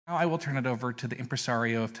Now I will turn it over to the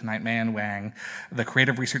impresario of tonight, Meiyin Wang, the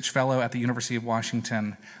creative research fellow at the University of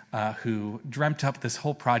Washington, who dreamt up this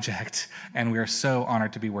whole project, and we are so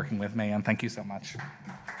honored to be working with Meiyin. Thank you so much.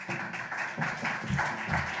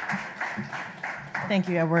 Thank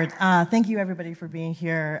you, Edward. Thank you, everybody, for being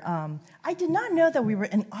here. I did not know that we were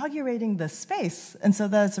inaugurating the space, and so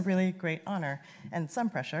that's a really great honor and some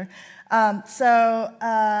pressure.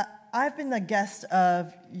 I've been the guest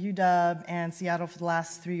of UW and Seattle for the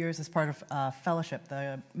last 3 years as part of fellowship,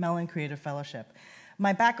 the Meiyin Creative Fellowship.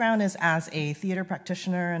 My background is as a theater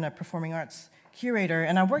practitioner and a performing arts curator,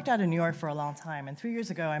 and I worked out in New York for a long time. And 3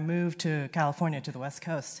 years ago, I moved to California, to the West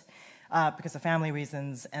Coast, because of family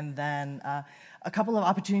reasons. And then a couple of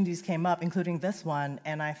opportunities came up, including this one,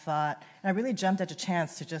 and I thought, and I really jumped at the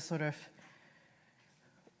chance to just sort of,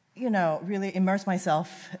 really immerse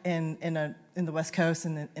myself in the West Coast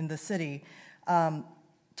and in the city.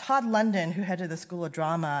 Todd London, who headed the School of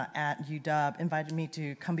Drama at UW, invited me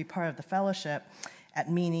to come be part of the fellowship at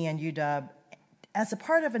Meiyin and UW as a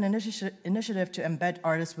part of an initiative to embed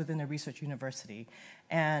artists within a research university.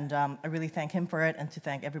 And I really thank him for it, and to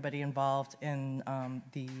thank everybody involved in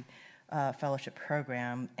the fellowship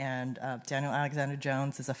program. And Daniel Alexander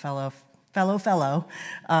Jones is a fellow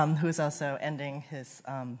who is also ending his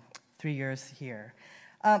 3 years here.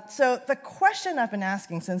 So the question I've been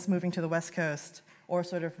asking since moving to the West Coast, or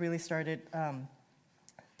sort of really started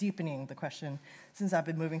deepening the question since I've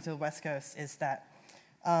been moving to the West Coast, is that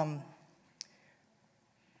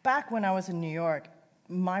back when I was in New York,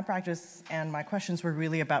 my practice and my questions were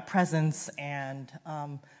really about presence and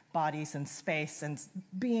bodies and space and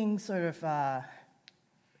being sort of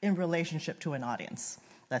in relationship to an audience,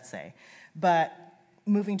 let's say. But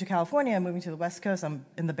moving to California, moving to the West Coast, I'm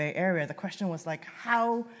in the Bay Area, the question was like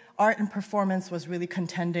how art and performance was really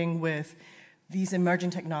contending with these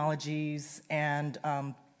emerging technologies and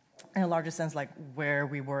in a larger sense, like where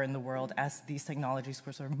we were in the world as these technologies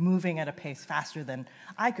were sort of moving at a pace faster than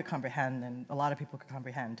I could comprehend and a lot of people could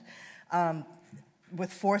comprehend.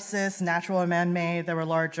 With forces, natural and man-made, that were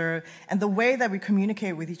larger, and the way that we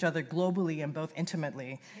communicate with each other globally and both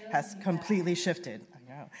intimately has completely shifted. I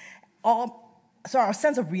know. So our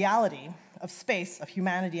sense of reality, of space, of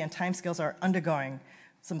humanity, and timescales are undergoing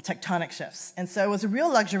some tectonic shifts. And so it was a real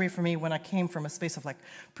luxury for me when I came from a space of like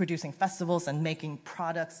producing festivals and making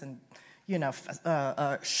products and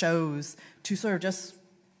shows to sort of just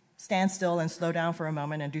stand still and slow down for a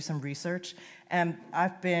moment and do some research. And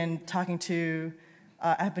I've been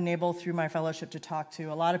able through my fellowship to talk to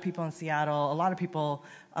a lot of people in Seattle, a lot of people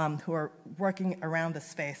who are working around the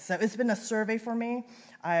space. So it's been a survey for me.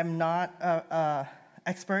 I am not an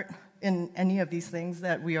expert in any of these things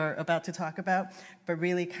that we are about to talk about, but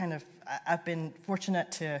really I've been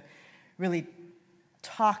fortunate to really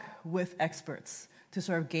talk with experts to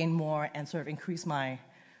sort of gain more and sort of increase my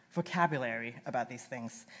vocabulary about these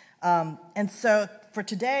things. And so for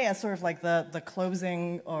today, as sort of like the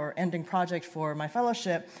closing or ending project for my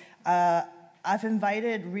fellowship, I've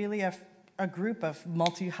invited really a group of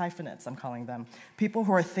multi-hyphenates, I'm calling them, people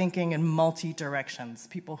who are thinking in multi-directions,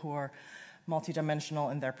 people who are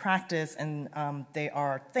multidimensional in their practice, and they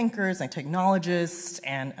are thinkers and technologists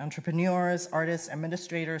and entrepreneurs, artists,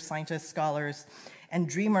 administrators, scientists, scholars, and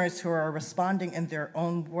dreamers who are responding in their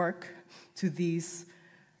own work to these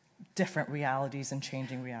different realities and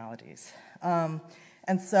changing realities. And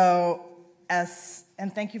thank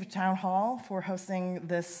you to Town Hall for hosting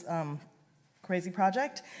this crazy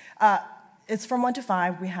project. It's from 1 to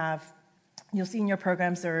 5. You'll see in your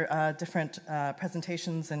programs there are different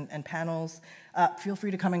presentations and panels. Feel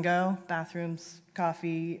free to come and go, bathrooms,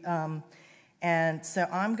 coffee. And so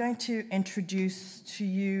I'm going to introduce to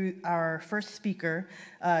you our first speaker,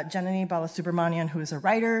 Janani Balasubramanian, who is a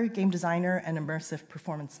writer, game designer, and immersive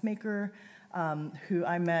performance maker, who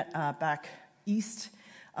I met back east,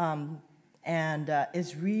 and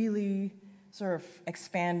is really sort of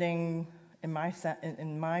expanding, in my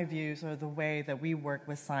view, sort of the way that we work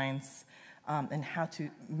with science and how to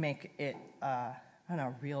make it,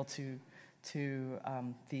 real to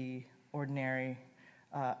the ordinary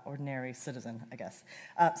citizen, I guess.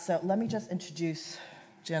 So let me just introduce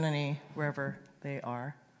Janani wherever they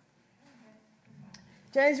are.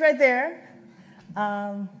 Janani's right there,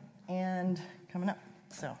 and coming up.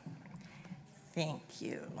 So, thank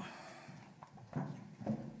you.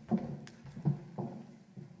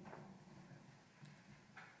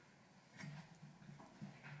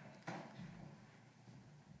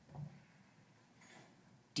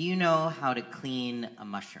 Do you know how to clean a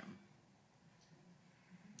mushroom?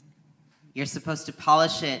 You're supposed to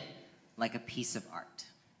polish it like a piece of art.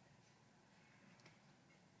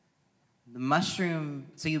 The mushroom,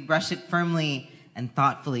 so you brush it firmly and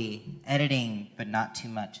thoughtfully, editing, but not too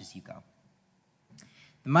much as you go.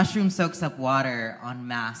 The mushroom soaks up water en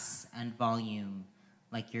masse and volume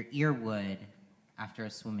like your ear would after a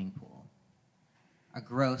swimming pool. A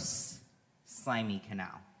gross, slimy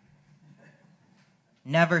canal.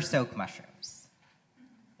 Never soak mushrooms.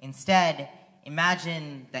 Instead,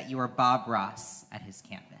 imagine that you are Bob Ross at his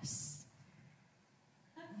canvas.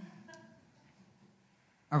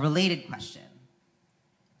 A related question.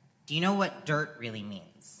 Do you know what dirt really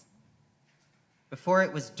means? Before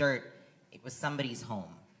it was dirt, it was somebody's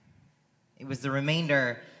home. It was the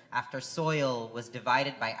remainder after soil was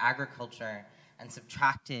divided by agriculture and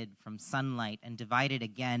subtracted from sunlight and divided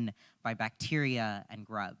again by bacteria and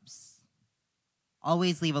grubs.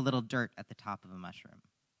 Always leave a little dirt at the top of a mushroom.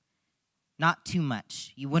 Not too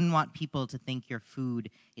much. You wouldn't want people to think your food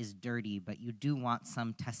is dirty, but you do want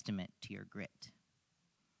some testament to your grit.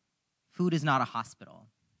 Food is not a hospital.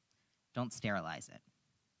 Don't sterilize it.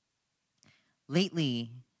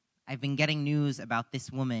 Lately, I've been getting news about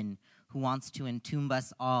this woman who wants to entomb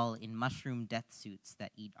us all in mushroom death suits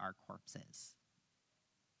that eat our corpses.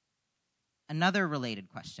 Another related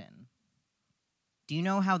question. Do you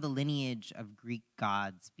know how the lineage of Greek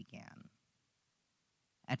gods began?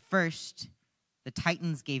 At first, the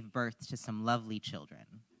Titans gave birth to some lovely children.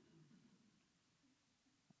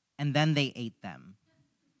 And then they ate them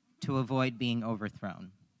to avoid being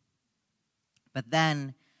overthrown. But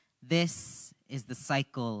then, this is the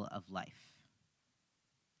cycle of life.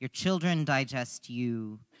 Your children digest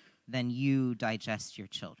you, then you digest your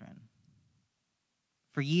children.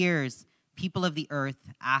 For years, people of the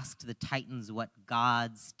earth asked the Titans what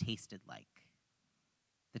gods tasted like.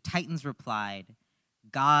 The Titans replied,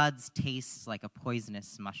 gods taste like a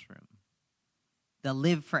poisonous mushroom. They'll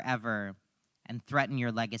live forever and threaten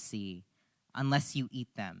your legacy unless you eat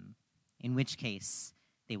them, in which case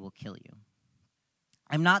they will kill you.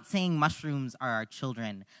 I'm not saying mushrooms are our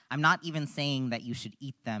children. I'm not even saying that you should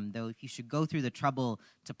eat them, though if you should go through the trouble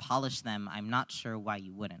to polish them, I'm not sure why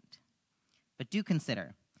you wouldn't. But do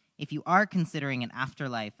consider, if you are considering an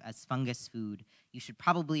afterlife as fungus food, you should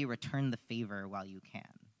probably return the favor while you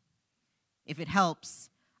can. If it helps,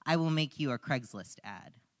 I will make you a Craigslist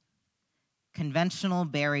ad. Conventional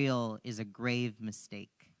burial is a grave mistake.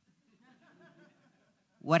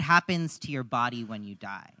 What happens to your body when you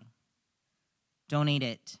die? Donate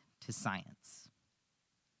it to science.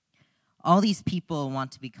 All these people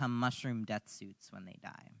want to become mushroom death suits when they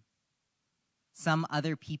die. Some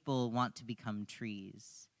other people want to become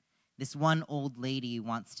trees. This one old lady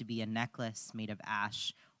wants to be a necklace made of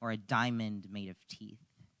ash or a diamond made of teeth.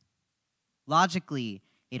 Logically,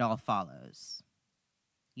 it all follows.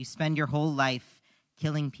 You spend your whole life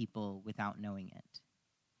killing people without knowing it.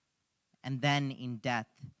 And then in death,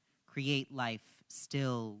 create life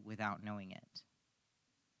still without knowing it.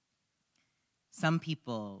 Some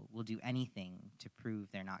people will do anything to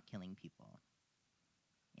prove they're not killing people.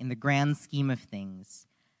 In the grand scheme of things,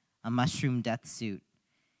 a mushroom death suit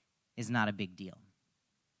is not a big deal.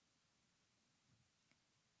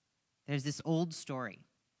 There's this old story,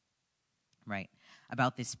 right,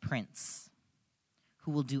 about this prince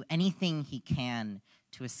who will do anything he can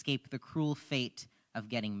to escape the cruel fate of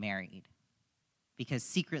getting married, because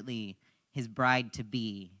secretly his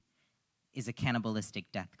bride-to-be is a cannibalistic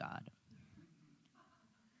death god.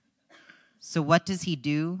 So what does he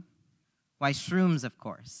do? Why, shrooms, of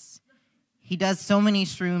course. He does so many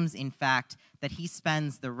shrooms, in fact, that he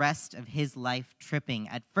spends the rest of his life tripping.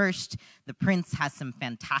 At first, the prince has some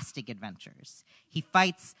fantastic adventures. He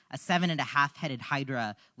fights a 7.5-headed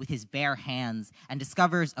hydra with his bare hands and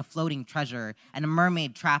discovers a floating treasure and a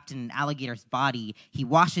mermaid trapped in an alligator's body. He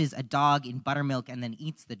washes a dog in buttermilk and then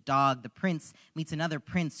eats the dog. The prince meets another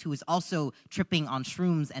prince who is also tripping on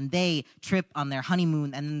shrooms, and they trip on their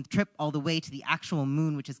honeymoon and then trip all the way to the actual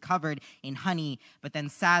moon, which is covered in honey. But then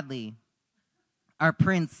sadly, our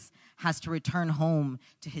prince has to return home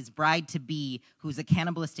to his bride-to-be, who's a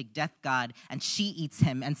cannibalistic death god, and she eats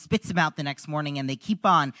him and spits him out the next morning, and they keep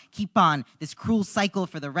on, this cruel cycle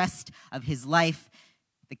for the rest of his life.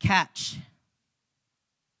 The catch: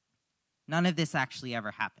 none of this actually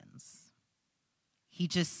ever happens. He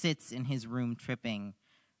just sits in his room tripping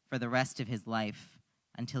for the rest of his life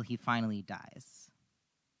until he finally dies.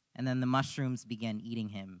 And then the mushrooms begin eating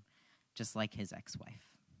him, just like his ex-wife.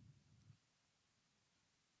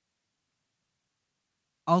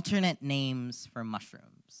 Alternate names for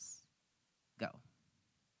mushrooms. Go.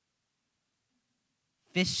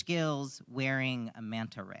 Fish scales wearing a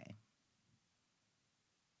manta ray.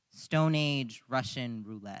 Stone Age Russian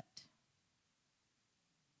roulette.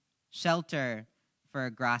 Shelter for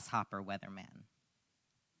a grasshopper weatherman.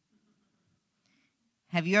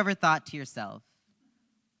 Have you ever thought to yourself,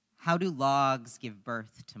 how do logs give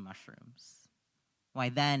birth to mushrooms? Why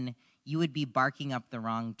then, you would be barking up the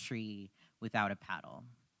wrong tree without a paddle.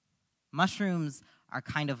 Mushrooms are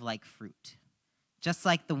kind of like fruit, just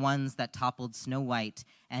like the ones that toppled Snow White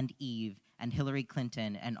and Eve and Hillary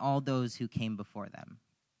Clinton and all those who came before them.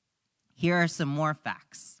 Here are some more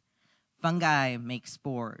facts. Fungi make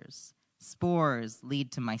spores. Spores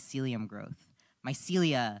lead to mycelium growth.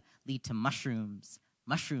 Mycelia lead to mushrooms.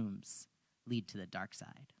 Mushrooms lead to the dark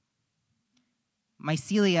side.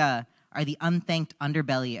 Mycelia are the unthanked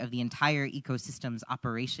underbelly of the entire ecosystem's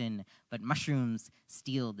operation, but mushrooms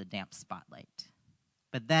steal the damp spotlight.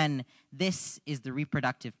 But then, this is the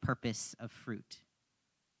reproductive purpose of fruit.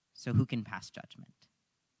 So who can pass judgment?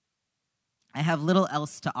 I have little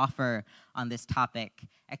else to offer on this topic,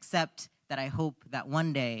 except that I hope that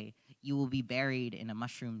one day you will be buried in a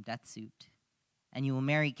mushroom death suit, and you will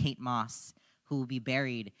marry Kate Moss, who will be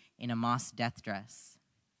buried in a moss death dress.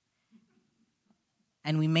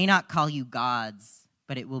 And we may not call you gods,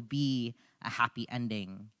 but it will be a happy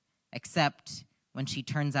ending, except when she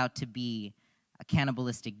turns out to be a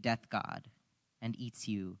cannibalistic death god and eats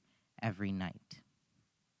you every night.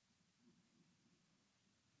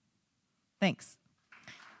 Thanks.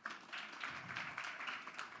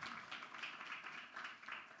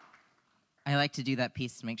 I like to do that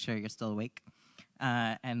piece to make sure you're still awake,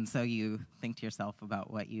 and so you think to yourself about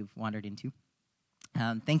what you've wandered into.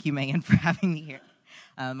 Thank you, Meiyin, for having me here.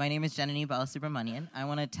 My name is Janani Balasubramanian. I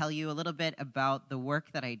want to tell you a little bit about the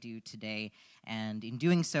work that I do today, and in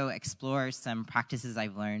doing so, explore some practices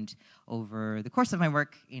I've learned over the course of my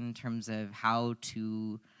work in terms of how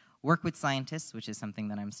to work with scientists, which is something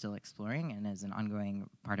that I'm still exploring and is an ongoing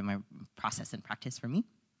part of my process and practice for me,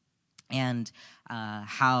 and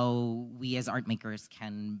how we as art makers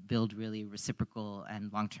can build really reciprocal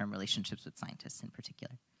and long-term relationships with scientists in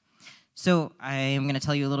particular. So I am going to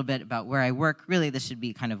tell you a little bit about where I work. Really, this should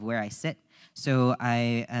be kind of where I sit. So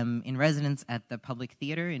I am in residence at the Public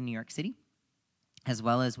Theater in New York City, as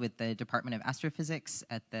well as with the Department of Astrophysics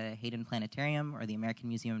at the Hayden Planetarium or the American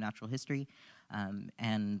Museum of Natural History.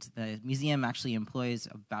 And the museum actually employs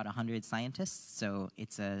about 100 scientists, so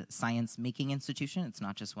it's a science-making institution. It's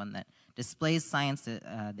not just one that displays science.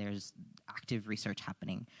 There's active research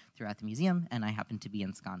happening throughout the museum, and I happen to be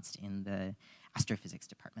ensconced in the astrophysics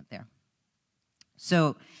department there.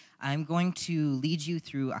 So I'm going to lead you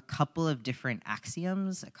through a couple of different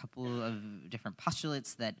axioms, a couple of different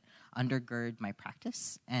postulates that undergird my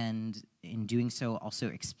practice, and in doing so also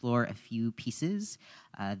explore a few pieces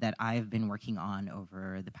that I've been working on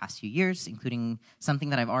over the past few years, including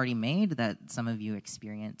something that I've already made that some of you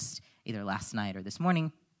experienced either last night or this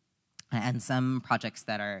morning, and some projects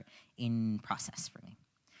that are in process for me.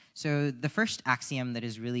 So the first axiom that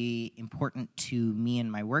is really important to me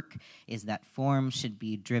in my work is that form should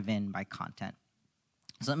be driven by content.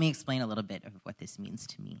 So let me explain a little bit of what this means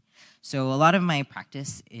to me. So a lot of my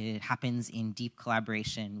practice, it happens in deep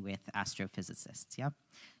collaboration with astrophysicists, yeah?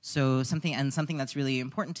 So something that's really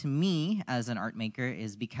important to me as an art maker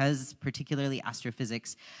is because particularly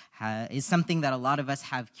astrophysics is something that a lot of us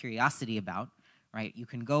have curiosity about, right? You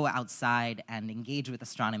can go outside and engage with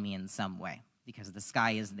astronomy in some way, because the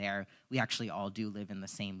sky is there. We actually all do live in the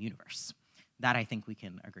same universe. That I think we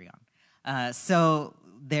can agree on. So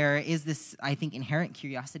there is this, I think, inherent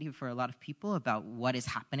curiosity for a lot of people about what is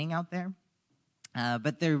happening out there.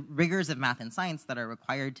 But the rigors of math and science that are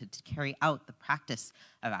required to carry out the practice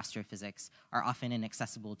of astrophysics are often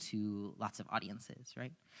inaccessible to lots of audiences,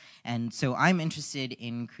 right? And so I'm interested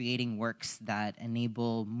in creating works that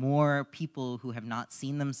enable more people who have not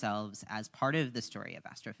seen themselves as part of the story of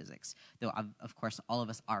astrophysics, though of course all of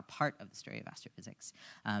us are part of the story of astrophysics,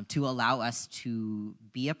 to allow us to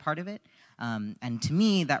be a part of it. And to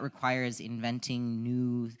me, that requires inventing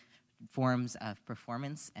new forms of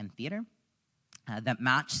performance and theater that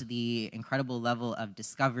match the incredible level of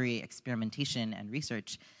discovery, experimentation, and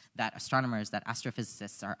research that astronomers, that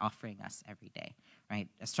astrophysicists are offering us every day, right?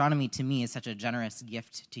 Astronomy, to me, is such a generous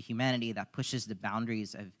gift to humanity that pushes the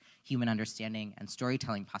boundaries of human understanding and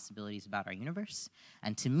storytelling possibilities about our universe.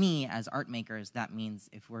 And to me, as art makers, that means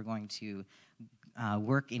if we're going to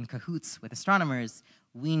work in cahoots with astronomers,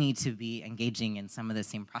 we need to be engaging in some of the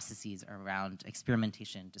same processes around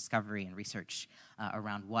experimentation, discovery, and research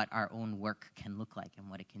around what our own work can look like and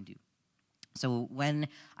what it can do. So when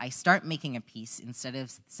I start making a piece, instead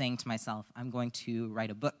of saying to myself, I'm going to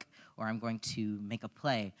write a book or I'm going to make a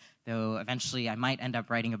play, though eventually I might end up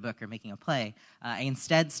writing a book or making a play, I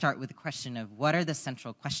instead start with the question of what are the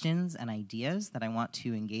central questions and ideas that I want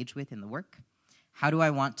to engage with in the work? How do I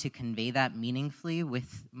want to convey that meaningfully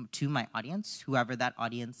to my audience, whoever that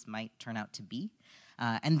audience might turn out to be?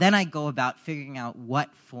 And then I go about figuring out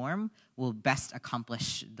what form will best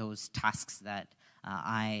accomplish those tasks that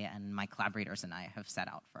I and my collaborators and I have set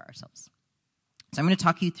out for ourselves. So I'm going to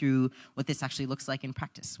talk you through what this actually looks like in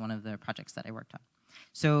practice, one of the projects that I worked on.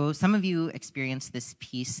 So some of you experienced this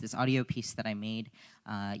piece, this audio piece that I made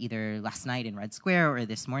either last night in Red Square or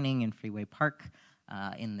this morning in Freeway Park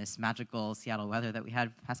in this magical Seattle weather that we had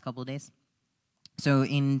the past couple of days. So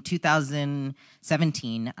in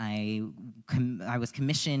 2017, I was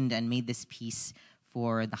commissioned and made this piece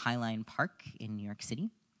for the Highline Park in New York City.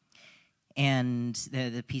 And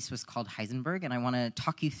the piece was called Heisenberg, and I want to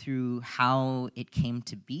talk you through how it came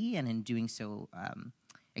to be, and in doing so,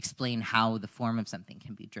 explain how the form of something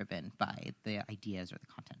can be driven by the ideas or the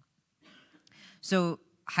content. So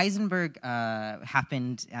Heisenberg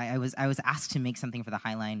happened. I was asked to make something for the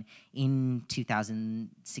Highline in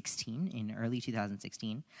 2016, in early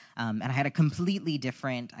 2016, and I had a completely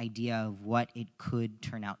different idea of what it could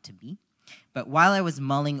turn out to be. But while I was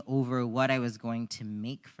mulling over what I was going to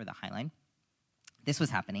make for the Highline, this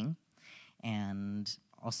was happening, and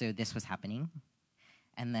also this was happening,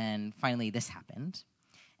 and then finally this happened.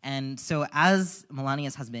 And so as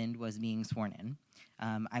Melania's husband was being sworn in,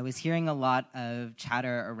 I was hearing a lot of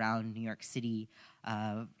chatter around New York City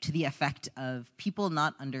to the effect of people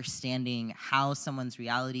not understanding how someone's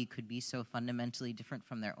reality could be so fundamentally different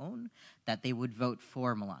from their own that they would vote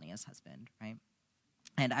for Melania's husband, right?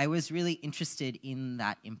 And I was really interested in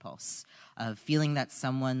that impulse of feeling that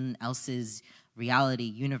someone else's reality,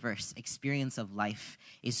 universe, experience of life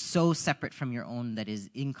is so separate from your own that is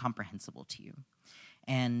incomprehensible to you.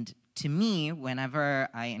 And to me, whenever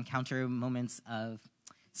I encounter moments of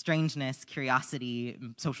strangeness, curiosity,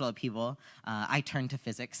 social upheaval, I turn to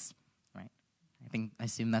physics, right? I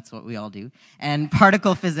assume that's what we all do. And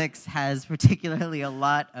particle physics has particularly a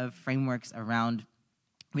lot of frameworks around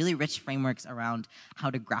really rich frameworks around how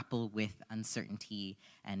to grapple with uncertainty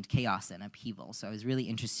and chaos and upheaval. So I was really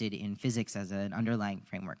interested in physics as an underlying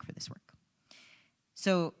framework for this work.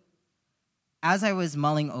 So as I was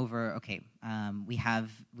mulling over, okay, we have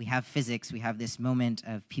physics, we have this moment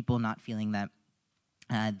of people not feeling that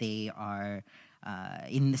they are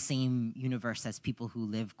in the same universe as people who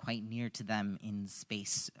live quite near to them in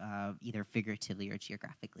space, either figuratively or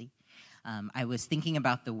geographically. I was thinking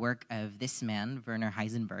about the work of this man, Werner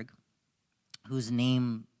Heisenberg, whose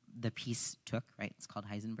name the piece took, right? It's called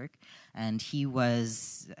Heisenberg. And he's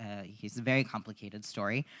a very complicated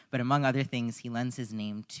story, but among other things, he lends his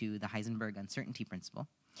name to the Heisenberg uncertainty principle,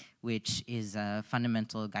 which is a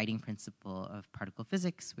fundamental guiding principle of particle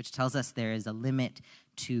physics, which tells us there is a limit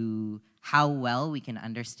to how well we can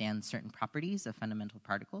understand certain properties of fundamental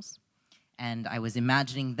particles. And I was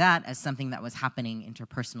imagining that as something that was happening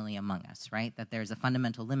interpersonally among us, right? That there's a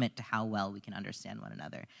fundamental limit to how well we can understand one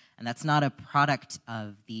another. And that's not a product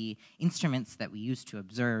of the instruments that we use to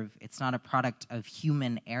observe. It's not a product of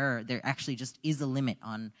human error. There actually just is a limit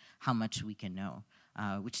on how much we can know,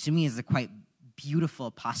 which to me is a quite beautiful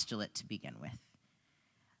postulate to begin with.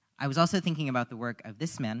 I was also thinking about the work of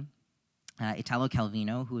this man, Italo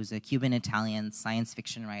Calvino, who is a Cuban-Italian science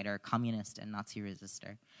fiction writer, communist, and Nazi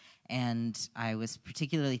resistor. And I was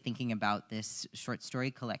particularly thinking about this short story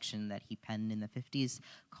collection that he penned in the 50s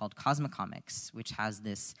called Cosmocomics, which has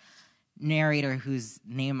this narrator whose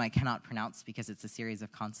name I cannot pronounce because it's a series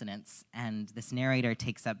of consonants. And this narrator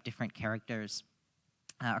takes up different characters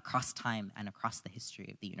across time and across the history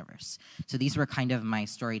of the universe. So these were kind of my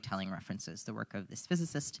storytelling references, the work of this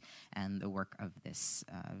physicist and the work of this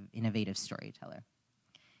innovative storyteller.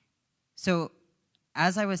 So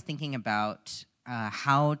as I was thinking about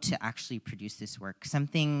how to actually produce this work,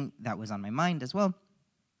 something that was on my mind as well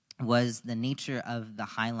was the nature of the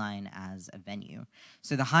Highline as a venue.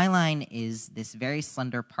 So the Highline is this very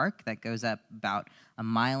slender park that goes up about 1.5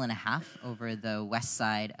 miles over the west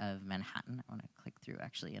side of Manhattan. I want to click through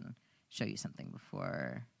actually and show you something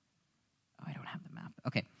before. Oh, I don't have the map.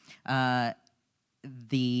 Okay.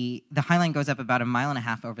 The Highline goes up about 1.5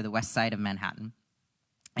 miles over the west side of Manhattan.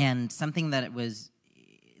 And something that was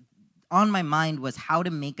on my mind was how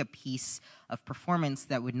to make a piece of performance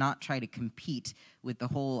that would not try to compete with the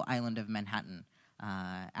whole island of Manhattan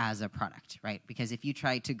as a product, right? Because if you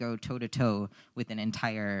try to go toe-to-toe with an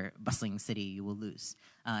entire bustling city, you will lose.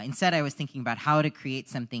 Instead, I was thinking about how to create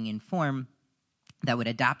something in form that would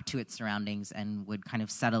adapt to its surroundings and would kind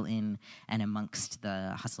of settle in and amongst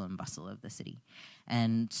the hustle and bustle of the city.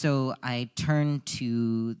 And so I turned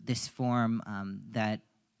to this form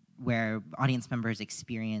where audience members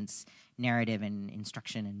experience narrative and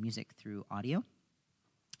instruction and music through audio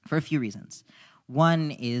for a few reasons.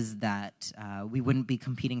 One is that we wouldn't be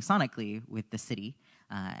competing sonically with the city,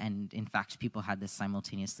 and in fact, people had this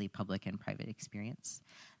simultaneously public and private experience.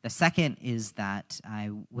 The second is that I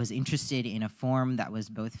was interested in a form that was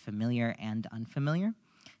both familiar and unfamiliar,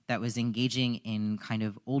 that was engaging in kind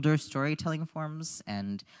of older storytelling forms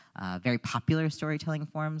and very popular storytelling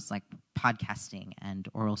forms like podcasting and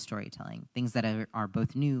oral storytelling, things that are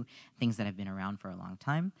both new, things that have been around for a long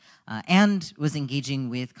time, and was engaging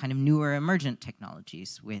with kind of newer emergent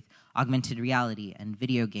technologies with augmented reality and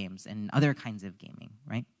video games and other kinds of gaming,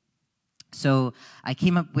 right? So I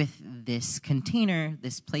came up with this container,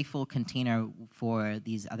 this playful container for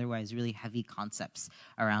these otherwise really heavy concepts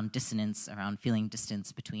around dissonance, around feeling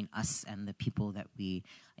distance between us and the people that we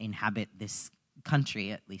inhabit this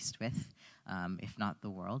country, at least with, if not the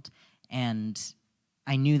world. And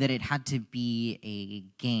I knew that it had to be a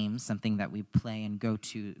game, something that we play and go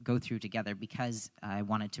through together, because I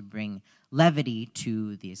wanted to bring levity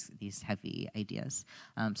to these heavy ideas.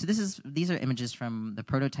 So these are images from the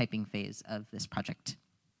prototyping phase of this project,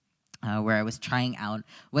 where I was trying out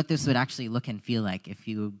what this would actually look and feel like if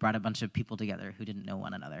you brought a bunch of people together who didn't know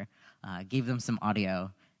one another, gave them some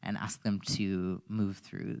audio, and asked them to move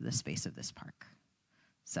through the space of this park.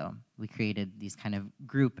 So we created these kind of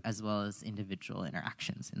group as well as individual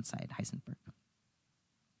interactions inside Heisenberg.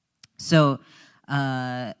 So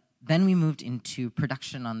then we moved into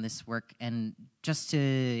production on this work, and just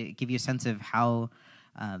to give you a sense of how,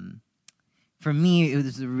 for me, it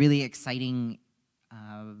was a really exciting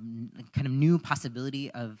kind of new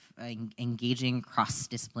possibility of engaging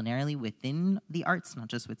cross-disciplinarily within the arts, not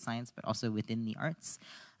just with science, but also within the arts.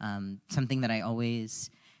 Something that I always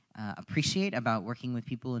appreciate about working with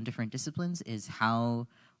people in different disciplines is how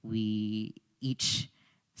we each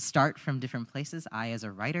start from different places. I, as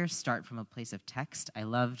a writer, start from a place of text. I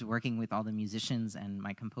loved working with all the musicians and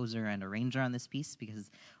my composer and arranger on this piece,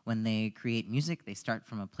 because when they create music, they start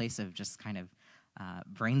from a place of just kind of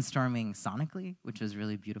brainstorming sonically, which was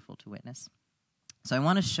really beautiful to witness. So I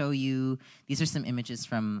want to show you, these are some images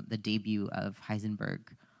from the debut of Heisenberg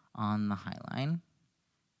on the High Line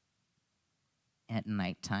at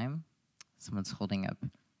nighttime. Someone's holding up a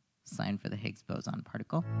sign for the Higgs boson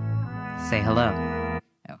particle. Say hello.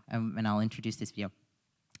 Oh, and I'll introduce this video.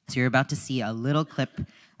 So you're about to see a little clip.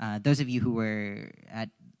 Those of you who were at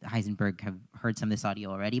Heisenberg have heard some of this audio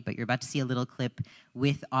already, but you're about to see a little clip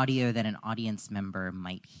with audio that an audience member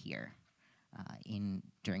might hear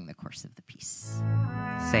during the course of the piece.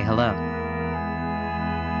 Say hello.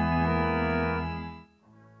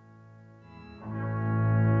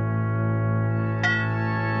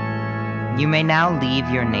 You may now leave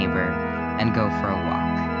your neighbor and go for a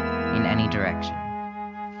walk in any direction.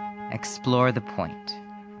 Explore the point.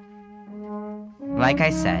 Like I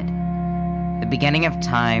said, the beginning of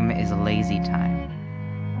time is a lazy time.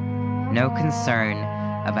 No concern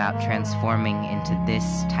about transforming into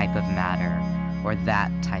this type of matter or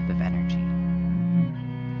that type of energy.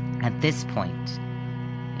 At this point,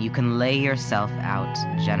 you can lay yourself out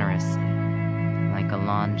generously, like a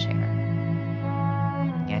lawn chair.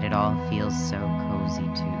 Yet it all feels so cozy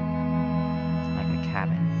too, like a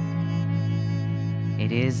cabin.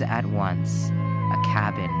 It is at once a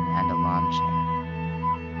cabin and a lawn chair.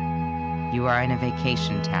 You are in a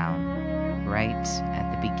vacation town, right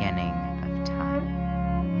at the beginning of time.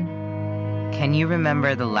 Can you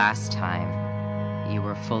remember the last time you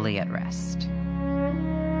were fully at rest?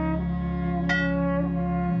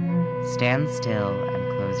 Stand still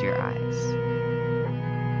and close your eyes.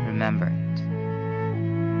 Remember it.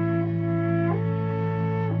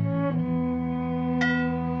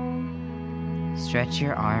 Stretch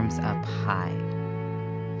your arms up high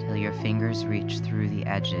till your fingers reach through the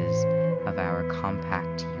edges of our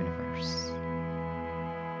compact universe.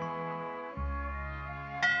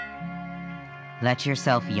 Let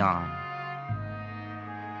yourself yawn.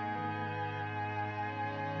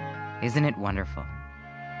 Isn't it wonderful?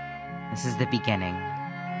 This is the beginning.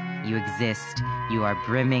 You exist, you are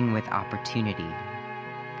brimming with opportunity,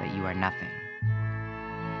 but you are nothing.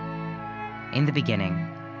 In the beginning,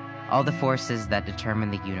 all the forces that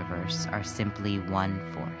determine the universe are simply one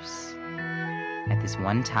force. At this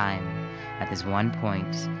one time, at this one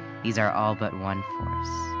point, these are all but one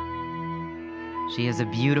force. She is a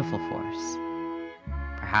beautiful force,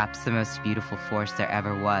 perhaps the most beautiful force there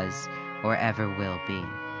ever was or ever will be.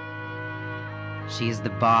 She is the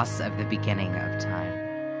boss of the beginning of time.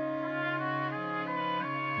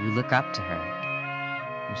 You look up to her,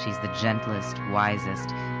 and she's the gentlest, wisest,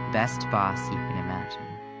 best boss you can imagine.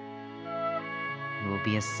 It will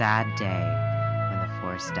be a sad day when the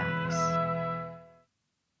force dies.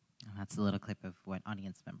 That's a little clip of what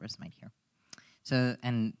audience members might hear. So,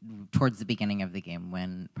 and towards the beginning of the game,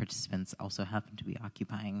 when participants also happen to be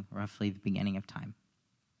occupying roughly the beginning of time.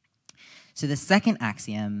 So the second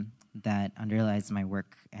axiom that underlies my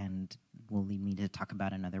work and will lead me to talk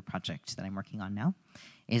about another project that I'm working on now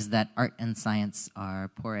is that art and science are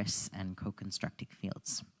porous and co-constructing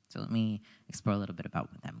fields. So let me explore a little bit about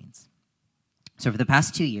what that means. So for the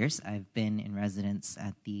past 2 years, I've been in residence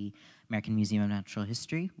at the American Museum of Natural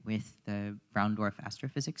History with the Brown Dwarf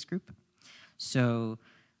Astrophysics group. So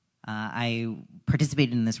I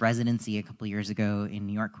participated in this residency a couple years ago in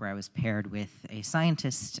New York, where I was paired with a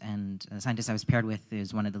scientist, and the scientist I was paired with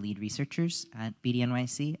is one of the lead researchers at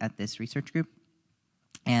BDNYC at this research group.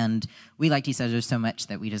 And we liked each other so much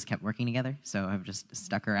that we just kept working together, so I've just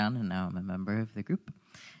stuck around, and now I'm a member of the group.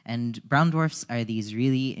 And brown dwarfs are these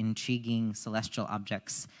really intriguing celestial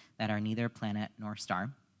objects that are neither planet nor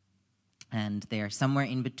star. And they are somewhere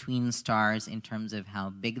in between stars in terms of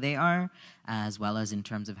how big they are, as well as in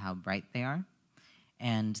terms of how bright they are.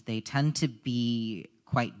 And they tend to be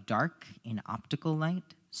quite dark in optical light.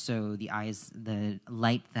 So the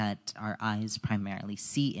light that our eyes primarily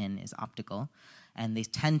see in is optical. And they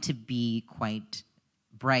tend to be quite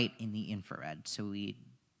bright in the infrared. So we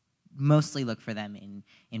mostly look for them in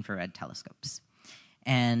infrared telescopes.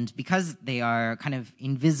 And because they are kind of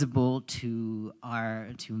invisible to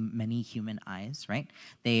many human eyes, right?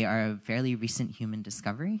 They are a fairly recent human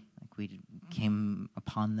discovery. Like, we came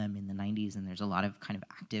upon them in the 90s, and there's a lot of kind of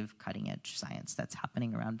active cutting-edge science that's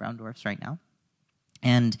happening around brown dwarfs right now.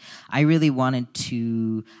 And I really wanted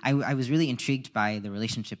to, I was really intrigued by the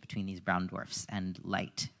relationship between these brown dwarfs and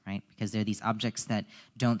light, right? Because they're these objects that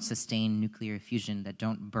don't sustain nuclear fusion, that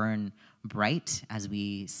don't burn bright as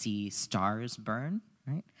we see stars burn,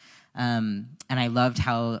 right? And I love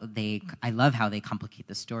how they complicate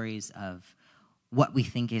the stories of what we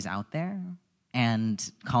think is out there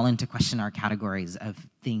and call into question our categories of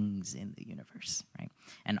things in the universe, right?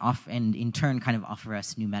 And in turn kind of offer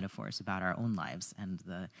us new metaphors about our own lives and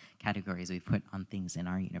the categories we put on things in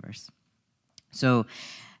our universe. So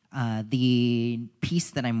the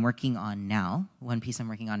piece that I'm working on now, one piece I'm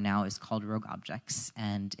working on now is called Rogue Objects,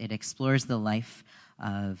 and it explores the life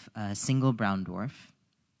of a single brown dwarf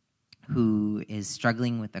who is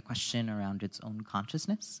struggling with a question around its own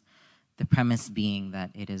consciousness. The premise being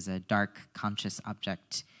that it is a dark, conscious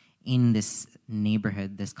object in this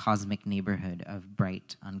neighborhood, this cosmic neighborhood of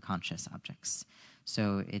bright, unconscious objects.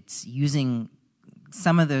 So it's using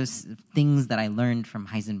some of those things that I learned from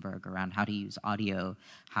Heisenberg around how to use audio,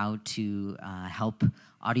 how to help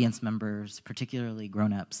audience members, particularly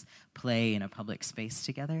grown-ups, play in a public space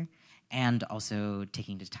together, and also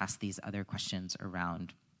taking to task these other questions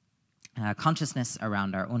around consciousness,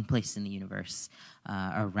 around our own place in the universe,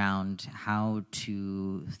 around how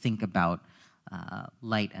to think about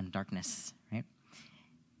light and darkness, right?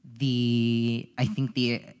 I think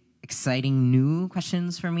the exciting new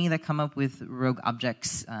questions for me that come up with Rogue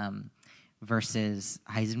Objects versus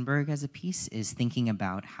Heisenberg as a piece is thinking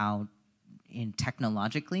about how,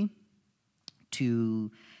 technologically,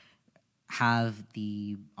 to have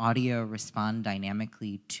the audio respond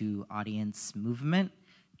dynamically to audience movement,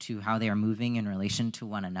 to how they are moving in relation to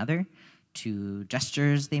one another, to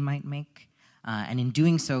gestures they might make, and in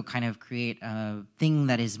doing so kind of create a thing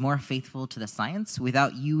that is more faithful to the science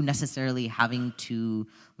without you necessarily having to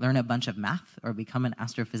learn a bunch of math or become an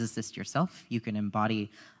astrophysicist yourself. You can embody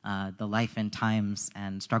the life and times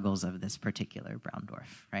and struggles of this particular brown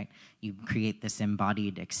dwarf, right? You create this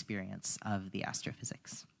embodied experience of the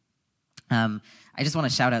astrophysics. I just want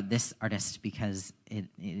to shout out this artist because it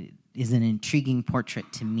is an intriguing portrait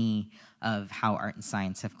to me of how art and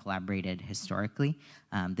science have collaborated historically.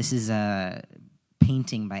 This is a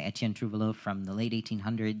painting by Etienne Trouvelot from the late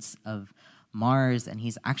 1800s of Mars, and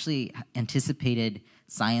he's actually anticipated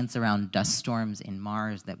science around dust storms in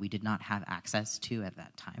Mars that we did not have access to at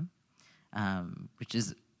that time, which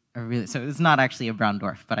is so it's not actually a brown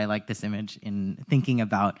dwarf, but I like this image in thinking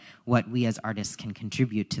about what we as artists can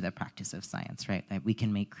contribute to the practice of science, right? That we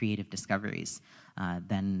can make creative discoveries,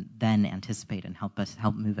 then anticipate and help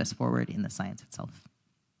move us forward in the science itself.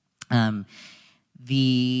 I'll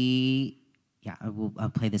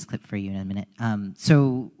play this clip for you in a minute.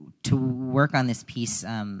 So to work on this piece,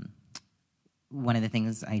 one of the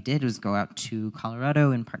things I did was go out to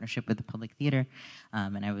Colorado in partnership with the Public Theater,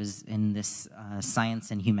 and I was in this science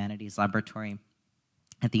and humanities laboratory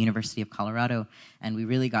at the University of Colorado, and we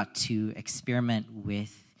really got to experiment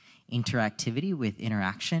with interactivity, with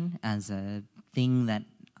interaction as a thing that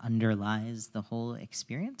underlies the whole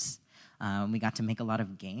experience. We got to make a lot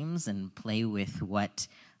of games and play with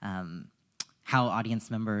how audience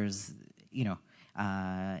members,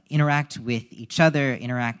 interact with each other,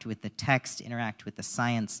 interact with the text, interact with the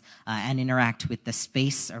science, and interact with the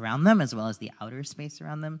space around them as well as the outer space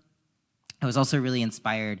around them. I was also really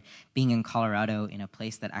inspired being in Colorado in a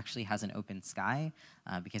place that actually has an open sky,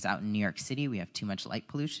 because out in New York City we have too much light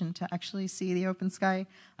pollution to actually see the open sky,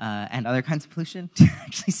 and other kinds of pollution to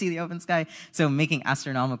actually see the open sky. So making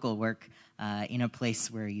astronomical work in a place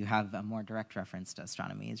where you have a more direct reference to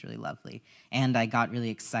astronomy is really lovely. And I got really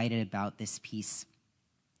excited about this piece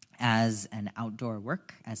as an outdoor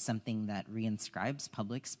work, as something that reinscribes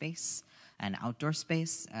public space and outdoor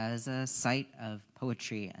space as a site of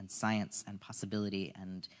poetry and science and possibility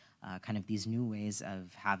and kind of these new ways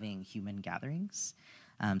of having human gatherings.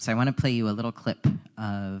 So I want to play you a little clip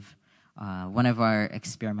of one of our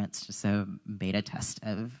experiments, just a beta test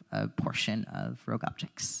of a portion of Rogue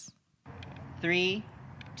Objects. 3,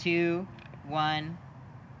 2, 1,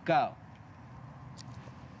 go.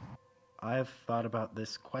 I have thought about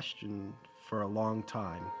this question for a long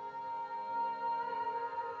time.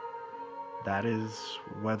 That is,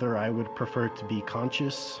 whether I would prefer to be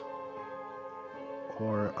conscious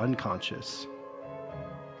or unconscious.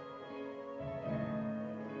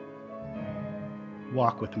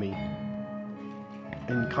 Walk with me.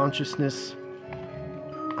 In consciousness,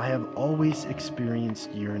 I have always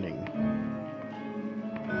experienced yearning.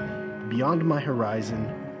 Beyond my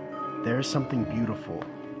horizon, there is something beautiful.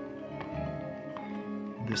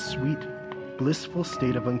 The sweet, blissful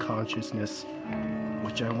state of unconsciousness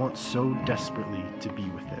which I want so desperately to be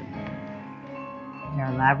within. In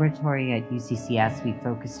our laboratory at UCCS, we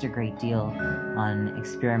focused a great deal on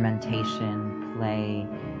experimentation, play,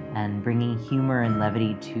 and bringing humor and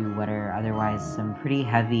levity to what are otherwise some pretty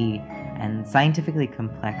heavy and scientifically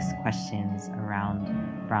complex questions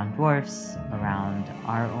around brown dwarfs, around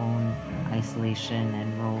our own isolation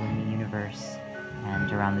and role in the universe,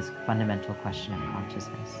 and around this fundamental question of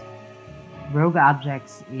consciousness. Rogue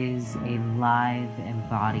Objects is a live,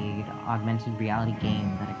 embodied, augmented reality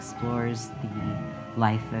game that explores the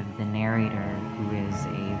life of the narrator, who is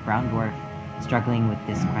a brown dwarf struggling with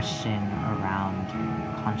this question around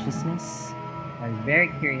consciousness. I was very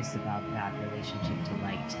curious about that relationship to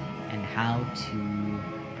light and how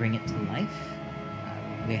to bring it to life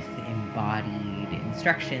with embodied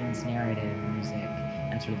instructions, narrative, music,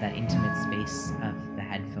 and sort of that intimate space of the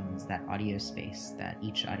headphones, that audio space that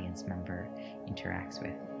each audience member interacts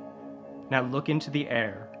with. Now look into the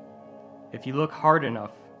air. If you look hard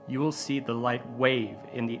enough, you will see the light wave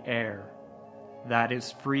in the air. That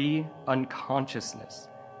is free unconsciousness,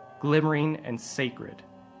 glimmering and sacred.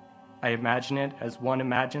 I imagine it as one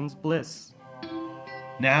imagines bliss.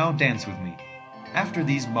 Now dance with me. After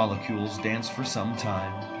these molecules danced for some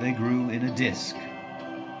time, they grew in a disk,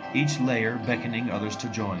 each layer beckoning others to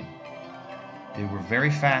join. They were very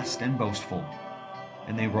fast and boastful,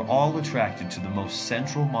 and they were all attracted to the most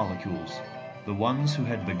central molecules, the ones who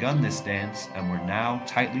had begun this dance and were now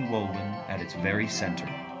tightly woven at its very center.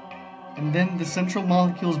 And then the central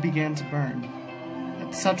molecules began to burn.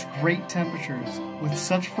 At such great temperatures, with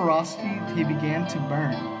such ferocity, they began to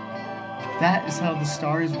burn. That is how the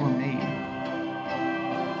stars were made.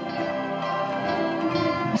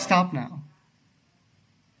 Stop now.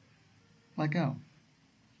 Let go.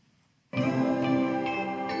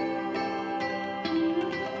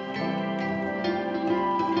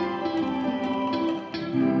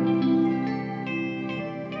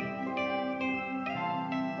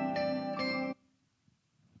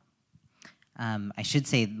 I should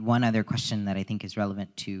say one other question that I think is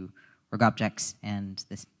relevant to Rogue Objects and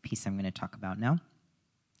this piece I'm going to talk about now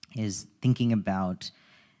is thinking about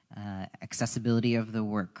accessibility of the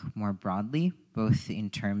work more broadly, both in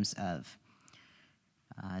terms of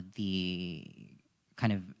the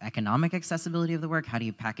kind of economic accessibility of the work. How do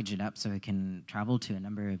you package it up so it can travel to a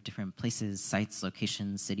number of different places, sites,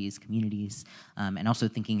 locations, cities, communities, and also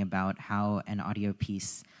thinking about how an audio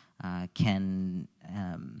piece can,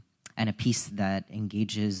 and a piece that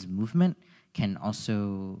engages movement can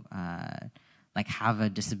also like have a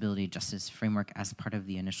disability justice framework as part of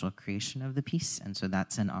the initial creation of the piece. And so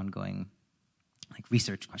that's an ongoing like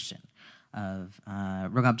research question of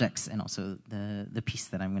Rogue Objects and also the piece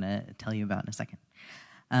that I'm going to tell you about in a second.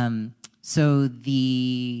 So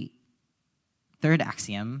the third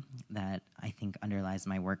axiom that I think underlies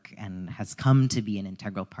my work and has come to be an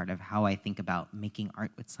integral part of how I think about making art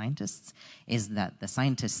with scientists is that the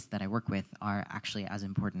scientists that I work with are actually as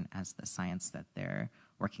important as the science that they're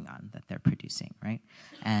working on, that they're producing, right?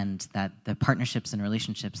 And that the partnerships and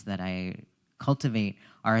relationships that I cultivate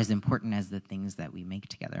are as important as the things that we make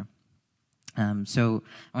together. So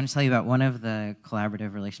I want to tell you about one of the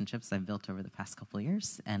collaborative relationships I've built over the past couple of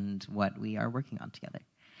years and what we are working on together.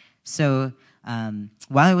 So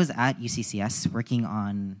while I was at UCCS working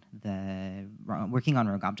on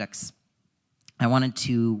rogue objects, I wanted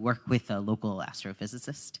to work with a local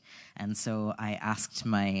astrophysicist, and so I asked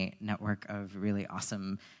my network of really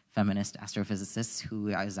awesome feminist astrophysicists who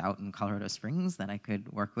is out in Colorado Springs that I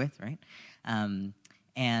could work with, right?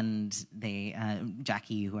 And they,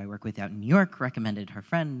 Jackie, who I work with out in New York, recommended her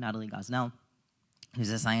friend, Natalie Gosnell, who's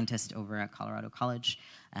a scientist over at Colorado College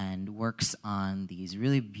and works on these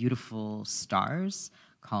really beautiful stars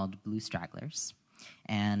called blue stragglers.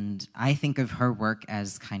 And I think of her work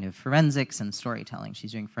as kind of forensics and storytelling.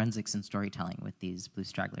 She's doing forensics and storytelling with these blue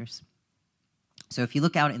stragglers. So if you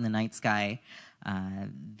look out in the night sky,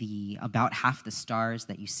 about half the stars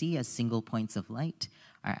that you see as single points of light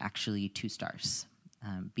are actually two stars.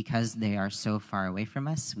 Because they are so far away from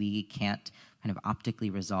us, we can't kind of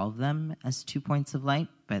optically resolve them as 2 points of light,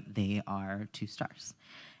 but they are two stars.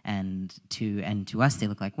 And to us, they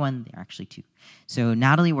look like one, they're actually two. So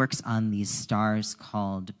Natalie works on these stars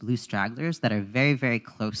called blue stragglers that are very, very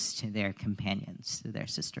close to their companions, to their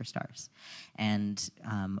sister stars. And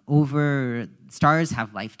stars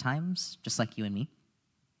have lifetimes, just like you and me.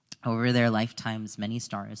 Over their lifetimes, many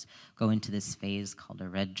stars go into this phase called a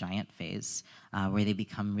red giant phase, where they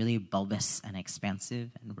become really bulbous and expansive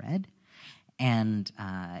and red. And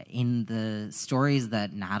in the stories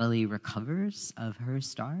that Natalie recovers of her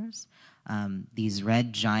stars, these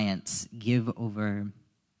red giants give over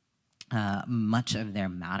much of their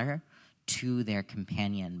matter to their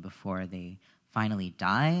companion before they finally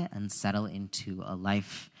die and settle into a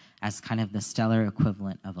life as kind of the stellar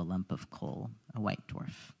equivalent of a lump of coal, a white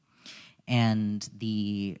dwarf. And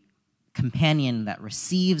the companion that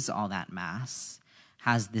receives all that mass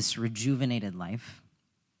has this rejuvenated life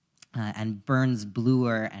and burns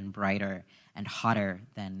bluer and brighter and hotter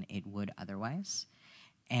than it would otherwise.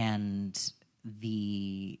 And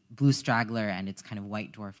the blue straggler and its kind of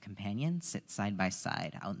white dwarf companion sit side by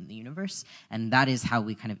side out in the universe, and that is how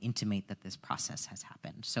we kind of intimate that this process has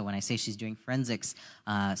happened. So when I say she's doing forensics,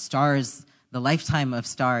 stars, the lifetime of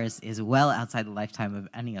stars is well outside the lifetime of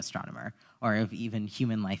any astronomer or of even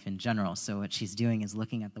human life in general. So what she's doing is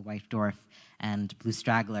looking at the white dwarf and blue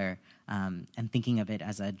straggler and thinking of it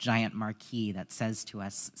as a giant marquee that says to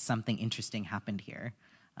us something interesting happened here.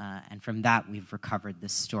 And from that, we've recovered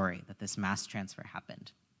this story that this mass transfer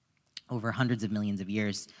happened over hundreds of millions of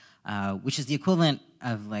years, which is the equivalent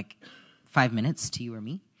of like 5 minutes to you or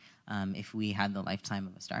me if we had the lifetime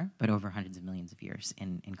of a star, but over hundreds of millions of years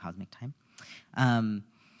in cosmic time.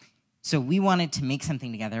 So we wanted to make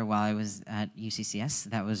something together while I was at UCCS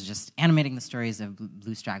that was just animating the stories of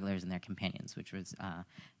blue stragglers and their companions, which was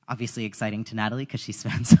obviously exciting to Natalie because she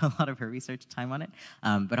spends a lot of her research time on it,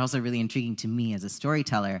 but also really intriguing to me as a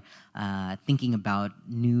storyteller, thinking about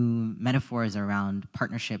new metaphors around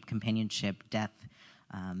partnership, companionship, death,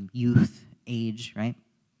 youth, age, right?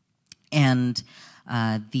 And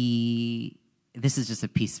this is just a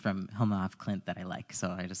piece from Hilma af Klint that I like, so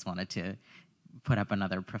I just wanted to put up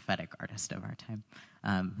another prophetic artist of our time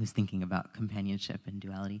who's thinking about companionship and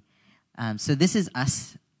duality. So this is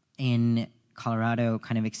us in Colorado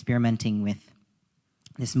kind of experimenting with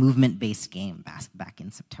this movement-based game back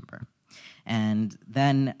in September. And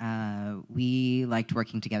then we liked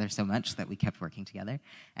working together so much that we kept working together.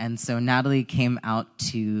 And so Natalie came out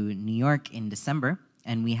to New York in December,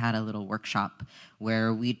 and we had a little workshop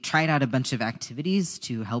where we tried out a bunch of activities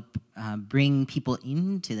to help bring people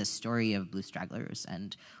into the story of blue stragglers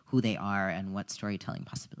and who they are and what storytelling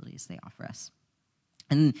possibilities they offer us.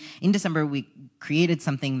 And in December, we created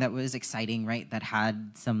something that was exciting, right, that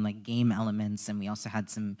had some like game elements, and we also had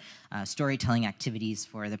some storytelling activities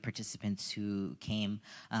for the participants who came.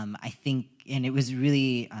 I think, and it was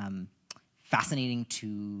really fascinating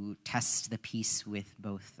to test the piece with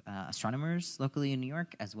both astronomers locally in New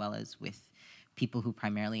York as well as with people who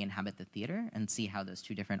primarily inhabit the theater and see how those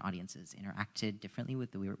two different audiences interacted differently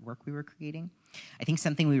with the work we were creating. I think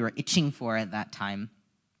something we were itching for at that time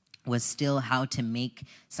was still how to make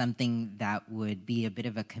something that would be a bit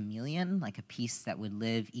of a chameleon, like a piece that would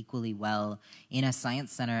live equally well in a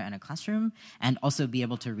science center and a classroom, and also be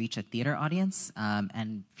able to reach a theater audience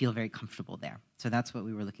and feel very comfortable there. So that's what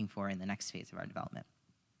we were looking for in the next phase of our development.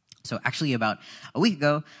 So actually about a week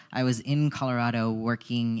ago, I was in Colorado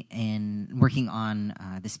working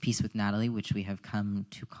on this piece with Natalie, which we have come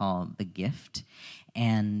to call The Gift.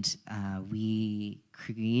 And we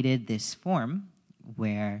created this form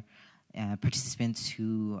where participants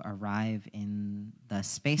who arrive in the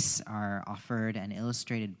space are offered an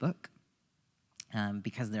illustrated book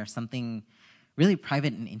because there's something really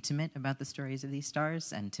private and intimate about the stories of these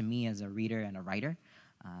stars. And to me, as a reader and a writer,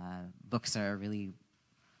 books are a really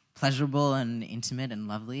pleasurable and intimate and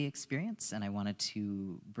lovely experience. And I wanted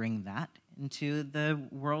to bring that into the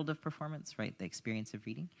world of performance, right? The experience of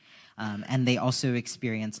reading. And they also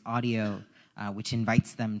experience audio, which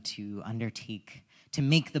invites them to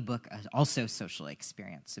make the book also social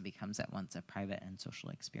experience. So it becomes at once a private and social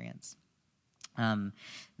experience. So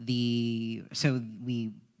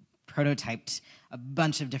we prototyped a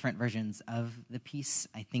bunch of different versions of the piece.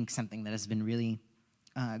 I think something that has been really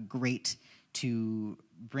great to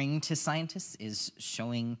bring to scientists is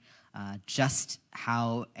showing just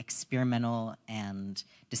how experimental and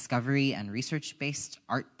discovery and research-based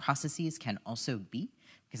art processes can also be.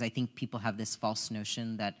 Because I think people have this false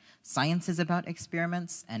notion that science is about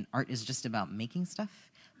experiments and art is just about making stuff.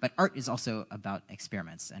 But art is also about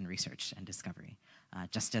experiments and research and discovery,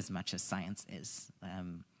 just as much as science is.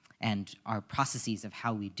 And our processes of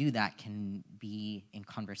how we do that can be in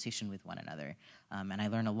conversation with one another. And I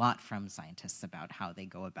learn a lot from scientists about how they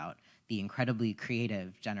go about the incredibly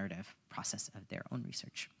creative, generative process of their own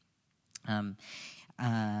research.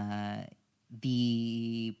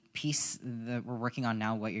 The piece that we're working on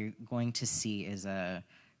now, what you're going to see is a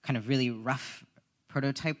kind of really rough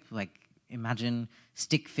prototype, like imagine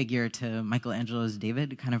stick figure to Michelangelo's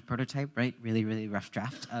David kind of prototype, right? Really, really rough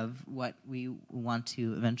draft of what we want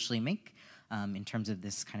to eventually make in terms of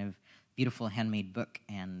this kind of beautiful handmade book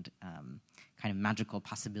and kind of magical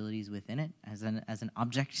possibilities within it as an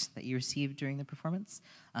object that you receive during the performance.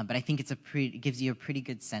 But I think it gives you a pretty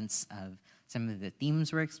good sense of some of the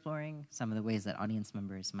themes we're exploring, some of the ways that audience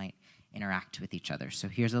members might interact with each other. So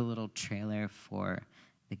here's a little trailer for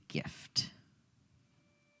The Gift.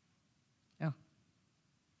 Oh.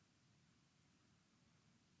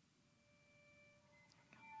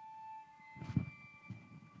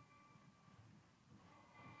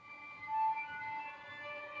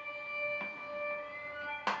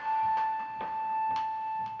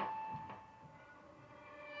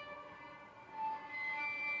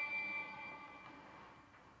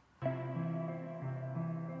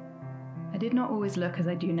 I did not always look as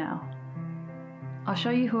I do now. I'll show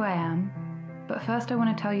you who I am, but first I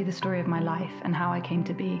want to tell you the story of my life and how I came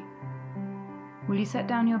to be. Will you set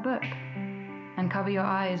down your book and cover your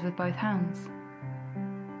eyes with both hands?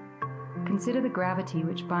 Consider the gravity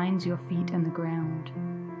which binds your feet and the ground.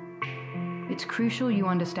 It's crucial you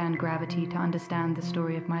understand gravity to understand the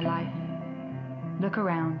story of my life. Look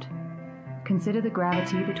around. Consider the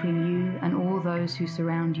gravity between you and all those who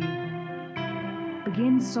surround you.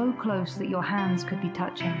 Begin so close that your hands could be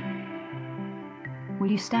touching.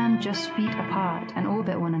 Will you stand just feet apart and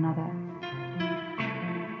orbit one another?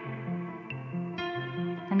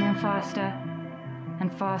 And then faster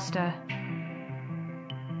and faster.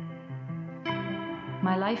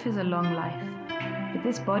 My life is a long life, but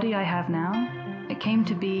this body I have now, it came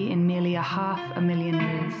to be in merely 500,000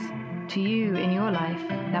 years. To you, in your life,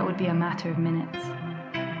 that would be a matter of minutes.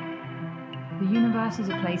 The universe is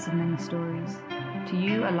a place of many stories. To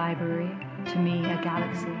you, a library. To me, a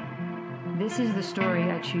galaxy. This is the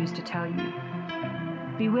story I choose to tell you.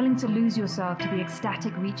 Be willing to lose yourself to the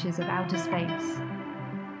ecstatic reaches of outer space.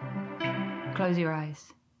 Close your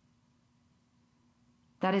eyes.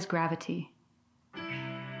 That is gravity.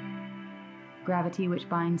 Gravity which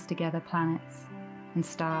binds together planets and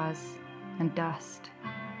stars and dust.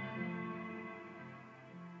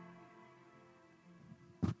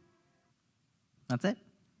 That's it.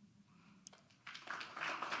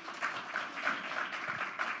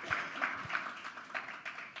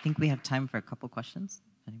 I think we have time for a couple questions,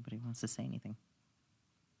 if anybody wants to say anything.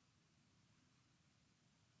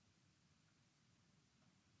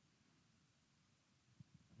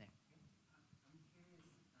 There. I'm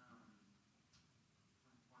curious, I'm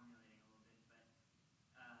formulating a little bit,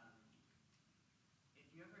 but if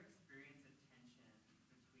you ever experience a tension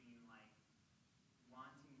between like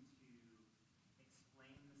wanting to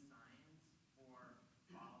explain the science or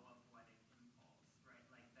follow a poetic impulse, right?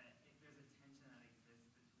 Like that if there's a tension that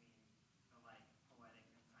exists between the like poetic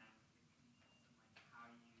and scientific impulse and like how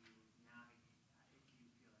you navigate that, if you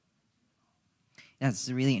feel that tension at all. That's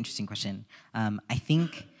a really interesting question. I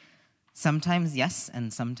think sometimes yes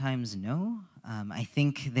and sometimes no. I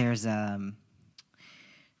think there's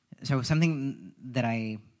so something that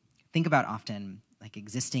I think about often, like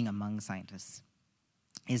existing among scientists,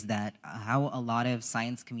 is that how a lot of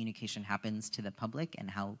science communication happens to the public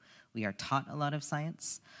and how we are taught a lot of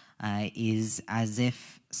science is as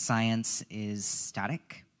if science is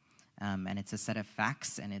static and it's a set of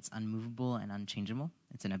facts and it's unmovable and unchangeable.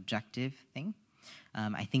 It's an objective thing.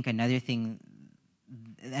 I think another thing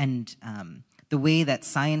the way that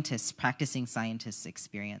scientists, practicing scientists,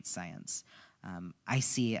 experience science, I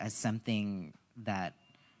see as something that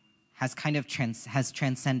has kind of has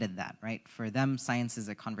transcended that, right? For them, science is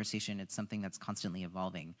a conversation. It's something that's constantly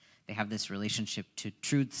evolving. They have this relationship to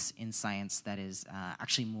truths in science that is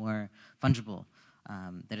actually more fungible,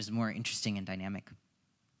 that is more interesting and dynamic.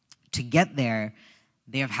 To get there,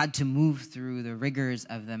 they have had to move through the rigors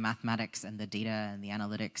of the mathematics and the data and the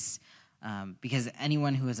analytics, because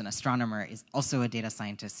anyone who is an astronomer is also a data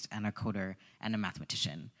scientist and a coder and a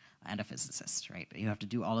mathematician and a physicist, right? You have to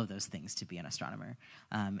do all of those things to be an astronomer.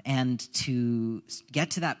 And to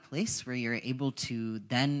get to that place where you're able to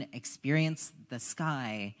then experience the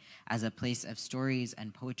sky as a place of stories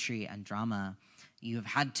and poetry and drama, you have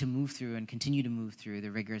had to move through and continue to move through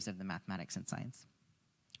the rigors of the mathematics and science.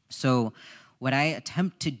 So what I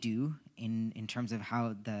attempt to do in terms of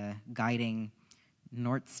how the guiding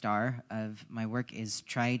North Star of my work is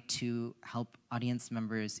try to help audience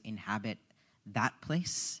members inhabit that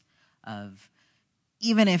place of,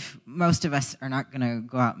 even if most of us are not going to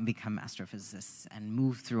go out and become astrophysicists and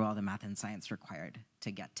move through all the math and science required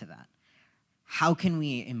to get to that, how can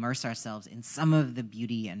we immerse ourselves in some of the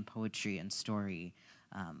beauty and poetry and story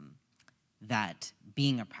that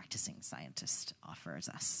being a practicing scientist offers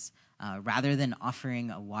us, rather than offering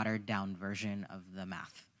a watered-down version of the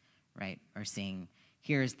math, right? Or saying,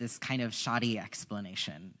 here's this kind of shoddy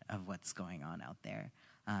explanation of what's going on out there.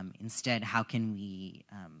 Instead, how can we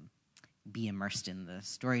be immersed in the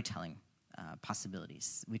storytelling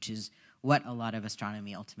possibilities, which is what a lot of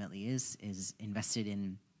astronomy ultimately is invested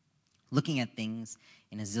in looking at things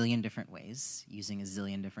in a zillion different ways, using a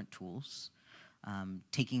zillion different tools,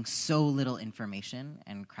 taking so little information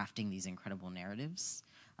and crafting these incredible narratives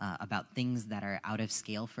about things that are out of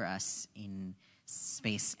scale for us in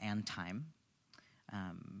space and time.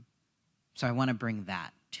 So I want to bring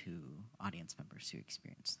that to audience members who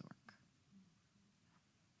experience the work.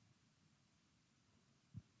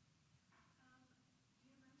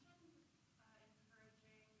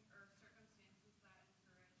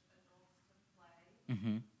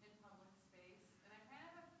 Mm-hmm. In public space. And I kind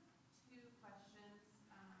of have two questions.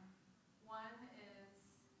 One is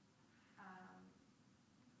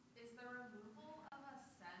the removal of a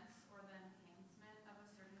sense or the enhancement of a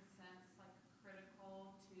certain sense like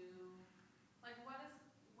critical to, like what do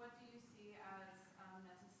you see as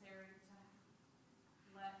necessary to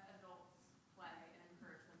let adults play and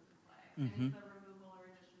encourage them to play? Mm-hmm. And is the removal or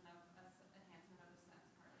addition of enhancement of a sense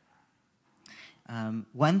part of that?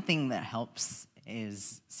 One thing that helps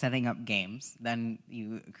is setting up games. Then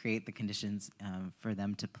you create the conditions for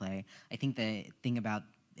them to play. I think the thing about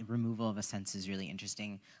removal of a sense is really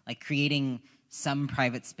interesting. Like creating some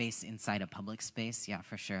private space inside a public space, yeah,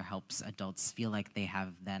 for sure helps adults feel like they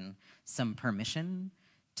have then some permission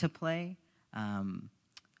to play.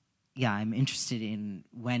 Yeah, I'm interested in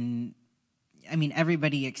when, I mean,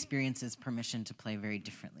 everybody experiences permission to play very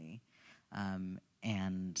differently.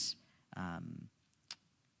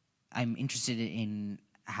 I'm interested in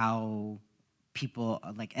how people,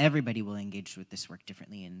 like everybody will engage with this work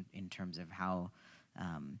differently in terms of how,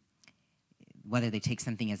 whether they take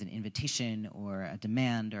something as an invitation or a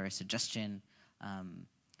demand or a suggestion.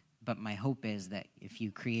 But my hope is that if you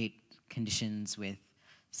create conditions with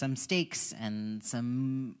some stakes and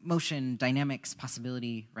some motion, dynamics,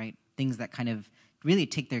 possibility, right, things that kind of really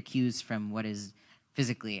take their cues from what is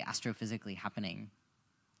physically, astrophysically happening,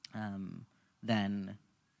 then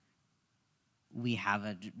we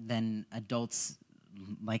have then adults,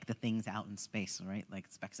 like the things out in space, right, like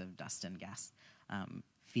specks of dust and gas,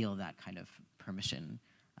 feel that kind of permission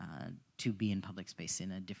to be in public space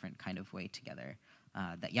in a different kind of way together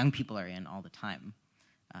that young people are in all the time.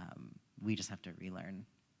 We just have to relearn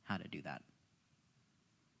how to do that.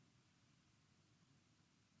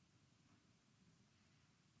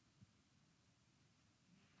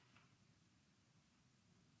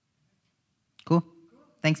 Cool.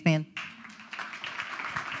 Thanks, man.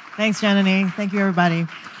 Thanks, Janani. Thank you, everybody.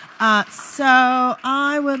 So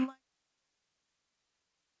I would like...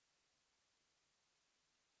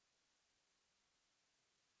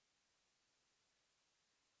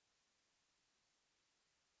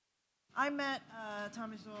 I met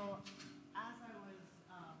Tommy Zoll as I was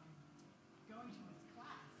going to his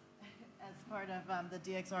class as part of the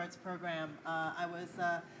DX Arts program. I was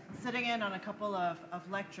sitting in on a couple of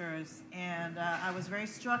lectures, and I was very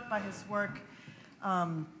struck by his work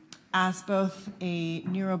as both a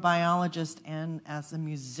neurobiologist and as a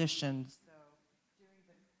musician. So during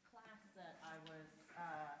the class that I was,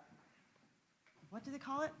 what do they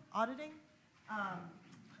call it? Auditing? It's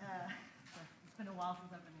been a while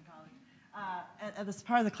since I've been in college. At this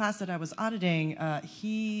part of the class that I was auditing,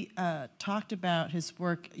 he talked about his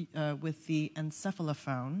work with the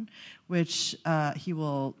encephalophone, which he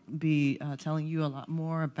will be telling you a lot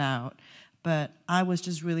more about. But I was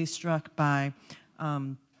just really struck by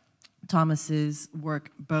Thomas's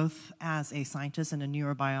work both as a scientist and a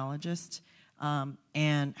neurobiologist,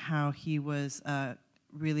 and how he was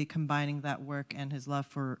really combining that work and his love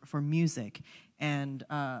for music. And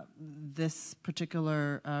this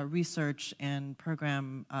particular research and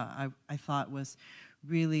program, I thought was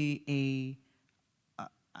really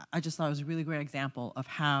I just thought it was a really great example of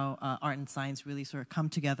how art and science really sort of come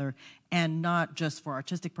together, and not just for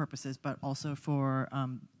artistic purposes, but also for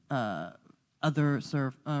other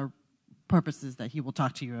sort of purposes that he will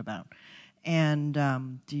talk to you about. And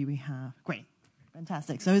do we have, great,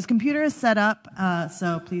 fantastic. So his computer is set up,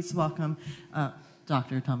 so please welcome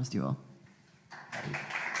Dr. Thomas Duell.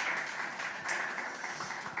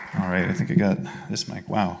 All right, I think I got this mic.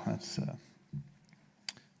 Wow, that's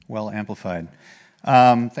well amplified.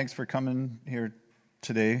 Thanks for coming here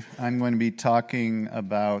today. I'm going to be talking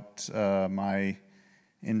about my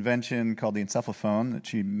invention called the encephalophone that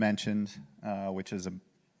she mentioned, which is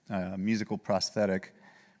a musical prosthetic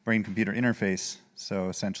brain-computer interface. So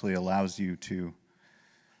essentially allows you to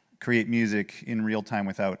create music in real time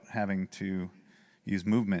without having to use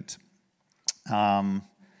movement. And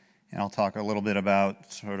I'll talk a little bit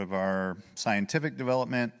about sort of our scientific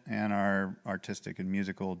development and our artistic and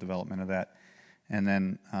musical development of that. And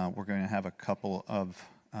then we're going to have a couple of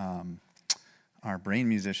our brain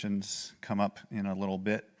musicians come up in a little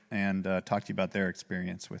bit and talk to you about their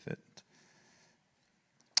experience with it.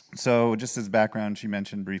 So just as background, she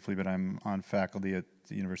mentioned briefly, but I'm on faculty at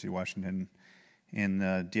the University of Washington in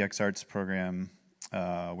the DX Arts program,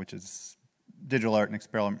 which is digital art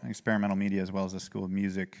and experimental media, as well as the School of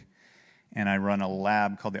Music. And I run a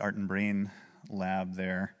lab called the Art and Brain Lab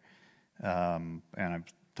there. And I've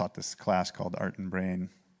taught this class called Art and Brain.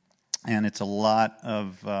 And it's a lot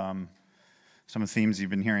of some of the themes you've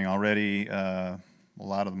been hearing already. A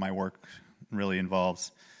lot of my work really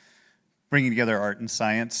involves bringing together art and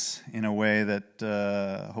science in a way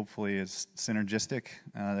that hopefully is synergistic.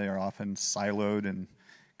 They are often siloed and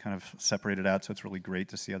kind of separated out, so it's really great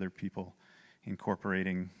to see other people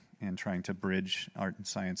incorporating and trying to bridge art and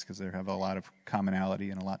science, because they have a lot of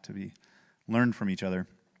commonality and a lot to be learned from each other.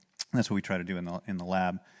 And that's what we try to do in the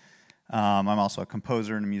lab. I'm also a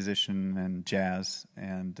composer and a musician and jazz,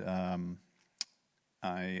 and I'm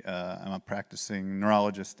a practicing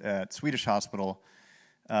neurologist at Swedish Hospital,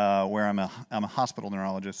 where I'm a hospital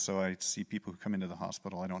neurologist, so I see people who come into the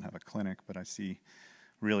hospital. I don't have a clinic, but I see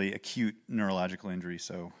really acute neurological injury,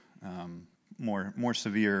 so more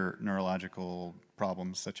severe neurological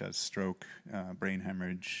problems such as stroke, brain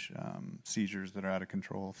hemorrhage, seizures that are out of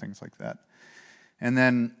control, things like that. And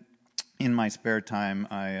then in my spare time,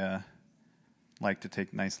 I like to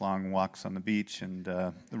take nice long walks on the beach and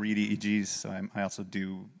read EEGs. So I also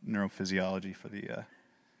do neurophysiology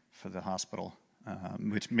for the hospital,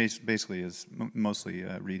 which basically is mostly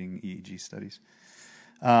reading EEG studies.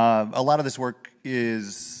 A lot of this work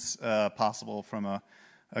is possible from a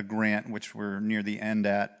grant which we're near the end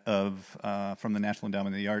from the National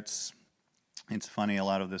Endowment of the Arts. It's funny, a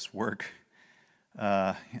lot of this work,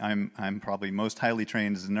 I'm probably most highly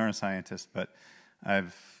trained as a neuroscientist, but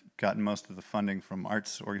I've gotten most of the funding from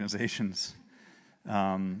arts organizations,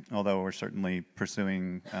 although we're certainly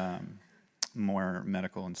pursuing more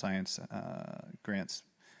medical and science grants.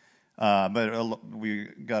 But we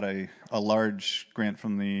got a large grant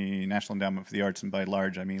from the National Endowment for the Arts, and by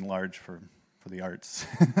large I mean large for the arts.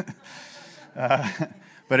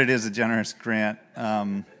 But it is a generous grant.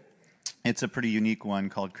 It's a pretty unique one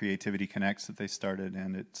called Creativity Connects that they started,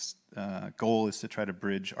 and its goal is to try to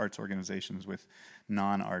bridge arts organizations with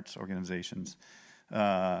non-arts organizations,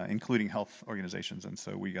 including health organizations. And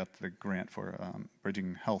so we got the grant for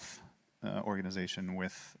bridging health organization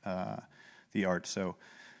with the arts. So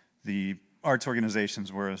the arts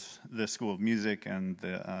organizations were the School of Music and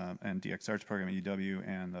the DX Arts program at UW,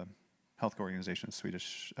 and the health organization,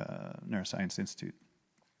 Swedish Neuroscience Institute.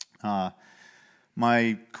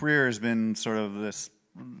 My career has been sort of this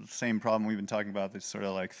same problem we've been talking about, this sort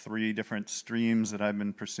of like 3 different streams that I've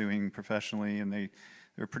been pursuing professionally, and they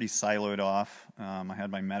were pretty siloed off. I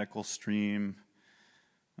had my medical stream,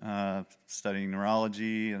 studying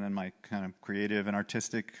neurology, and then my kind of creative and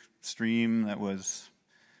artistic stream that was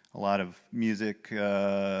a lot of music,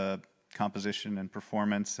 composition and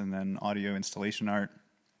performance, and then audio installation art.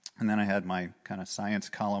 And then I had my kind of science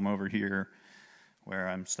column over here, where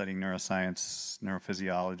I'm studying neuroscience,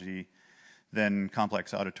 neurophysiology, then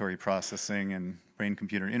complex auditory processing and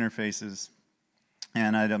brain-computer interfaces.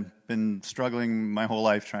 And I'd been struggling my whole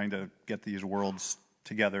life trying to get these worlds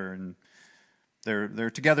together, and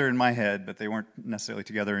they're together in my head, but they weren't necessarily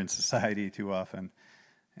together in society too often.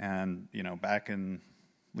 And, you know, back in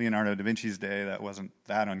Leonardo da Vinci's day, that wasn't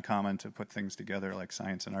that uncommon to put things together like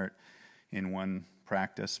science and art in one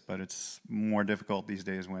practice, but it's more difficult these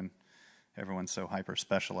days when everyone's so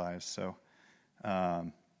hyper-specialized. So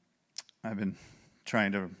I've been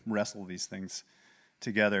trying to wrestle these things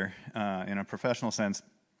together in a professional sense,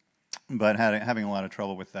 but having a lot of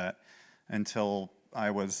trouble with that until I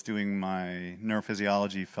was doing my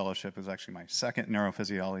neurophysiology fellowship. It was actually my second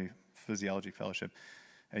neurophysiology fellowship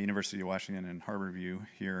at University of Washington in Harborview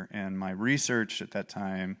here, and my research at that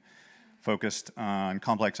time focused on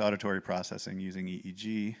complex auditory processing using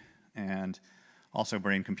EEG and also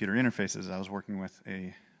brain-computer interfaces. I was working with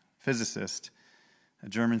a physicist, a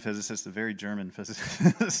German physicist, a very German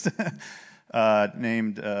physicist,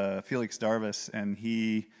 named Felix Darvas, and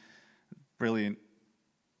he, brilliant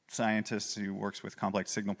scientist who works with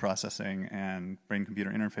complex signal processing and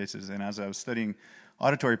brain-computer interfaces. And as I was studying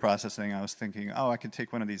auditory processing, I was thinking, oh, I could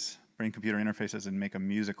take one of these brain-computer interfaces and make a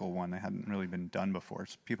musical one that hadn't really been done before.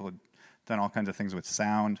 So people had done all kinds of things with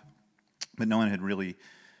sound, but no one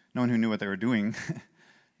who knew what they were doing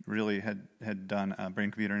really had done a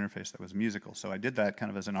brain-computer interface that was musical. So I did that kind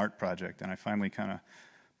of as an art project, and I finally kind of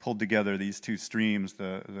pulled together these two streams,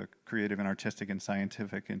 the creative and artistic and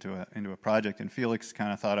scientific, into a project. And Felix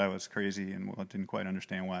kind of thought I was crazy and didn't quite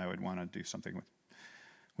understand why I would want to do something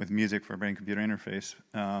with music for a brain-computer interface.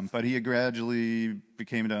 But he gradually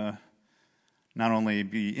became to not only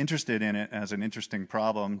be interested in it as an interesting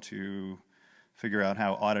problem to figure out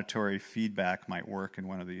how auditory feedback might work in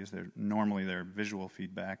one of these. Normally they're visual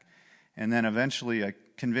feedback. And then eventually I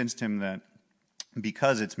convinced him that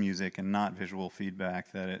because it's music and not visual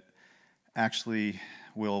feedback, that it actually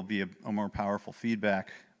will be a more powerful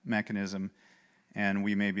feedback mechanism, and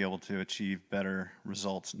we may be able to achieve better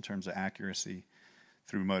results in terms of accuracy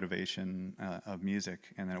through motivation of music,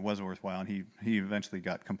 and that it was worthwhile. And he eventually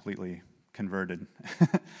got completely converted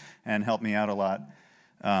and helped me out a lot.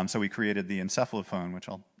 So we created the encephalophone, which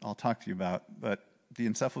I'll talk to you about. But the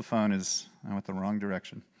encephalophone is, I went the wrong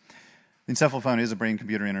direction. The encephalophone is a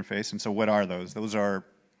brain-computer interface, and so what are those? Those are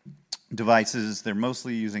devices. They're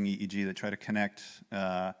mostly using EEG that try to connect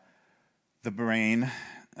the brain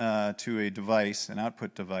to a device, an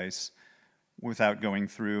output device, without going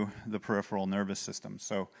through the peripheral nervous system.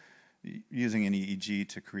 So using an EEG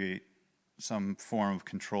to create some form of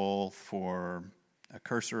control for a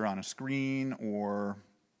cursor on a screen or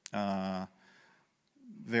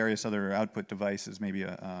various other output devices, maybe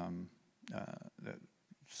a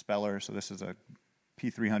speller. So this is a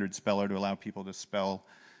P300 speller to allow people to spell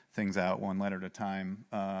things out one letter at a time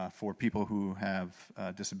for people who have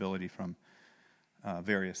disability from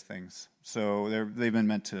various things. So they've been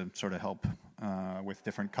meant to sort of help with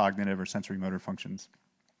different cognitive or sensory motor functions.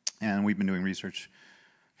 And we've been doing research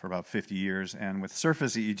for about 50 years. And with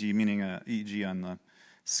surface EEG, meaning a EEG on the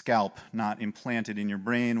scalp, not implanted in your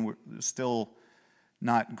brain, still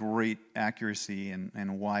not great accuracy.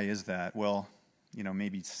 And why is that? Well, you know,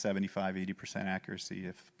 maybe 75, 80% accuracy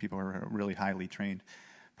if people are really highly trained.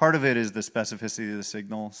 Part of it is the specificity of the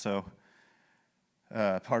signal. So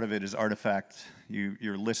part of it is artifact.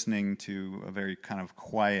 You're listening to a very kind of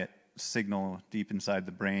quiet signal deep inside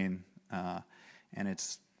the brain, and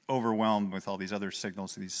it's overwhelmed with all these other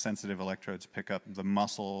signals. So these sensitive electrodes pick up. The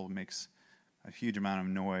muscle makes a huge amount of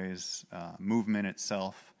noise, movement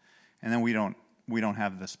itself, and then we don't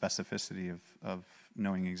have the specificity of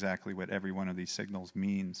knowing exactly what every one of these signals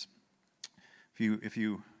means. If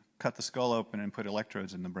you cut the skull open and put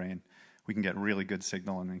electrodes in the brain, we can get really good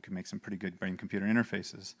signal, and then can make some pretty good brain-computer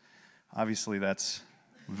interfaces. Obviously, that's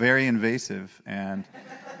very invasive and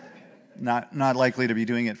not likely to be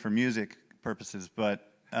doing it for music purposes,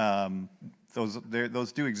 but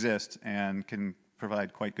those do exist and can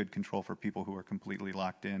provide quite good control for people who are completely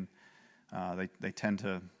locked in. They tend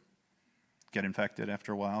to get infected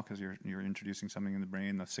after a while because you're introducing something in the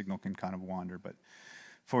brain. The signal can kind of wander, but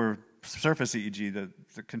for surface EEG,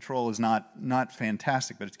 the control is not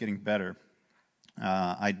fantastic, but it's getting better.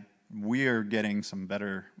 We are getting some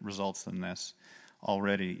better results than this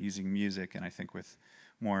already using music, and I think with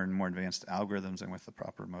more and more advanced algorithms and with the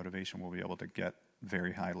proper motivation, we'll be able to get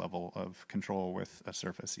very high level of control with a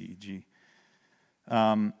surface EEG.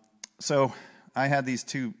 So I had these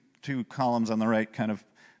two columns on the right kind of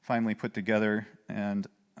finally put together, and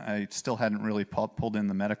I still hadn't really pulled in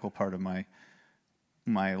the medical part of my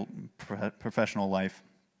professional life.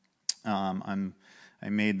 I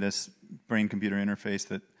made this brain-computer interface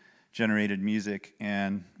that generated music,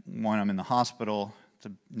 and when I'm in the hospital, it's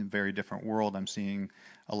a very different world. I'm seeing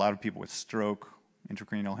a lot of people with stroke,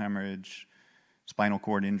 intracranial hemorrhage, spinal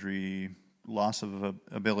cord injury, loss of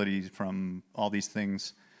ability from all these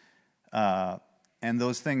things. And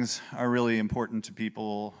those things are really important to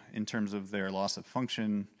people in terms of their loss of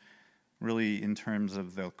function, really in terms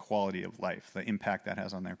of the quality of life, the impact that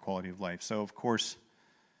has on their quality of life. So, of course,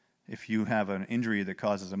 if you have an injury that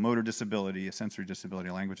causes a motor disability, a sensory disability,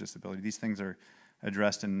 a language disability, these things are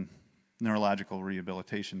addressed in neurological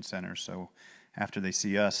rehabilitation centers. So after they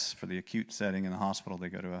see us for the acute setting in the hospital, they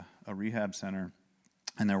go to a rehab center,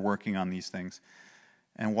 and they're working on these things.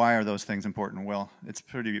 And why are those things important? Well, it's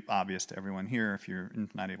pretty obvious to everyone here. If you're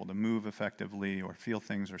not able to move effectively or feel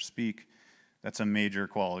things or speak, that's a major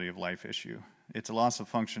quality of life issue. It's a loss of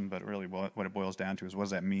function, but really what it boils down to is what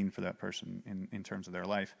does that mean for that person in terms of their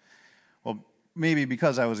life? Well, maybe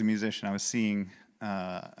because I was a musician, I was seeing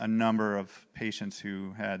a number of patients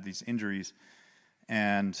who had these injuries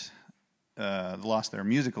and lost their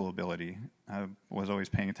musical ability. I was always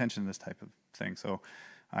paying attention to this type of thing. So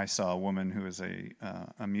I saw a woman who was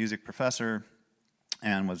a music professor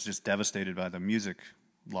and was just devastated by the music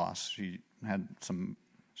loss. She had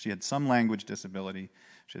some language disability,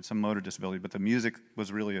 she had some motor disability, but the music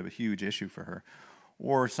was really a huge issue for her.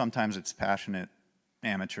 Or sometimes it's passionate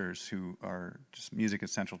amateurs who are just music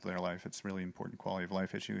is central to their life. It's really important quality of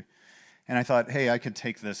life issue. And I thought, hey, I could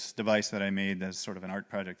take this device that I made as sort of an art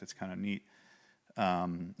project that's kind of neat,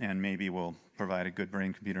 and maybe will provide a good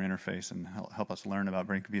brain-computer interface and help us learn about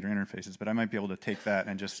brain-computer interfaces. But I might be able to take that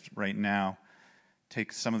and just right now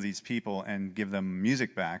take some of these people and give them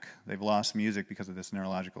music back. They've lost music because of this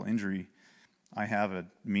neurological injury. I have a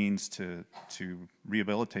means to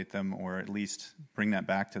rehabilitate them, or at least bring that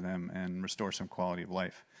back to them and restore some quality of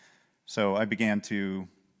life. So I began to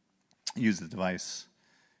use the device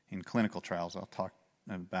in clinical trials I'll talk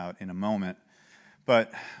about in a moment.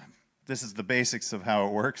 But this is the basics of how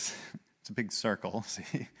it works. It's a big circle,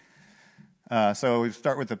 see? So we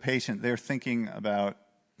start with the patient. They're thinking about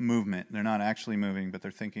movement. They're not actually moving, but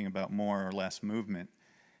they're thinking about more or less movement.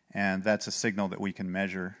 And that's a signal that we can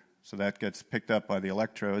measure. So that gets picked up by the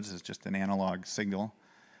electrodes as just an analog signal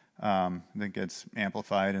that gets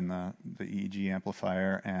amplified in the EEG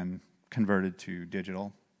amplifier and converted to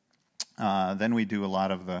digital. Then we do a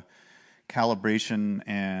lot of the calibration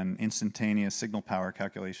and instantaneous signal power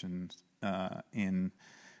calculations in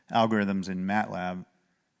algorithms in MATLAB.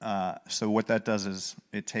 So what that does is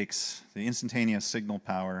it takes the instantaneous signal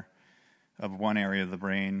power of one area of the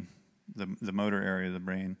brain, the motor area of the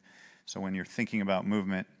brain. So when you're thinking about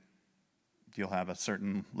movement, you'll have a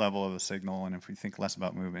certain level of the signal, and if we think less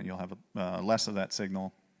about movement, you'll have less of that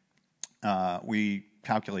signal. We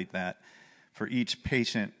calculate that for each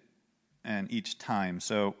patient and each time.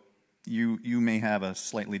 So you may have a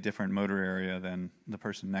slightly different motor area than the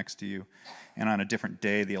person next to you, and on a different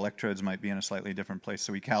day, the electrodes might be in a slightly different place,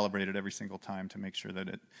 so we calibrate it every single time to make sure that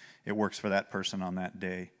it works for that person on that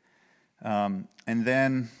day. And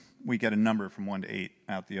then we get a number from 1 to 8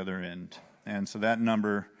 out the other end, and so that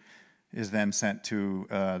number is then sent to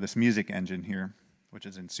this music engine here, which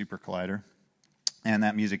is in Super Collider. And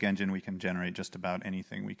that music engine, we can generate just about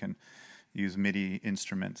anything. We can use MIDI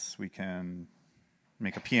instruments. We can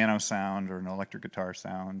make a piano sound or an electric guitar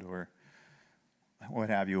sound or what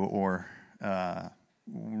have you. Or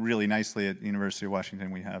really nicely at the University of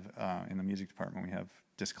Washington, we have, in the music department, we have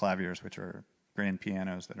disclaviers, which are grand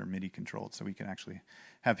pianos that are MIDI controlled. So we can actually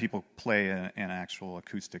have people play an actual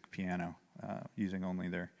acoustic piano using only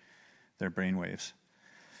their brainwaves.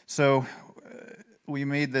 So we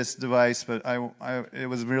made this device, but it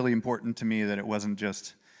was really important to me that it wasn't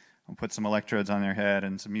just, I'll put some electrodes on their head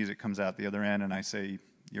and some music comes out the other end and I say,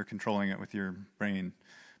 you're controlling it with your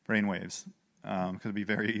brainwaves. Because it'd be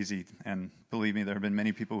very easy, and believe me, there have been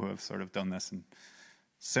many people who have sort of done this and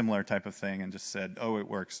similar type of thing and just said, oh, it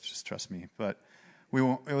works, just trust me. But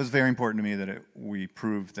it was very important to me that we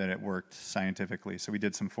proved that it worked scientifically. So we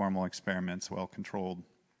did some formal experiments, well controlled,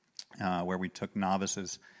 where we took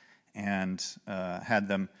novices and had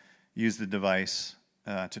them use the device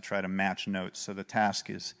to try to match notes. So the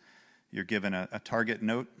task is you're given a target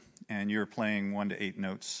note and you're playing 1 to 8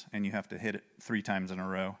 notes and you have to hit it 3 times in a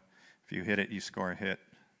row. If you hit it, you score a hit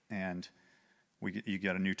and you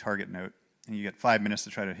get a new target note, and you get 5 minutes to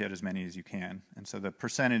try to hit as many as you can. And so the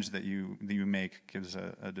percentage that you make gives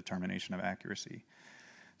a determination of accuracy.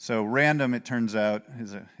 So random, it turns out,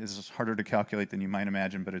 is harder to calculate than you might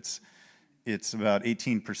imagine, but it's about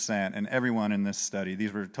 18%. And everyone in this study,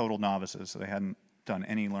 these were total novices, so they hadn't done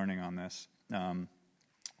any learning on this,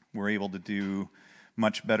 were able to do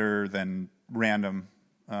much better than random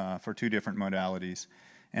for 2 different modalities,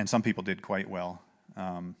 and some people did quite well.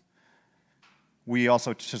 We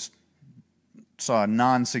also just saw a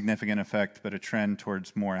non-significant effect, but a trend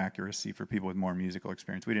towards more accuracy for people with more musical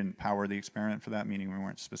experience. We didn't power the experiment for that, meaning we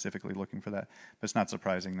weren't specifically looking for that, but it's not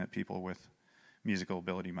surprising that people with musical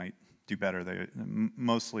ability might do better.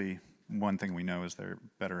 Mostly, one thing we know is they're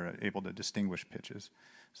better able to distinguish pitches,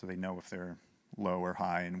 so they know if they're low or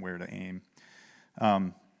high and where to aim.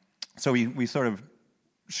 So we sort of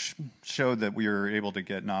showed that we were able to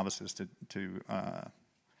get novices to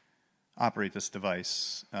operate this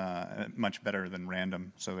device much better than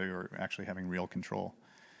random, so they were actually having real control.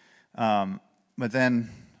 But then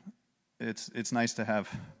it's nice to have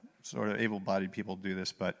sort of able-bodied people do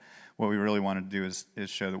this, but what we really want to do is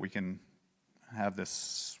show that we can have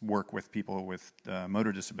this work with people with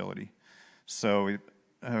motor disability. So we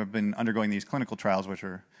have been undergoing these clinical trials, which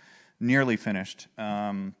are nearly finished,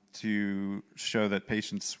 to show that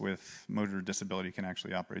patients with motor disability can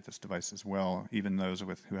actually operate this device as well, even those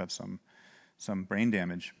who have some brain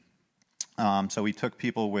damage. So we took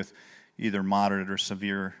people with either moderate or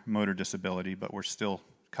severe motor disability, but were still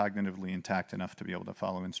cognitively intact enough to be able to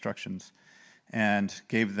follow instructions, and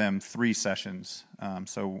gave them 3 sessions.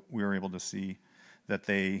 So we were able to see that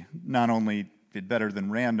they not only did better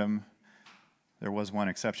than random, there was one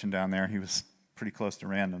exception down there, he was pretty close to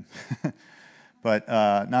random, but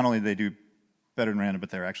not only did they do better than random, but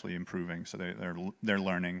they're actually improving. So they're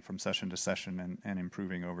learning from session to session and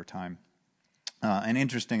improving over time. An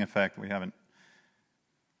interesting effect we haven't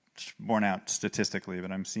borne out statistically,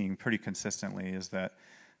 but I'm seeing pretty consistently, is that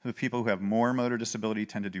the people who have more motor disability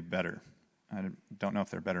tend to do better. I don't know if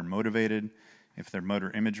they're better motivated, if their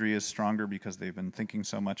motor imagery is stronger because they've been thinking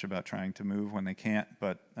so much about trying to move when they can't,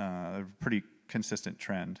 but a pretty consistent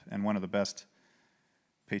trend. And one of the best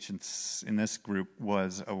patients in this group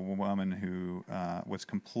was a woman who was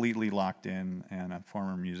completely locked in, and a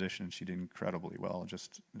former musician. She did incredibly well.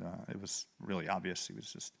 Just it was really obvious. She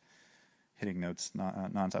was just hitting notes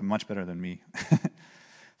nonstop, much better than me.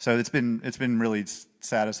 So it's been really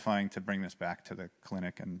satisfying to bring this back to the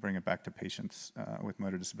clinic and bring it back to patients with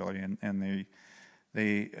motor disability, and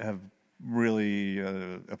they have really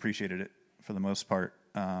appreciated it for the most part.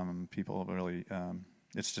 People really,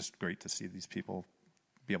 it's just great to see these people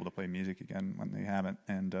be able to play music again when they haven't,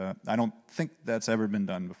 and I don't think that's ever been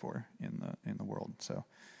done before in the world. So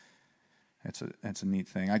it's a neat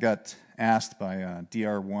thing. I got asked by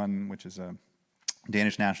DR1, which is a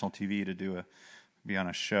Danish national TV, to be on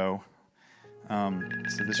a show.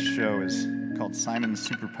 So this show is called Simon's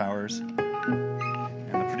Superpowers,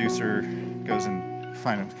 and the producer goes and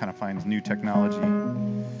finds new technology.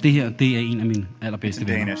 Det her, det en af mine allerbedste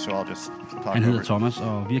venner. Danish, so I'll just talk Han hedder over Thomas,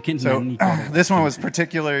 og vi har kendt hinanden i this one was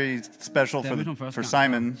particularly special for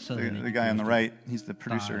Simon, the guy on the right. He's the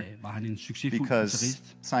producer. Var han en succesfuld because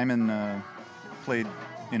guitarist. Simon played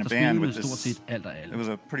in a band with this. It was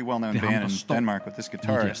a pretty well-known band in Denmark with this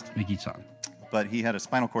guitarist. Med gitaren. But he had a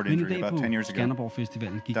spinal cord injury about 10 years ago,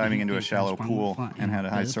 diving into a shallow pool, and had a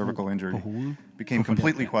high cervical injury. Became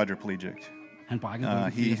completely quadriplegic.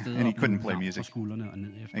 He couldn't play music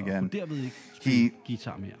again.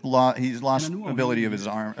 He's lost ability of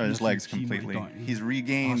his legs completely. He's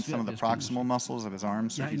regained some of the proximal muscles of his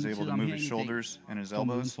arms, so he's able to move his shoulders and his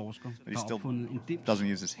elbows, but he still doesn't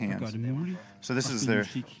use his hands. So this is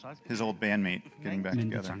his old bandmate getting back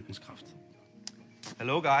together.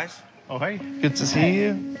 Hello, guys. Oh, hey. Good to see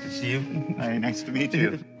you. Good to see you. Hey, nice to meet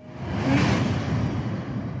you.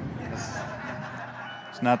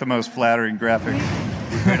 It's not the most flattering graphic.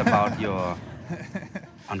 We heard about your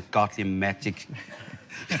ungodly magic.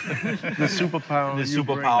 The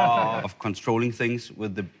superpower of controlling things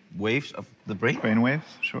with the waves of the brain. Brain waves,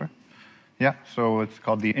 sure. Yeah, so it's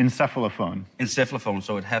called the encephalophone. Encephalophone,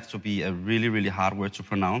 so it has to be a really, really hard word to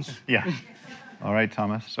pronounce. Yeah. All right,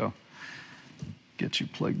 Thomas, so get you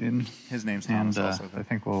plugged in. His name's Thomas also. I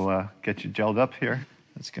think we'll get you gelled up here.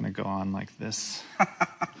 It's going to go on like this.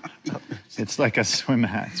 It's like a swim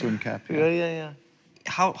cap. Yeah.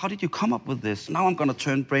 How did you come up with this? Now I'm going to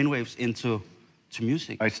turn brainwaves into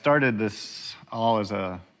music. I started this all as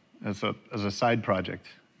a side project,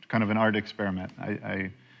 kind of an art experiment.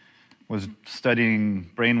 I was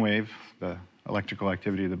studying brainwave, the electrical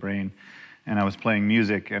activity of the brain, and I was playing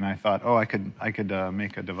music, and I thought, I could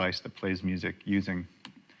make a device that plays music using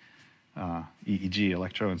EEG,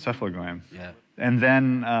 electroencephalogram. Yeah. And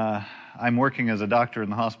then I'm working as a doctor in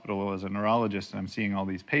the hospital as a neurologist, and I'm seeing all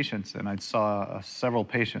these patients, and I saw several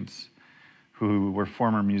patients who were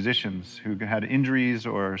former musicians who had injuries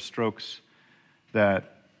or strokes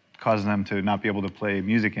that caused them to not be able to play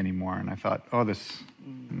music anymore. And I thought, this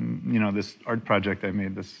this art project I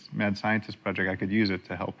made, this mad scientist project, I could use it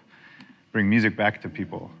to help bring music back to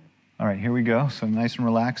people. All right, here we go. So nice and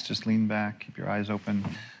relaxed, just lean back, keep your eyes open.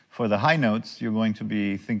 For the high notes, you're going to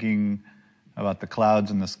be thinking about the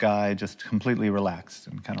clouds and the sky, just completely relaxed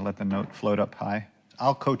and kind of let the note float up high.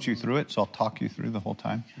 I'll coach you through it, so I'll talk you through the whole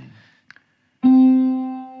time.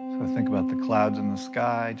 So think about the clouds in the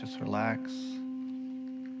sky, just relax.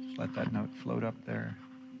 Just let that note float up there.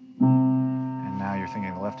 And now you're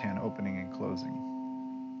thinking of the left hand opening and closing.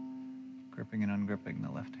 Gripping and ungripping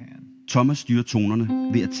the left hand. Thomas styrer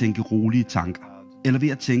tonerne ved at tænke rolige tanker, eller ved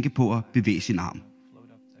at tænke på at bevæge sin arm.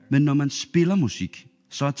 Men når man spiller musik,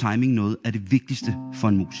 så er timing noget af det vigtigste for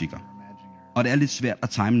en musiker. Og det er lidt svært at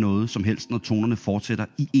time noget som helst, når tonerne fortsætter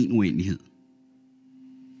i en uendelighed.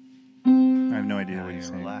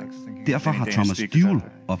 Derfor har Thomas Duell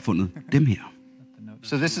opfundet dem her.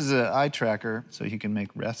 So this is an eye tracker, so he can make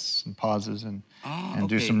rests and pauses and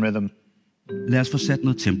do some rhythm. Lad os få sat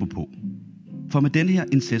noget tempo på. For med den her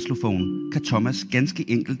inceslophone kan Thomas ganske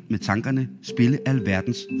enkelt med tankerne spille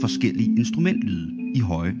alverdens forskellige instrumentlyde i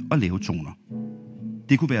høje og lave toner.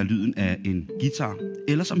 Det kunne være lyden af en guitar,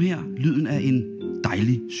 eller som her, lyden af en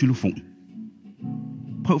dejlig xylofon.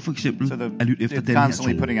 Prøv for eksempel at lytte efter den her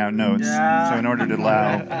tone. Putting out notes. So in order to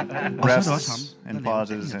allow rests and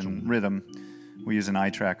pauses and rhythm, we use an eye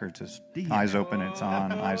tracker to eyes open, it's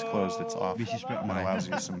on, eyes closed, it's off. It allows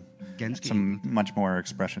you some much more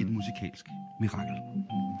expression. Et musikalsk mirakel.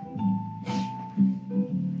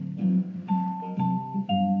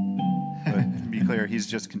 But to be clear, he's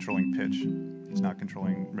just controlling pitch. He's not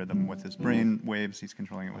controlling rhythm with his brain waves, he's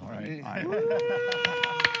controlling it with the eye.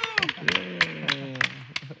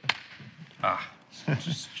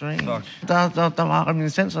 Strange. Der var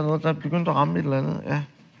reminiscens af noget, der begyndte at ramme et eller andet. Ja.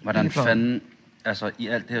 Hvordan fanden, altså i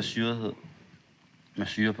alt det her syrethed, med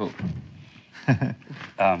syre på,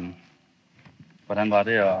 hvordan var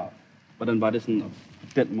det sådan at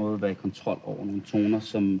på den måde være i kontrol over nogle toner,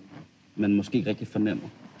 som man måske ikke rigtig fornemmer?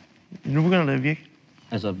 Nu begynder det at virke.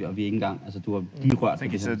 Altså, vi er ikke engang, altså du har lige rørt på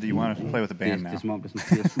det her. You want to play with the band now. Det er som om, det er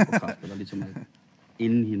sådan flere superkræfter, der ligesom er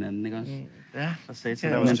inden hinanden, ikke også? Ja, så sagde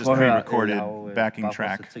that was just pre-recorded backing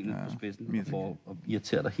track for at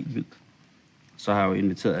irritere dig helt vildt. Så har jeg jo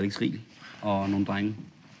inviteret Alex Riel og nogle drenge.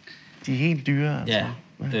 De er helt dyre, altså. Ja,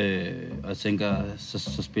 og jeg tænker,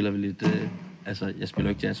 så spiller vi lidt... altså, jeg spiller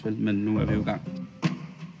jo ikke jazz, vel, men nu er vi jo i gang.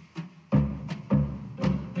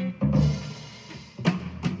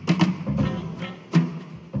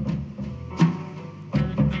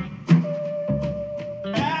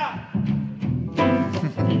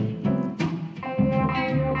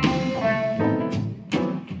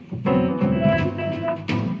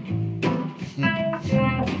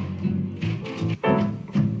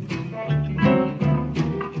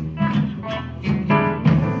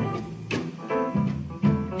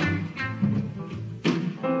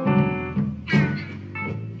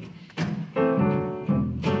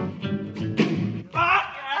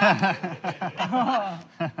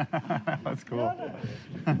 That's cool.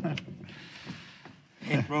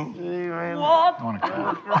 Hey, bro. What?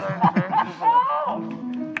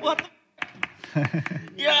 What?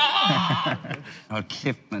 Ja! Hold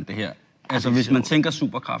kæft, man, det her. Altså, hvis man tænker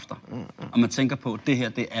superkræfter, og man tænker på, at det her,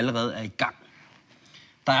 det allerede er i gang.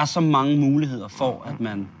 Der er så mange muligheder for, at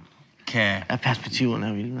man kan... Ja, perspektiverne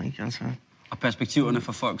er vilde, ikke? Altså. Og perspektiverne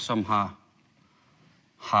for folk, som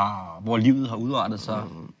hvor livet har udartet sig,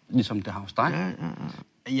 ligesom det har hos dig.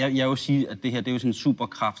 Jeg vil sige, at det her, det er jo sådan en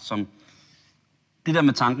superkraft, som... Det der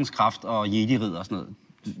med tankens kraft og jedi-ridder og sådan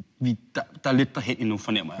noget, der er lidt derhen endnu,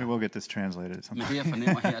 fornemmer jeg. We will get this translated. Men det, jeg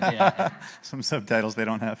fornemmer her, det er, at some subtitles they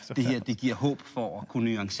don't have. Det her, det giver håb for at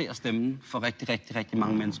kunne nuancere stemmen for rigtig, rigtig, rigtig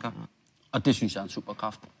mange mennesker. Og det synes jeg er en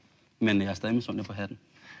superkraft. Men jeg er stadig misundelig på hatten.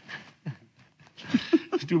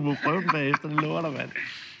 Du må prøve den bagefter, det lover dig, mand.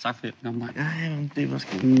 Tak for det. Ja, det er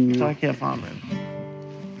måske. Tak herfra, mand.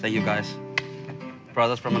 Thank you, guys.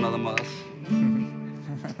 Brothers from another mothers.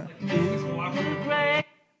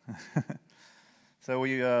 So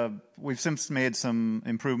we've since made some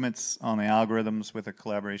improvements on the algorithms with a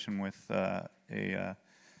collaboration with a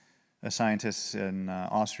scientist in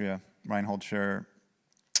Austria, Reinhold Scherer.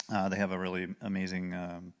 They have a really amazing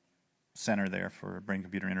center there for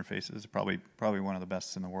brain-computer interfaces, probably one of the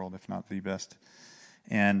best in the world, if not the best.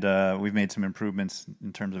 And we've made some improvements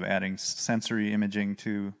in terms of adding sensory imaging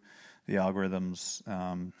to the algorithms,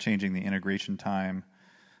 changing the integration time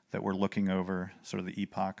that we're looking over, sort of the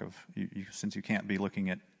epoch of, since you can't be looking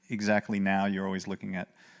at exactly now, you're always looking at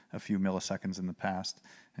a few milliseconds in the past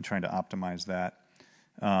and trying to optimize that.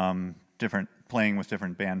 Playing with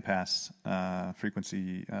different bandpass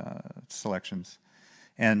frequency selections.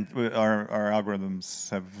 And our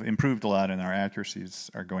algorithms have improved a lot, and our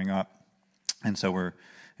accuracies are going up. And so we're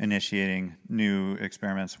initiating new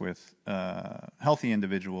experiments with healthy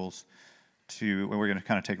individuals we're going to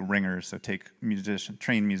kind of take ringers, so take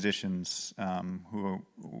trained musicians who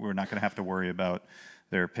we're not going to have to worry about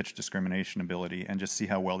their pitch discrimination ability, and just see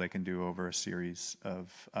how well they can do over a series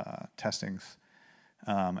of testings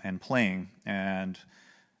and playing. And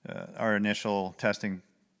our initial testing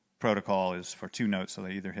protocol is for 2 notes, so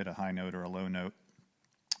they either hit a high note or a low note,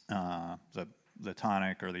 the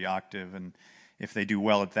tonic or the octave, and if they do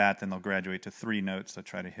well at that, then they'll graduate to 3 notes to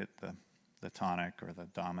try to hit the tonic or the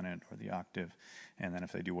dominant or the octave, and then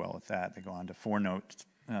if they do well at that, they go on to 4 notes,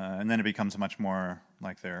 and then it becomes much more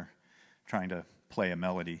like they're trying to play a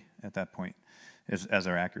melody at that point as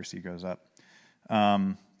their accuracy goes up.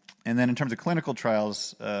 And then in terms of clinical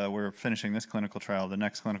trials, we're finishing this clinical trial. The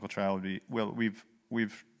next clinical trial would be, well,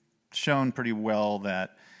 we've shown pretty well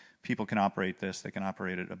that people can operate this. They can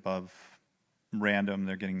operate it above random.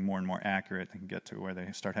 They're getting more and more accurate. They can get to where they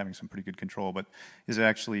start having some pretty good control. But is it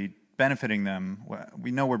actually benefiting them?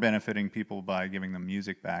 We know we're benefiting people by giving them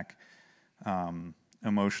music back,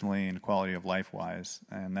 emotionally and quality of life-wise,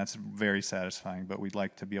 and that's very satisfying. But we'd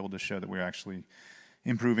like to be able to show that we're actually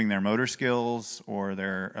improving their motor skills or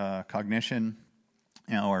their cognition,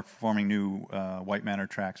 or forming new white matter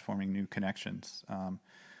tracks, forming new connections.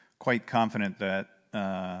 Quite confident that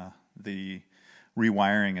the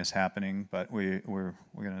rewiring is happening, but we're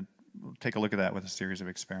going to take a look at that with a series of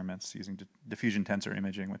experiments using diffusion tensor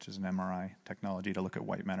imaging, which is an MRI technology to look at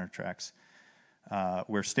white matter tracks.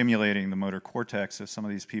 We're stimulating the motor cortex, so some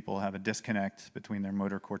of these people have a disconnect between their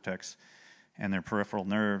motor cortex and their peripheral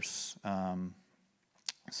nerves.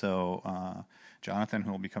 Jonathan,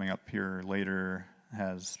 who will be coming up here later,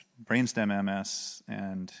 has brainstem MS,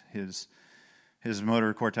 and his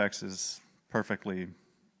motor cortex is perfectly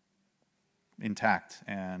intact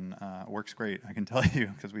and works great, I can tell you,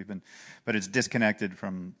 because but it's disconnected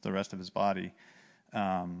from the rest of his body.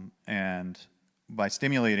 And by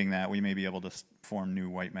stimulating that, we may be able to form new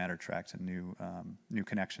white matter tracks and new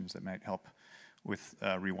connections that might help with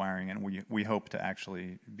rewiring. And we hope to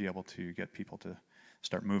actually be able to get people to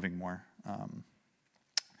start moving more.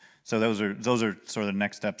 So those are sort of the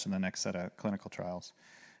next steps in the next set of clinical trials.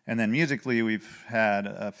 And then musically, we've had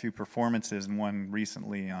a few performances, and one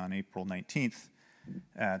recently on April 19th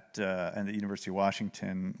at the University of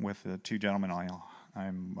Washington with the 2 gentlemen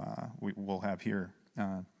we will have here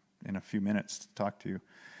in a few minutes to talk to you.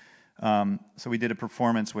 So we did a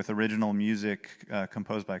performance with original music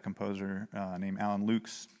composed by a composer named Alan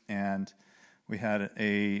Lukes, and we had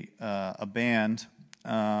a band,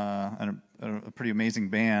 a pretty amazing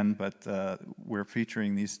band, but we're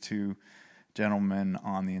featuring these 2 gentlemen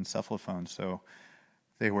on the encephalophone. So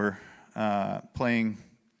they were playing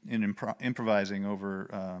and improvising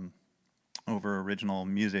over original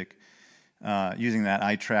music, using that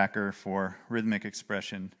eye tracker for rhythmic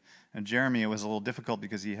expression. And Jeremy, it was a little difficult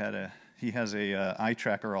because he has a eye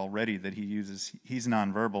tracker already that he uses. He's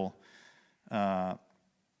nonverbal by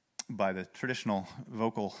the traditional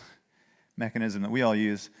vocal mechanism that we all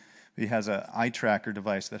use. He has an eye tracker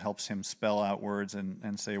device that helps him spell out words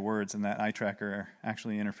and say words, and that eye tracker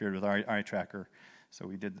actually interfered with our eye tracker. So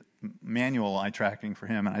we did manual eye tracking for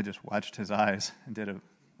him, and I just watched his eyes and did an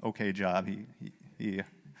okay job.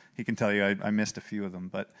 He can tell you I missed a few of them,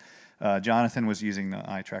 but Jonathan was using the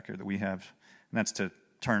eye tracker that we have, and that's to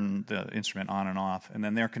turn the instrument on and off, and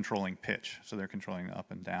then they're controlling pitch, so they're controlling the up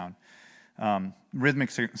and down. Rhythmic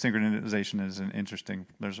synchronization is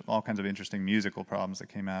there's all kinds of interesting musical problems that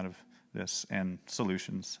came out of this and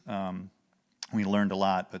solutions. We learned a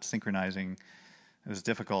lot, but synchronizing is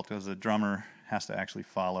difficult because the drummer has to actually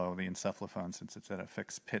follow the encephalophone since it's at a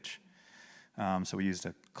fixed pitch. So we used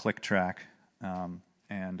a click track,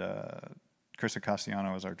 and Chris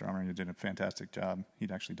Acasiano was our drummer. He did a fantastic job.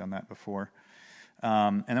 He'd actually done that before.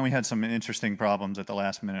 And then we had some interesting problems at the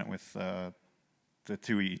last minute with the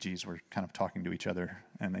 2 EEGs were kind of talking to each other,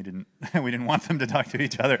 and we didn't want them to talk to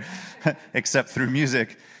each other except through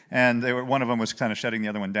music. And one of them was kind of shutting the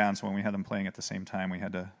other one down, so when we had them playing at the same time, we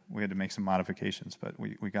had to make some modifications, but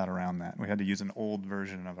we got around that. We had to use an old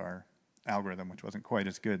version of our algorithm, which wasn't quite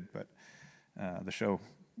as good, but the show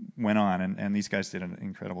went on, and these guys did an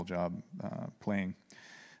incredible job playing.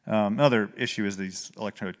 Another issue is these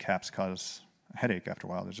electrode caps cause a headache after a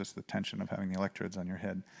while. There's just the tension of having the electrodes on your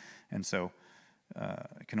head, and so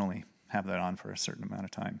I can only have that on for a certain amount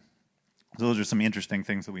of time. So those are some interesting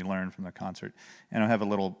things that we learned from the concert. And I'll have a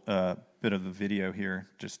little bit of the video here,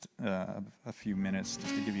 just a few minutes,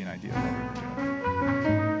 just to give you an idea of what we were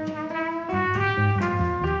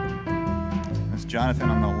doing. Let's Jonathan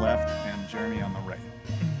on the left and Jeremy on the right.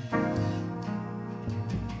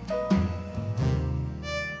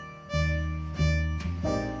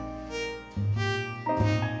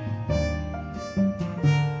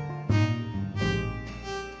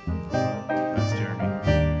 That's Jeremy.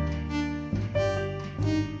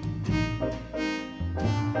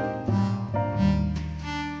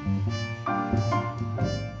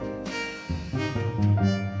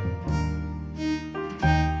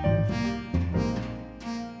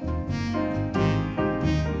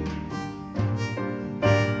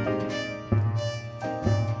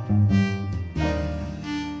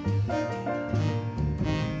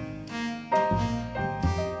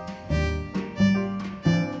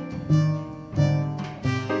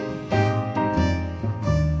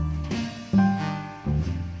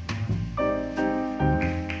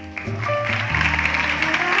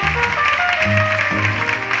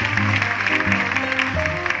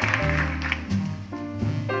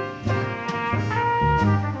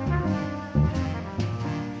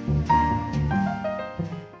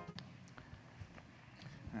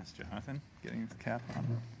 That's Jonathan getting his cap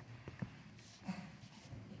on.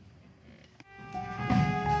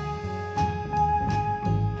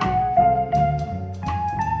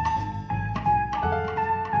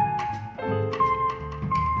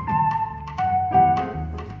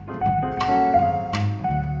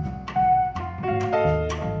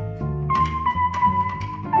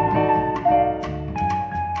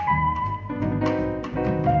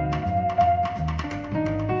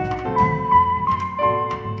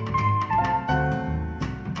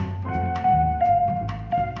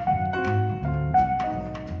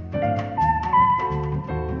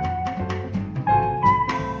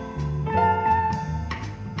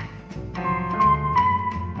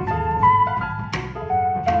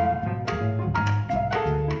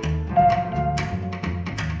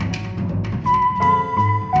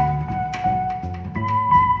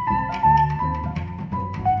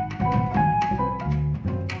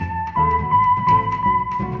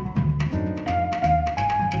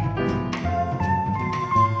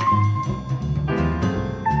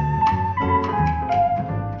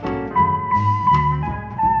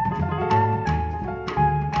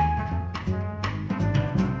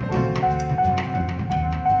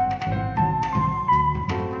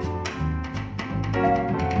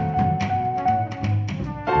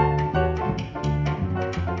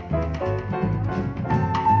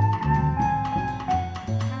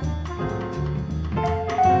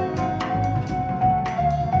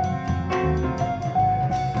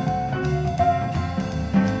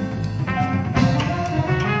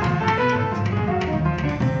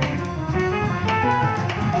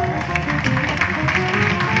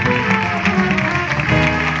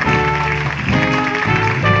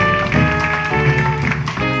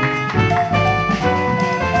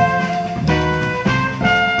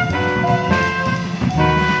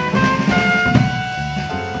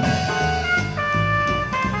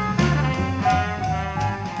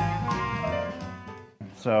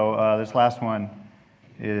 So this last one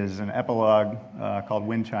is an epilogue called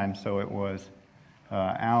Wind Chimes. So it was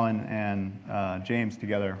Alan and James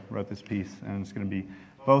together wrote this piece, and it's going to be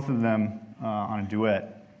both of them on a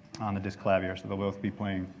duet on the disc clavier. So they'll both be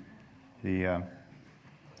playing the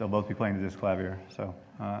disc clavier. So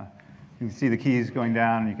you can see the keys going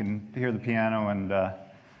down, and you can hear the piano, and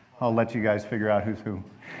I'll let you guys figure out who's who.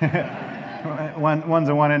 One's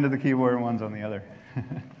on one end of the keyboard, and one's on the other.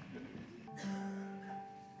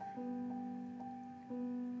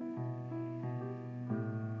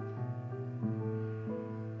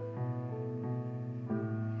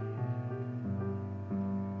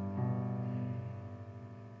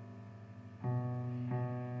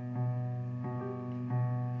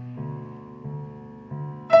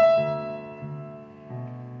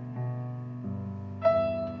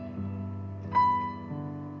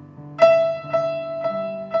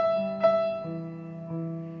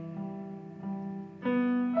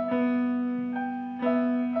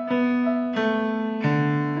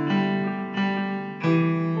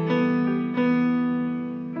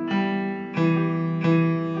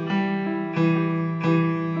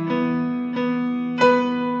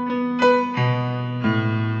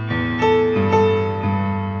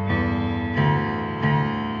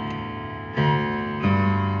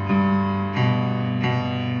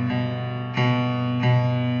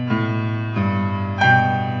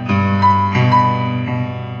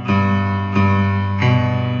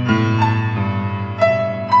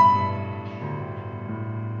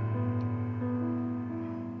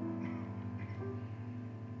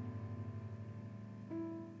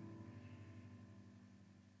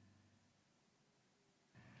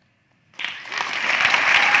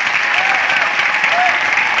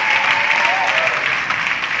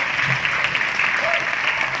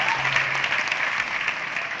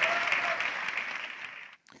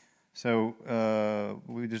 So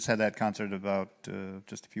we just had that concert about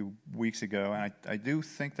just a few weeks ago, and I do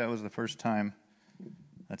think that was the first time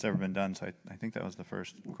that's ever been done. So I think that was the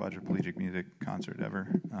first quadriplegic music concert ever.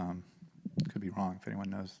 Could be wrong if anyone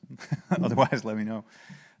knows. Otherwise, let me know.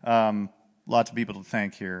 Lots of people to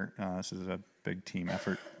thank here. This is a big team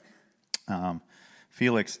effort.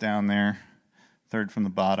 Felix down there, third from the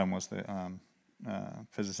bottom, was the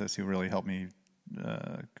physicist who really helped me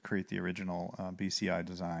create the original BCI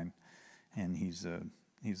design, and he's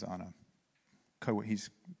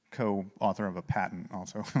co-author of a patent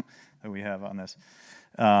also that we have on this.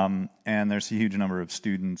 And there's a huge number of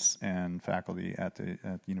students and faculty at the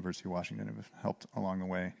University of Washington who have helped along the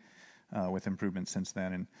way with improvements since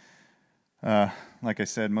then. And like I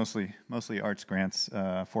said, mostly arts grants,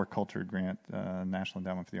 For Culture grant, National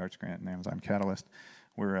Endowment for the Arts grant, and Amazon Catalyst.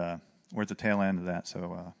 We're at the tail end of that,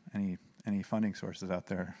 so any funding sources out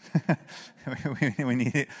there, we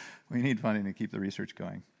need funding to keep the research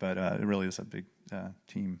going. But it really is a big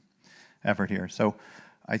team effort here. So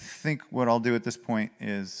I think what I'll do at this point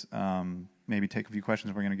is maybe take a few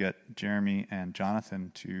questions. We're going to get Jeremy and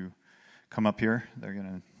Jonathan to come up here. They're going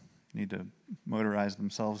to need to motorize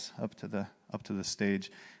themselves up to the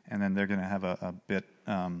stage, and then they're going to have a bit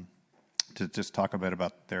to just talk a bit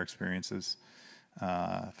about their experiences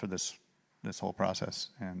for this whole process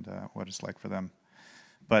and what it's like for them.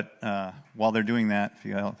 But while they're doing that, if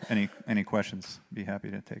you have any questions, be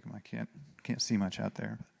happy to take them. I can't see much out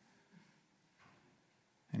there.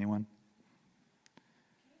 Anyone?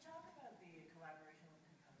 Can you talk about the collaboration with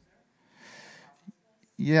the composer?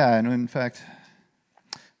 Yeah, and in fact,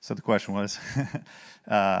 so the question was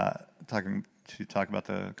talk about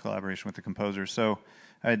the collaboration with the composer. So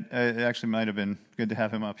it actually might have been good to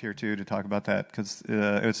have him up here too to talk about that, because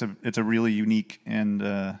it's a really unique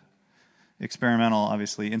and experimental,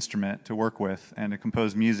 obviously, instrument to work with, and to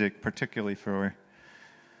compose music, particularly for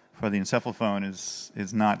the encephalophone,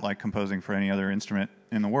 is not like composing for any other instrument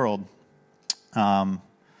in the world. Some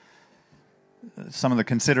of the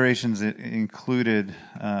considerations included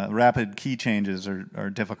rapid key changes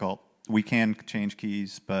are difficult. We can change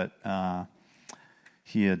keys, but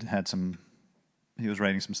he was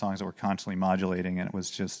writing some songs that were constantly modulating, and it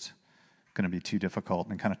was just going to be too difficult,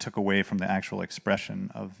 and kind of took away from the actual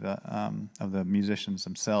expression of the musicians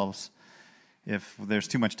themselves. If there's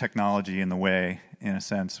too much technology in the way, in a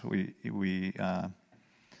sense, we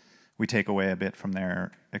take away a bit from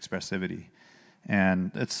their expressivity,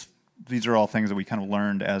 and these are all things that we kind of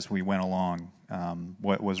learned as we went along.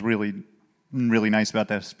 What was really nice about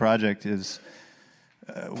this project is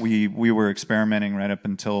we were experimenting right up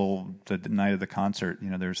until the night of the concert. You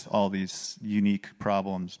know, there's all these unique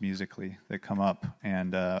problems musically that come up,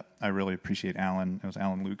 and I really appreciate Alan. It was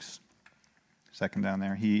Alan Luke's second down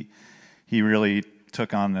there. He really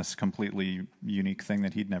took on this completely unique thing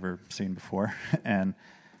that he'd never seen before, and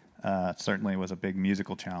certainly was a big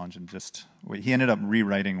musical challenge. And he ended up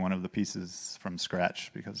rewriting one of the pieces from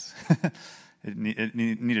scratch because it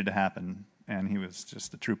needed to happen, and he was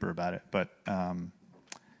just a trooper about it. But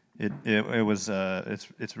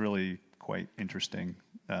it's really quite interesting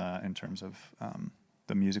in terms of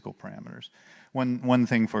the musical parameters. One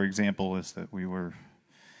thing, for example, is that we were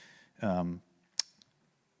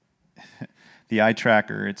the eye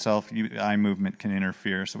tracker itself. Eye movement can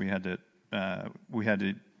interfere, so we had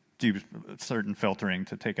to do certain filtering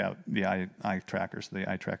to take out the eye tracker, so the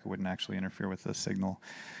eye tracker wouldn't actually interfere with the signal.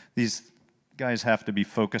 These guys have to be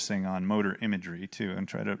focusing on motor imagery too, and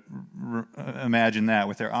try to imagine that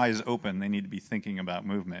with their eyes open. They need to be thinking about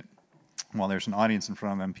movement while there's an audience in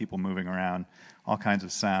front of them, people moving around, all kinds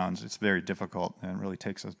of sounds. It's very difficult, and it really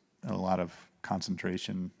takes a lot of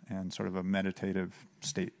concentration and sort of a meditative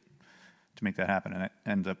state to make that happen.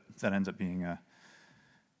 And that ends up being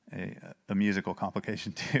a musical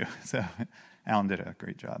complication too. So Alan did a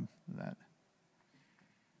great job of that.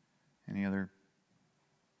 Any other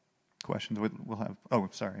questions? We'll have. Oh,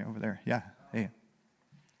 sorry, over there. Yeah. Hey.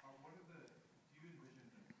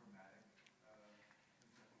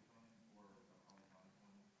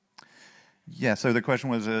 Yeah. So the question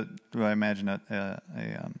was, do I imagine a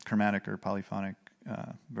chromatic or polyphonic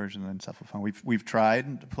version of the encephalophone? We've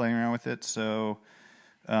tried playing around with it. So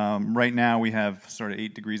right now we have sort of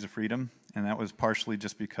 8 degrees of freedom, and that was partially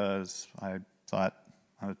just because I thought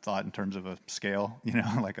in terms of a scale,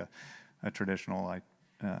 like a traditional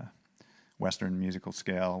Western musical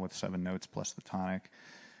scale with 7 notes plus the tonic,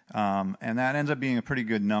 and that ends up being a pretty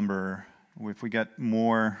good number. If we get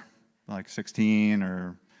more, like 16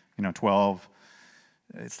 or 12,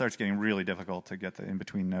 it starts getting really difficult to get the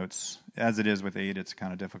in-between notes. As it is with 8, it's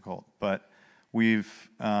kind of difficult. But We've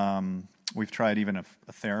tried even a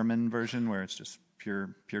theremin version where it's just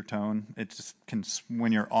pure tone. It just can,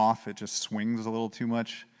 when you're off, it just swings a little too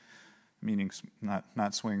much, meaning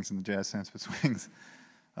not swings in the jazz sense, but swings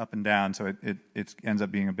up and down. So it ends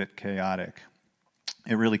up being a bit chaotic.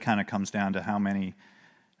 It really kind of comes down to how much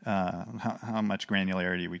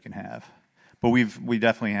granularity we can have. But we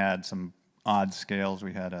definitely had some odd scales.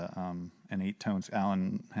 We had an 8-tone.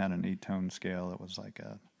 Alan had an 8-tone scale that was like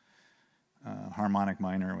a harmonic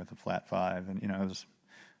minor with a flat 5, and it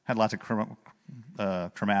had lots of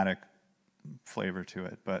chromatic flavor to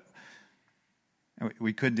it. But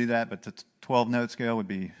we could do that, but the 12-note scale would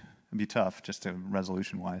be tough, just to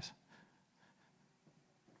resolution-wise.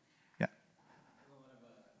 Yeah. A lot of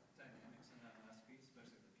dynamics in that last piece,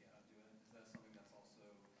 especially the piano duet. Is that something that's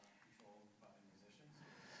also controlled by musicians?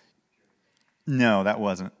 No, that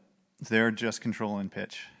wasn't. They're just controlling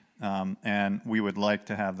pitch, and we would like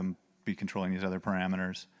to have them be controlling these other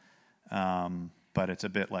parameters, but it's a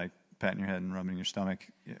bit like patting your head and rubbing your stomach.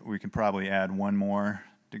 We could probably add one more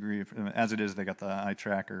degree. As it is, they got the eye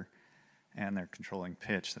tracker, and they're controlling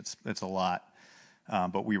pitch. That's a lot,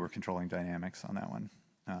 but we were controlling dynamics on that one.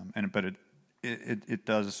 But it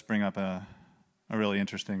does bring up a really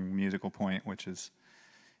interesting musical point, which is,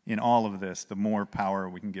 in all of this, the more power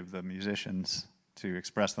we can give the musicians to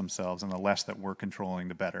express themselves, and the less that we're controlling,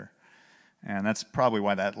 the better. And that's probably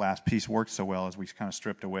why that last piece worked so well, as we kind of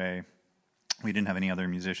stripped away. We didn't have any other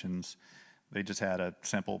musicians. They just had a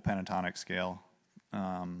simple pentatonic scale.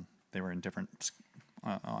 They were in different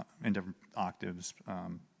octaves,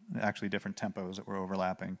 actually different tempos that were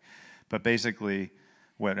overlapping. But basically,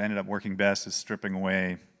 what ended up working best is stripping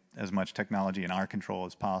away as much technology in our control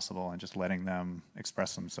as possible and just letting them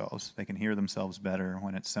express themselves. They can hear themselves better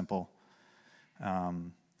when it's simple.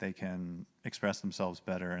 They can express themselves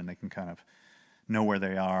better, and they can kind of know where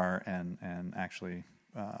they are and actually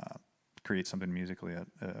create something musically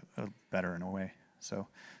better in a way. So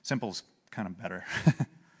simple's kind of better.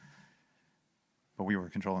 But we were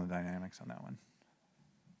controlling the dynamics on that one.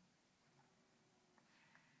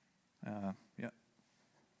 Yeah.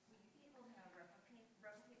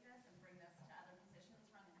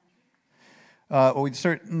 Well, we'd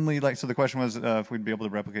certainly like, so the question was if we'd be able to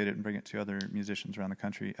replicate it and bring it to other musicians around the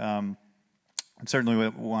country. I'd certainly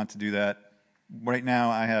want to do that. Right now,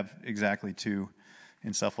 I have exactly 2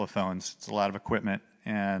 encephalophones. It's a lot of equipment,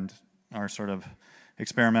 and our sort of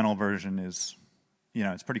experimental version is,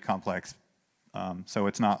 it's pretty complex. So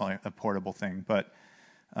it's not like a portable thing, but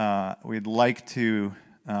we'd like to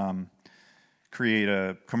create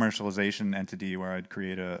a commercialization entity where I'd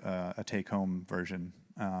create a take-home version.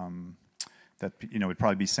 That would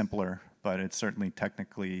probably be simpler, but it's certainly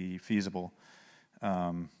technically feasible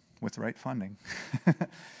with the right funding.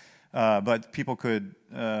 But people could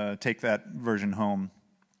take that version home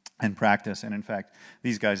and practice. And in fact,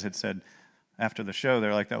 these guys had said after the show,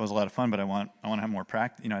 they're like, "That was a lot of fun, but I want to have more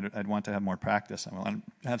practice. I'd want to have more practice. I want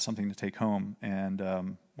to have something to take home." And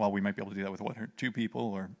while we might be able to do that with 1 or 2 people,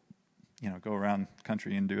 or go around the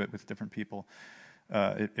country and do it with different people,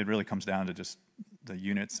 it really comes down to just the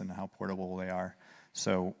units and how portable they are.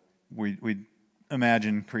 So we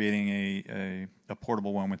imagine creating a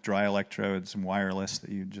portable one with dry electrodes and wireless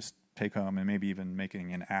that you just take home, and maybe even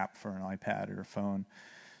making an app for an iPad or a phone.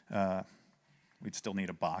 We'd still need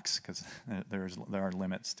a box because there are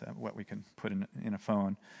limits to what we can put in a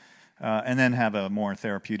phone. And then have a more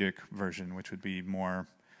therapeutic version, which would be more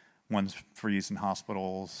ones for use in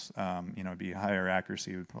hospitals. It'd be higher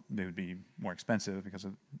accuracy. They would be more expensive because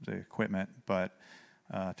of the equipment, but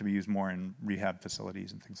to be used more in rehab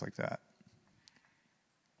facilities and things like that.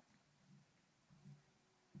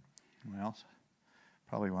 Anyone else?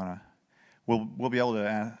 Probably want to. We'll be able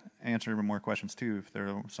to answer more questions too if there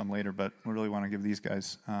are some later, but we really want to give these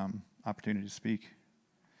guys opportunity to speak.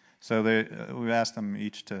 So we've asked them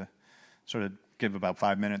each to sort of give about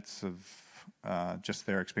 5 minutes of just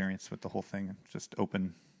their experience with the whole thing, just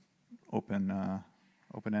open-ended.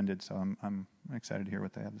 So I'm excited to hear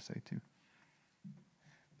what they have to say too.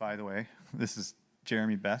 By the way, this is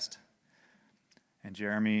Jeremy Best, and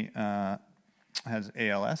Jeremy has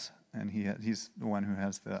ALS, and he's the one who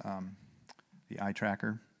has the eye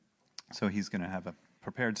tracker. So he's going to have a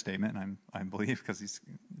prepared statement, I believe, because it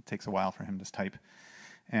takes a while for him to type.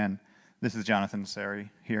 And this is Jonathan Sari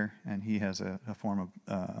here, and he has a form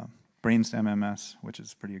of brainstem MS, which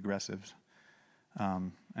is pretty aggressive,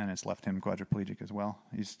 and it's left him quadriplegic as well.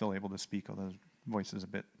 He's still able to speak, although his voice is a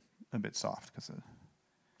bit soft because of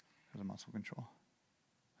muscle control.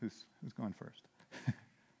 Who's going first?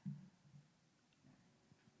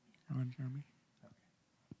 On, Jeremy.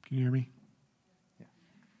 Can you hear me? Yeah.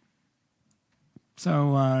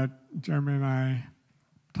 So Jeremy and I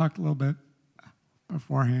talked a little bit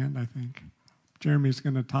beforehand, I think. Jeremy's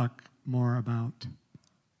going to talk more about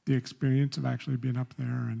the experience of actually being up there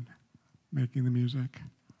and making the music.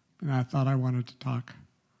 And I thought I wanted to talk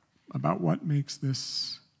about what makes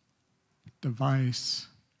this device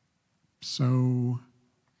so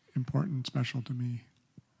important and special to me,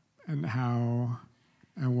 and how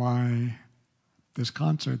and why this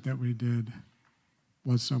concert that we did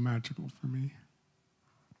was so magical for me.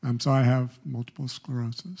 So I have multiple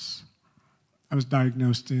sclerosis. I was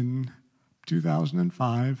diagnosed in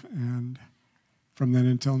 2005, and from then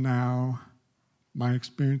until now, my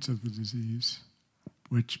experience of the disease,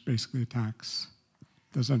 which basically attacks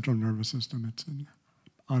the central nervous system, it's an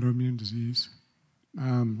autoimmune disease.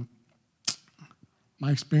 My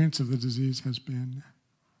experience of the disease has been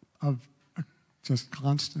of just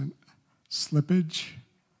constant slippage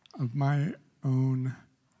of my own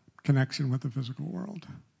connection with the physical world.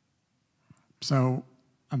 So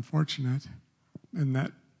I'm fortunate in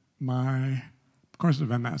that my course of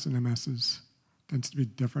MS, and MS tends to be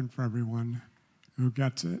different for everyone who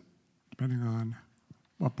gets it, depending on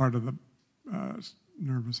what part of the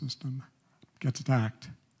nervous system gets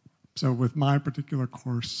attacked. So with my particular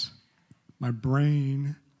course, my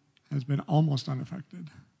brain has been almost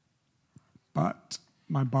unaffected, but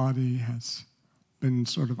my body has been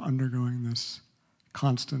sort of undergoing this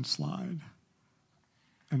constant slide,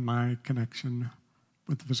 and my connection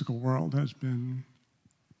with the physical world has been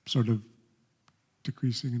sort of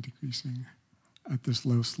decreasing and decreasing at this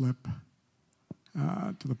low slip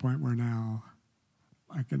to the point where now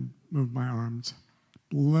I can move my arms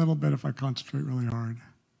a little bit if I concentrate really hard,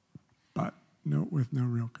 but with no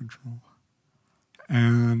real control.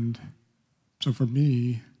 And so for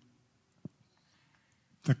me,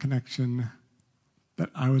 the connection that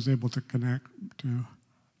I was able to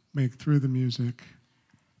make through the music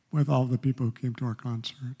with all the people who came to our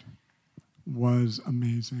concert was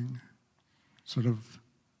amazing.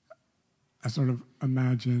 I sort of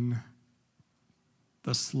imagine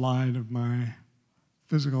the slide of my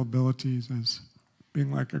physical abilities as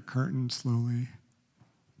being like a curtain slowly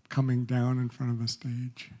coming down in front of a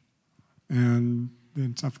stage. And the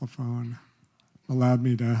encephalophone allowed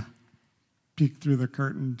me to peek through the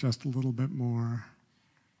curtain just a little bit more,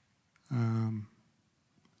 and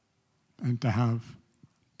to have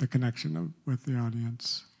the connection with the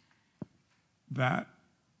audience that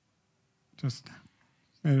just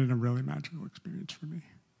made it a really magical experience for me.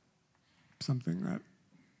 Something that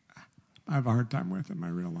I have a hard time with in my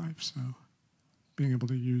real life, so being able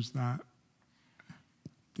to use the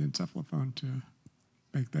encephalophone to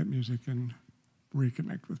make that music and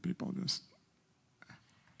reconnect with people,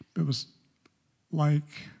 it was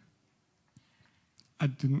like I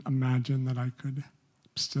didn't imagine that I could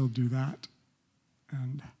still do that,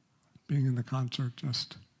 and being in the concert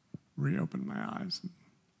just reopened my eyes. And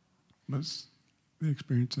was the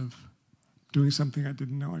experience of doing something I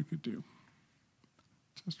didn't know I could do.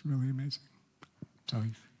 Just really amazing. So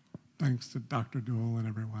thanks to Dr. Duell and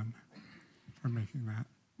everyone for making that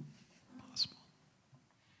possible.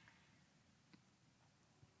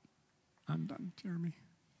 I'm done, Jeremy.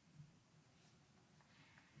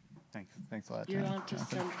 Thanks a lot. You're John. onto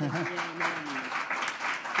something, Nani.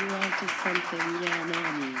 You're onto something,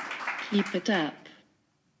 Nani. Keep it up.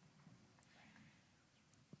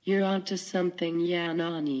 You're onto something,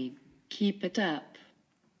 Nani. Keep it up.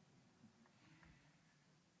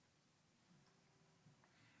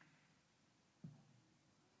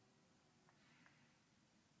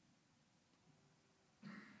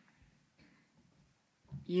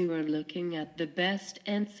 You are looking at the best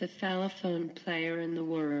encephalophone player in the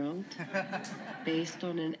world based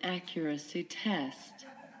on an accuracy test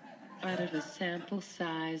out of a sample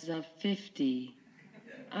size of 50.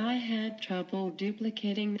 I had trouble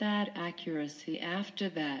duplicating that accuracy after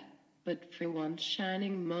that, but for one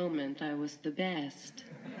shining moment I was the best.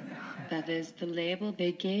 That is the label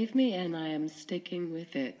they gave me, and I am sticking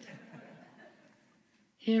with it.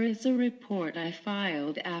 Here is a report I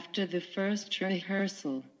filed after the first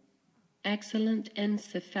rehearsal. Excellent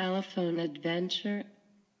encephalophone adventure.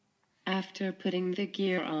 After putting the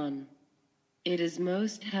gear on, it is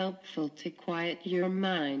most helpful to quiet your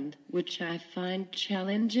mind, which I find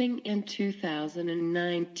challenging in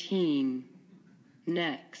 2019.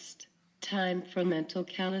 Next. Time for mental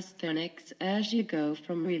calisthenics as you go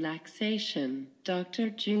from relaxation.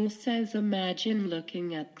 Dr. Jewell says imagine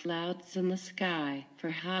looking at clouds in the sky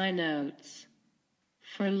for high notes.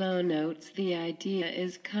 For low notes, the idea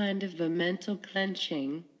is kind of a mental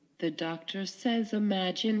clenching. The doctor says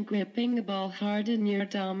imagine gripping a ball hard in your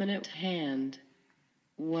dominant hand.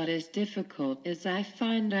 What is difficult is I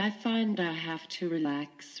find I have to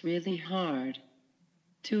relax really hard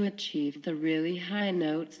to achieve the really high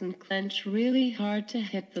notes and clench really hard to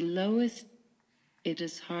hit the lowest. It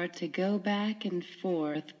is hard to go back and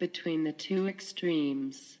forth between the two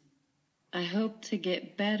extremes. I hope to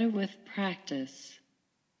get better with practice.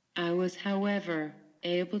 I was, however,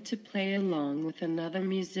 able to play along with another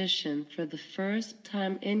musician for the first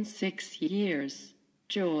time in 6 years.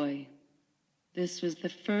 Joy. This was the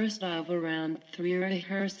first of around 3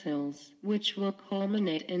 rehearsals, which will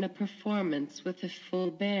culminate in a performance with a full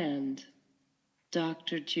band.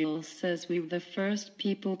 Dr. Jules says we were the first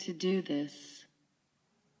people to do this.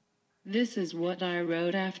 This is what I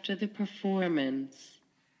wrote after the performance.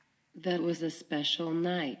 That was a special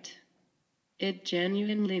night. It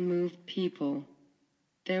genuinely moved people.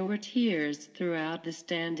 There were tears throughout the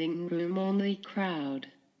standing room only crowd.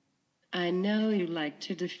 I know you like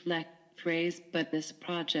to deflect praise, but this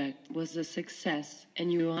project was a success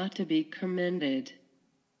and you ought to be commended.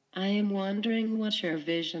 I am wondering what your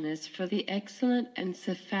vision is for the excellent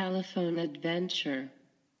encephalophone adventure.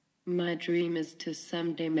 My dream is to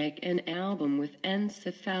someday make an album with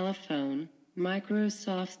encephalophone,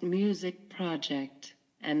 Microsoft's music project,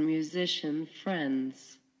 and musician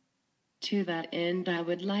friends. To that end, I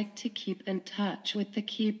would like to keep in touch with the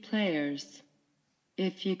key players.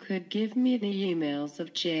 If you could give me the emails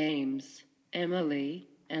of James, Emily,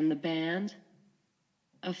 and the band.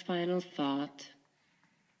 A final thought.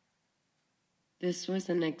 This was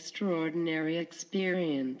an extraordinary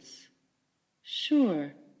experience.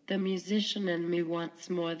 Sure, the musician in me wants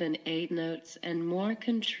more than 8 notes and more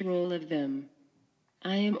control of them.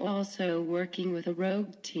 I am also working with a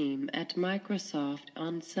rogue team at Microsoft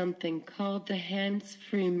on something called the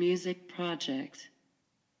Hands-Free Music Project.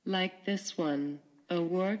 Like this one, a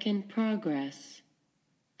work in progress.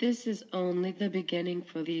 This is only the beginning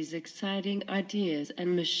for these exciting ideas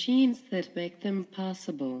and machines that make them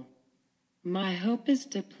possible. My hope is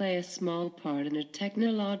to play a small part in a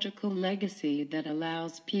technological legacy that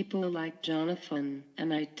allows people like Jonathan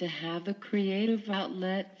and I to have a creative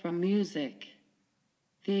outlet for music.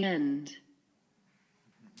 The end.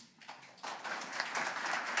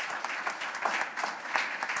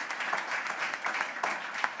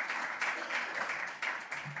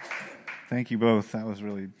 Thank you both. That was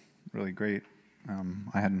really, really great.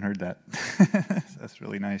 I hadn't heard that. That's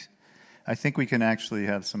really nice. I think we can actually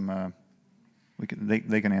have some.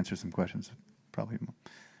 They can answer some questions. Probably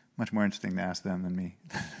much more interesting to ask them than me.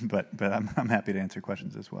 but I'm happy to answer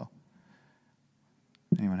questions as well.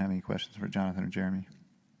 Anyone have any questions for Jonathan or Jeremy?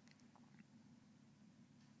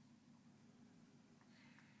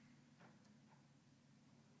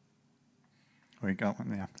 We got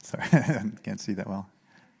one. Yeah. Sorry, I can't see that well.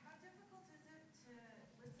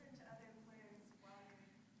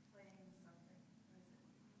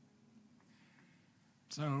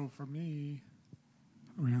 So for me,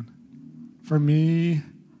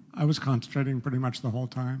 I was concentrating pretty much the whole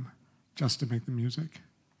time just to make the music.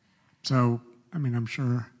 So, I mean, I'm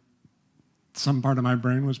sure some part of my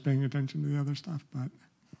brain was paying attention to the other stuff, but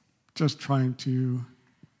just trying to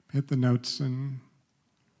hit the notes and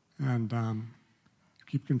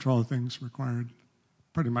keep control of things required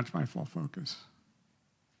pretty much my full focus.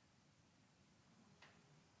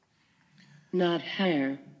 Not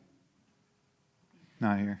here.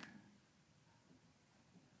 Not here.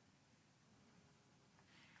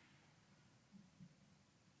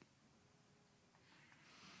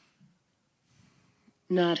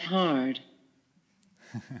 Not hard.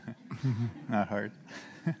 Not hard.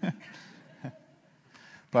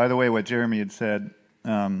 By the way, what Jeremy had said,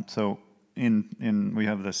 so in we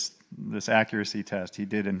have this accuracy test. He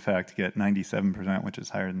did in fact get 97%, which is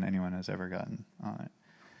higher than anyone has ever gotten on it.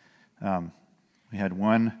 We had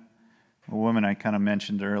a woman I kind of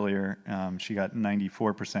mentioned earlier. She got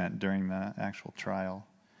 94% during the actual trial,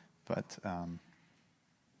 but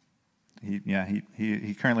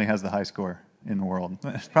he currently has the high score in the world.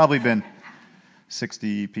 There's probably been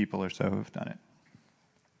 60 people or so who've done it.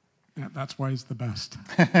 Yeah, that's why he's the best.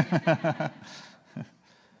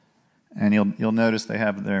 And you'll notice they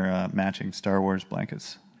have their matching Star Wars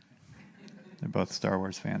blankets. They're both Star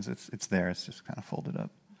Wars fans. It's there. It's just kind of folded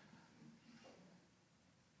up.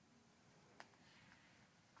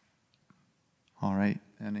 All right.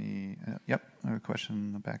 Any? Yep. I have a question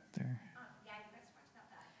in the back there. Yeah, you guys talked about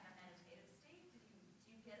that kind of meditative state.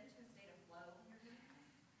 Do you get into a state of flow when you're doing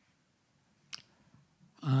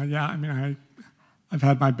this? Yeah, I mean, I've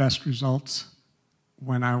had my best results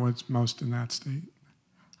when I was most in that state.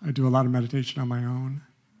 I do a lot of meditation on my own,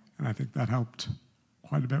 and I think that helped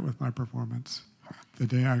quite a bit with my performance. The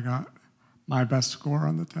day I got my best score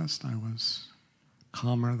on the test, I was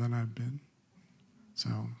calmer than I've been. So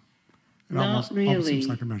it almost seems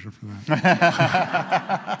like a measure for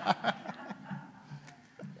that.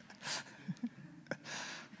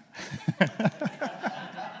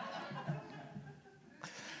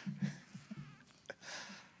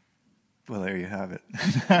 Well, there you have it.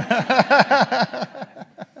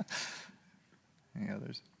 Any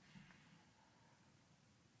others?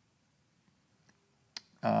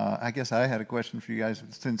 I guess I had a question for you guys.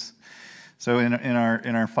 So in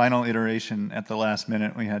our final iteration at the last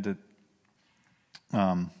minute, we had to,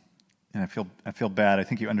 and I feel bad. I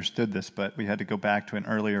think you understood this, but we had to go back to an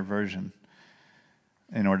earlier version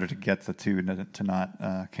in order to get the two to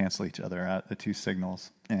not cancel each other out, the two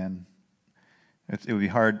signals. And it would be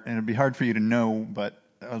hard, and it'd be hard for you to know. But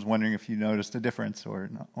I was wondering if you noticed a difference or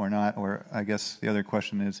not. Or I guess the other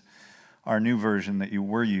question is, our new version that you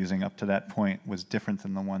were using up to that point was different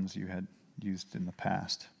than the ones you had used in the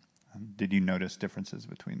past. Did you notice differences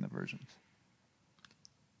between the versions?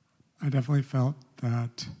 I definitely felt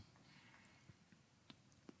that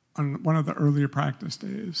on one of the earlier practice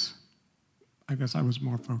days, I guess I was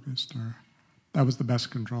more focused, or that was the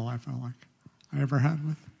best control I felt like I ever had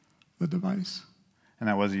with the device. And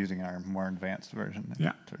that was using our more advanced version.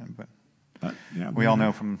 Yeah. But we all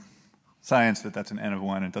know from science that that's an N of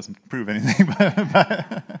 1. It doesn't prove anything.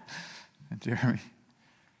 But Jeremy.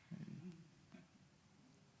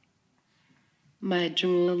 My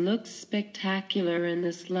drool looks spectacular in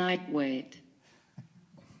this lightweight.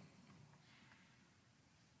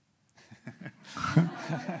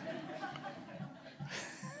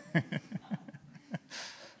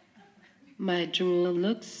 My drool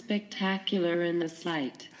looks spectacular in this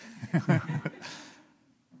light.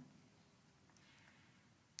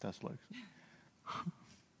 Does look.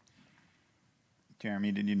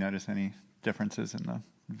 Jeremy, did you notice any differences in the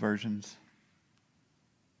versions?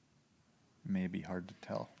 It may be hard to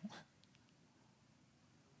tell.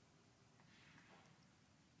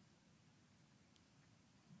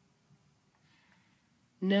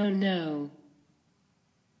 No.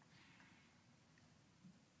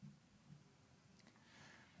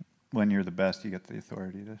 When you're the best, you get the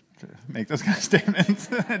authority to make those kind of statements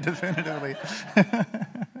definitively. Yeah.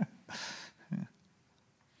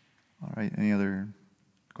 All right, any other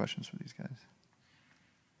questions for these guys?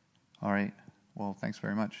 All right, well, thanks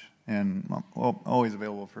very much. And I'm always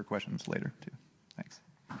available for questions later, too. Thanks.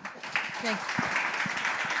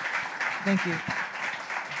 Thank you.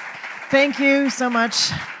 Thank you so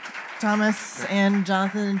much, Thomas and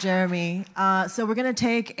Jonathan and Jeremy. So we're going to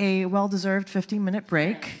take a well-deserved 15-minute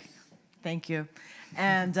break. Thank you.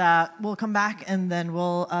 And we'll come back, and then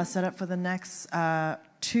we'll set up for the next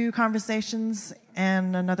 2 conversations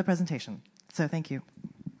and another presentation. So thank you.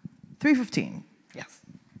 3:15. Yes.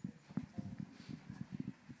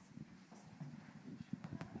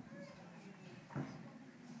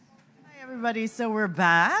 Hi, everybody. So we're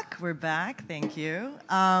back. Thank you.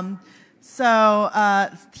 So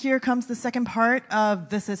here comes the second part of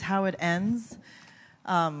This Is How It Ends,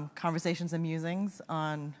 Conversations and Musings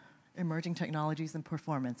on Emerging Technologies and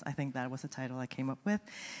Performance. I think that was the title I came up with.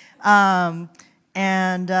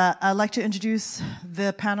 And I'd like to introduce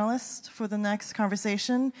the panelist for the next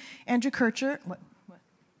conversation, Andrew Kircher.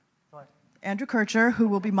 Andrew Kircher, who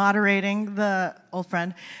will be moderating the old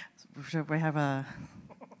friend. We have a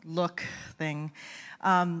look thing.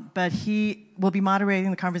 But he will be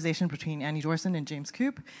moderating the conversation between Annie Dorson and James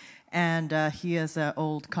Coop. And he is an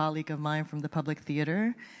old colleague of mine from the Public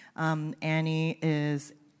Theater. Annie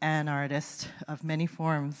is an artist of many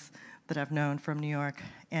forms that I've known from New York.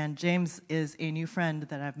 And James is a new friend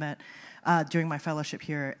that I've met during my fellowship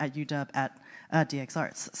here at UW at DX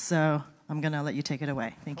Arts. So I'm going to let you take it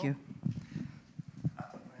away. Thank you.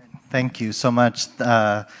 Thank you so much.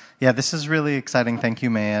 Yeah, this is really exciting. Thank you,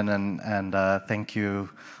 Meiyin, and thank you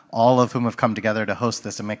all of whom have come together to host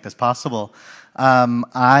this and make this possible.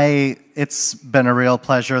 It's been a real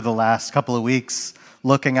pleasure the last couple of weeks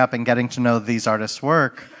looking up and getting to know these artists'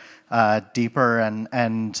 work deeper.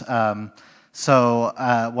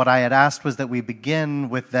 So what I had asked was that we begin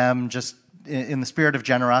with them just in the spirit of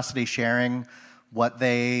generosity, sharing what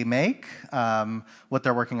they make, what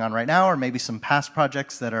they're working on right now, or maybe some past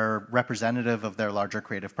projects that are representative of their larger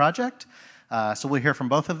creative project. So we'll hear from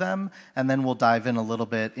both of them, and then we'll dive in a little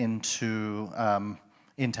bit into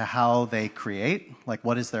how they create, like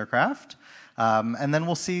what is their craft. And then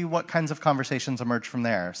we'll see what kinds of conversations emerge from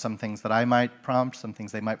there. Some things that I might prompt, some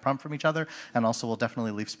things they might prompt from each other, and also we'll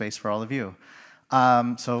definitely leave space for all of you.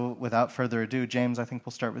 So without further ado, James, I think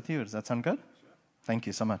we'll start with you. Does that sound good? Thank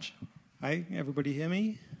you so much. Hi, everybody hear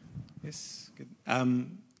me? Yes, good.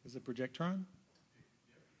 Is the projector on?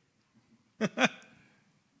 There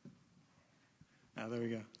we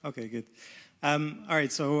go. Okay, good. All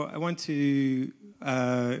right, so I want to,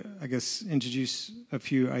 I guess, introduce a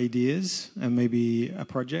few ideas and maybe a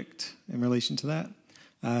project in relation to that.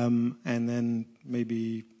 And then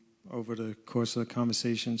maybe over the course of the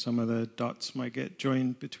conversation, some of the dots might get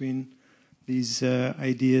joined between these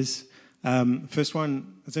ideas. First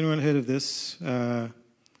one, has anyone heard of this?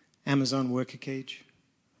 Amazon worker cage?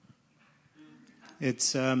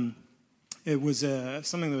 It was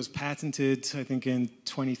something that was patented, I think, in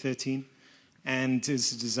 2013, and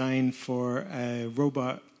is designed for a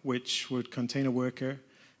robot which would contain a worker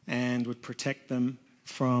and would protect them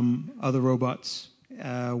from other robots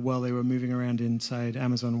while they were moving around inside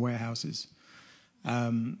Amazon warehouses.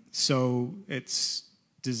 So it's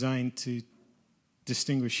designed to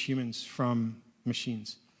distinguish humans from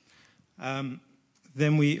machines.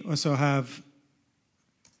 Then we also have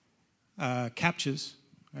captchas.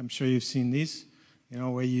 I'm sure you've seen these,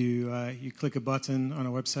 where you click a button on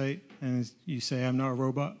a website and you say, "I'm not a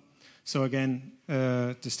robot." So again,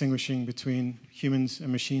 distinguishing between humans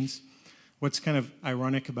and machines. What's kind of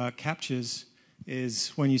ironic about captchas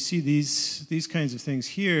is when you see these kinds of things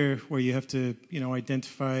here, where you have to,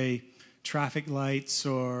 identify traffic lights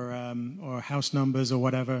or house numbers or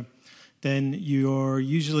whatever, then you're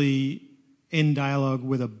usually in dialogue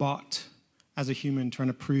with a bot as a human you're trying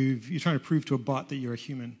to prove to a bot that you're a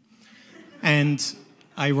human. And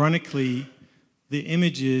ironically, the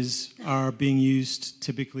images are being used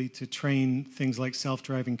typically to train things like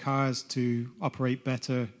self-driving cars to operate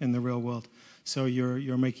better in the real world. So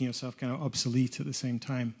you're making yourself kind of obsolete at the same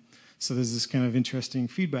time. So there's this kind of interesting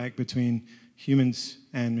feedback between humans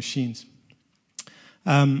and machines.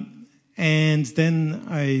 And then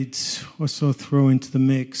I'd also throw into the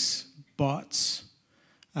mix bots.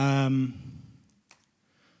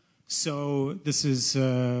 So this is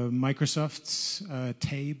Microsoft's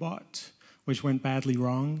Tay bot, which went badly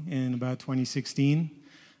wrong in about 2016.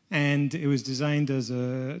 And it was designed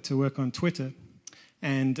to work on Twitter.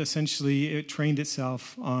 And essentially, it trained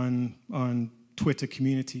itself on Twitter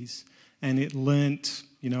communities. And it learnt,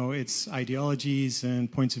 its ideologies and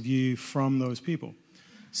points of view from those people.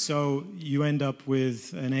 So you end up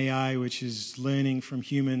with an AI which is learning from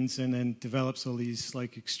humans and then develops all these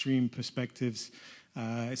extreme perspectives.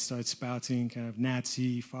 It starts spouting kind of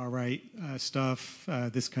Nazi, far-right stuff,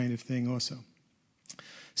 this kind of thing also.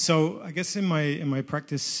 So I guess in my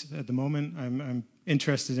practice at the moment, I'm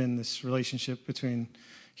interested in this relationship between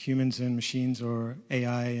humans and machines, or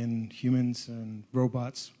AI and humans and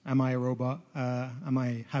robots. Am I a robot? Am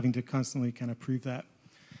I having to constantly kind of prove that?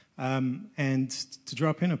 And to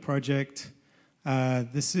drop in a project,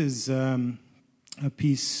 this is a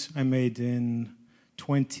piece I made in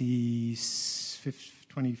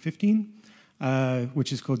 2015,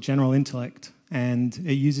 which is called General Intellect, and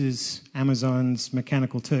it uses Amazon's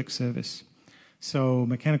Mechanical Turk service. So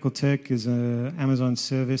Mechanical Turk is an Amazon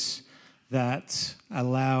service that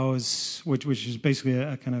allows, which is basically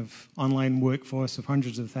a kind of online workforce of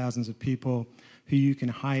hundreds of thousands of people who you can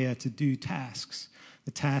hire to do tasks.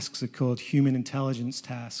 The tasks are called human intelligence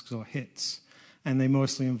tasks, or HITs, and they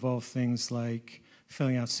mostly involve things like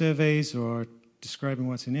filling out surveys or describing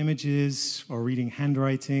what's in images or reading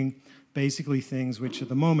handwriting, basically things which at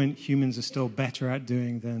the moment humans are still better at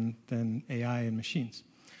doing than AI and machines.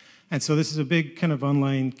 And so this is a big kind of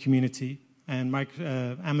online community, and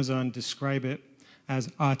Amazon describe it as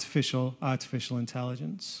artificial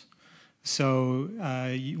intelligence. So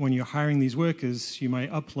when you're hiring these workers, you might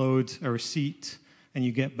upload a receipt and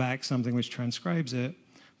you get back something which transcribes it,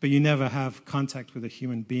 but you never have contact with a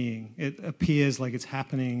human being. It appears like it's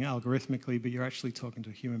happening algorithmically, but you're actually talking to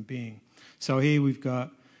a human being. So here we've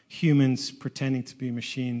got humans pretending to be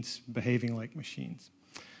machines, behaving like machines.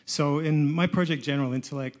 So in my project, General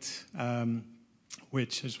Intellect,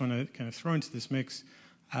 which I just want to kind of throw into this mix,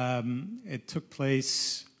 it took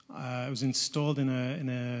place, it was installed in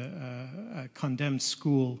a condemned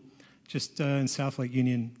school just in South Lake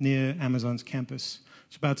Union near Amazon's campus.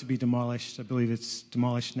 It's about to be demolished. I believe it's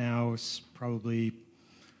demolished now. It's probably,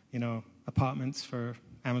 apartments for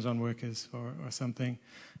Amazon workers or something.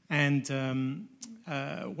 And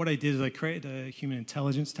what I did is I created a human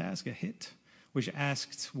intelligence task, a HIT, which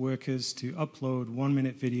asked workers to upload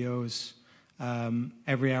 1-minute videos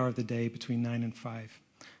every hour of the day between 9 and 5.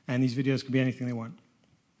 And these videos could be anything they want.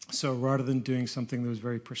 So rather than doing something that was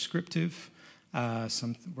very prescriptive,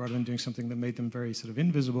 rather than doing something that made them very sort of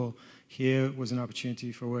invisible, here was an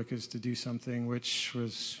opportunity for workers to do something which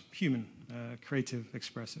was human, creative,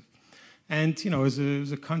 expressive. And, it was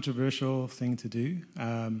a controversial thing to do.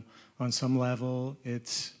 On some level,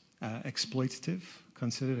 it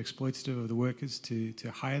considered exploitative of the workers to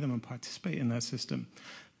hire them and participate in that system.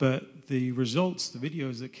 But the results, the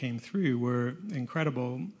videos that came through were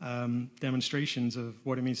incredible demonstrations of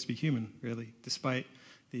what it means to be human, really, despite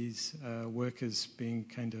these workers being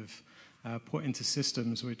kind of put into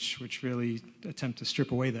systems which really attempt to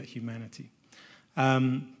strip away that humanity.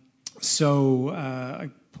 So I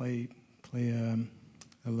play a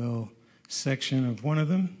little section of one of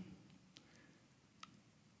them.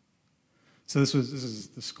 So this is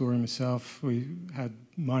the schoolroom itself. We had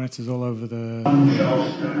monitors all over the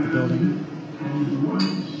building.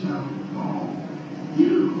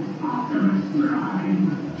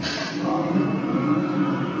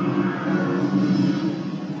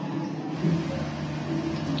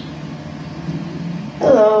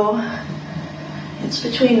 Hello. It's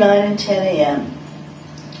between 9 and 10 a.m.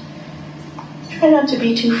 Try not to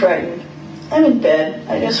be too frightened. I'm in bed.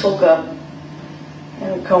 I just woke up. I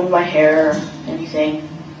haven't combed my hair or anything.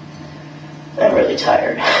 I'm really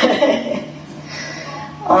tired. I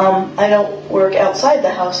don't work outside the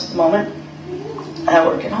house at the moment. I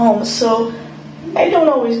work at home, so I don't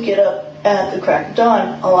always get up at the crack of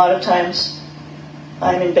dawn. A lot of times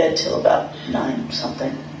I'm in bed till about 9 or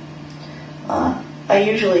something. I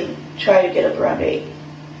usually try to get up around 8.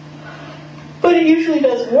 But it usually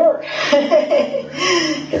doesn't work.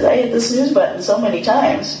 Because I hit the snooze button so many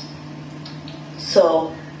times.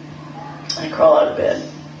 So I crawl out of bed,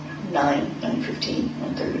 9:15,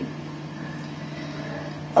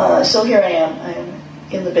 9:30. So here I am. I am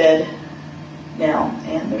in the bed now,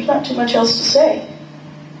 and there's not too much else to say.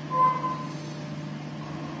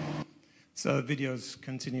 So the videos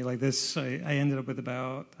continue like this. I ended up with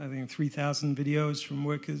about, I think, 3,000 videos from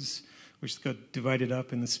workers, which got divided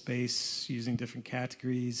up in the space using different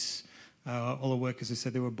categories. All the workers who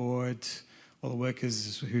said they were bored, all the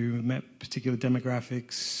workers who met particular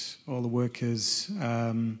demographics, all the workers,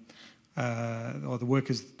 or the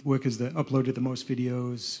workers that uploaded the most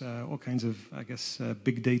videos, all kinds of, I guess,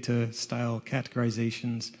 big data style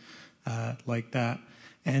categorizations like that.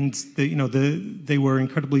 And they were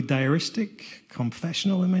incredibly diaristic,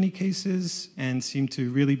 confessional in many cases, and seemed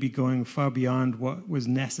to really be going far beyond what was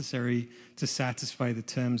necessary to satisfy the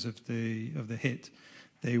terms of the hit.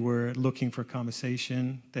 They were looking for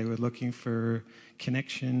conversation. They were looking for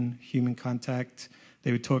connection, human contact.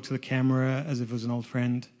 They would talk to the camera as if it was an old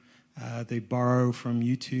friend. They borrow from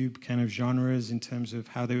YouTube kind of genres in terms of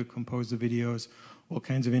how they would compose the videos, all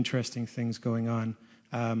kinds of interesting things going on.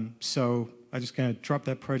 So I just kind of dropped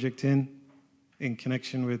that project in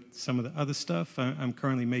connection with some of the other stuff. I'm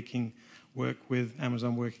currently making work with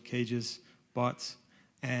Amazon Worker Cages, bots,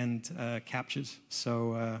 and captures.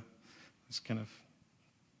 So just kind of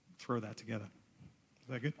throw that together. Is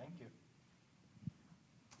that good? Thank you.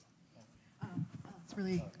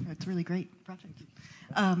 It's really great project.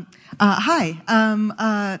 Hi.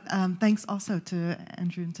 Thanks also to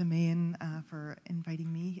Andrew and to Meiyin for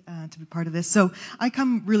inviting me to be part of this. So I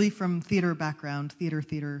come really from theater background, theater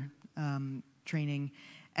training.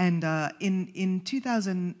 And in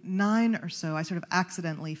 2009 or so, I sort of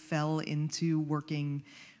accidentally fell into working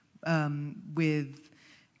with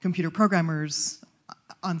computer programmers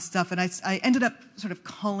on stuff. And I ended up sort of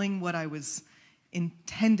calling what I was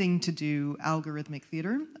intending to do algorithmic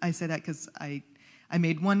theater. I say that because I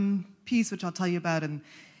made one piece, which I'll tell you about, and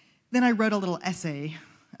then I wrote a little essay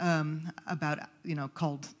about,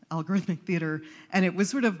 called Algorithmic Theater, and it was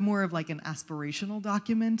sort of more of like an aspirational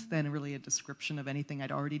document than really a description of anything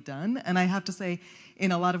I'd already done. And I have to say,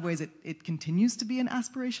 in a lot of ways, it continues to be an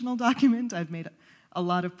aspirational document. I've made a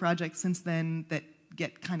lot of projects since then that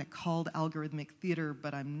get kind of called algorithmic theater,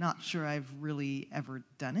 but I'm not sure I've really ever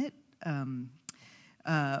done it.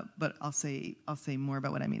 But I'll say more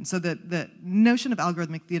about what I mean. So the notion of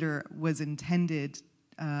algorithmic theater was intended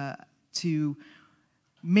to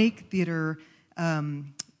make theater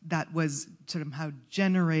that was somehow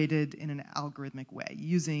generated in an algorithmic way,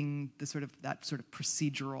 using that sort of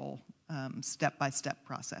procedural step-by-step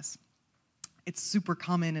process. It's super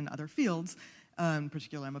common in other fields. In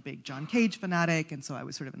particular, I'm a big John Cage fanatic, and so I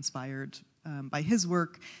was sort of inspired by his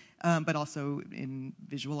work. But also in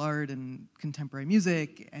visual art and contemporary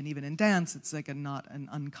music, and even in dance, it's like not an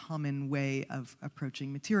uncommon way of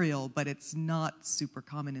approaching material, but it's not super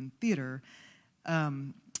common in theater.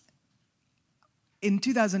 In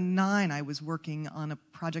 2009, I was working on a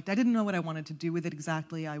project. I didn't know what I wanted to do with it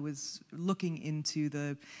exactly. I was looking into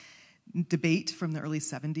the debate from the early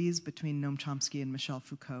 70s between Noam Chomsky and Michel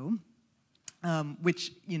Foucault,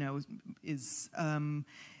 which, is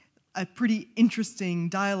a pretty interesting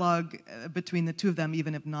dialogue between the two of them,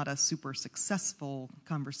 even if not a super successful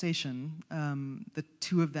conversation. The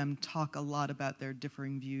two of them talk a lot about their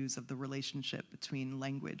differing views of the relationship between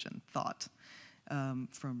language and thought.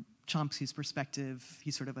 From Chomsky's perspective,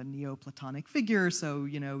 he's sort of a Neoplatonic figure, so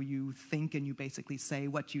you think and you basically say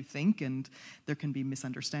what you think, and there can be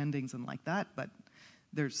misunderstandings and like that, but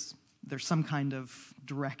there's some kind of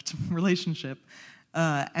direct relationship.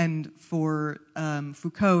 And for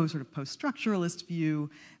Foucault, sort of post-structuralist view,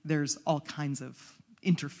 there's all kinds of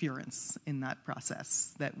interference in that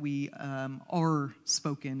process, that we are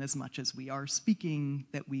spoken as much as we are speaking,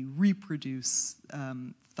 that we reproduce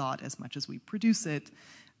thought as much as we produce it,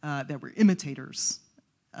 that we're imitators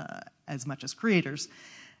as much as creators.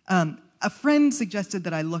 A friend suggested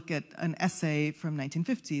that I look at an essay from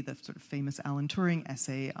 1950, the sort of famous Alan Turing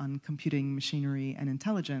essay on computing, machinery, and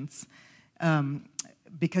intelligence,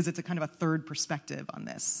 because it's a kind of a third perspective on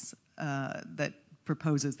this that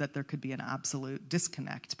proposes that there could be an absolute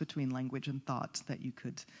disconnect between language and thought, that you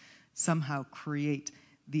could somehow create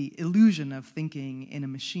the illusion of thinking in a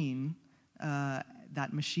machine.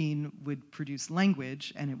 That machine would produce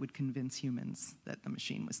language, and it would convince humans that the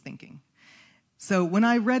machine was thinking. So when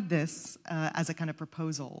I read this as a kind of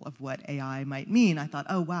proposal of what AI might mean, I thought,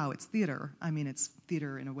 oh, wow, it's theater. I mean, it's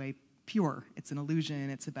theater in a way pure. It's an illusion.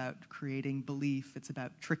 It's about creating belief. It's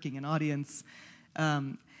about tricking an audience.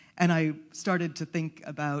 And I started to think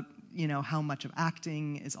about, how much of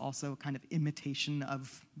acting is also a kind of imitation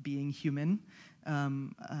of being human,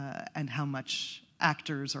 and how much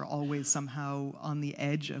actors are always somehow on the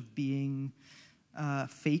edge of being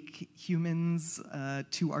fake humans,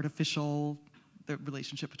 too artificial. The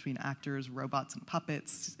relationship between actors, robots, and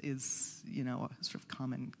puppets is, a sort of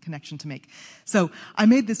common connection to make. So I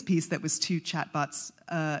made this piece that was two chatbots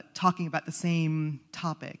talking about the same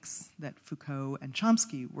topics that Foucault and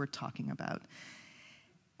Chomsky were talking about.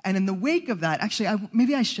 And in the wake of that, actually,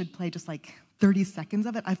 maybe I should play just like 30 seconds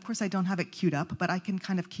of it. Of course, I don't have it queued up, but I can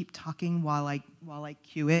kind of keep talking while I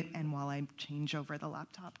cue it and while I change over the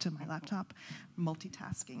laptop to my laptop,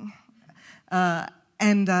 multitasking.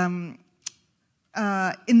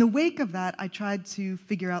 In the wake of that, I tried to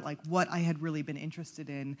figure out what I had really been interested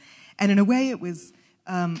in. And in a way, it was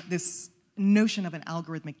this notion of an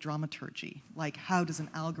algorithmic dramaturgy. Like, how does an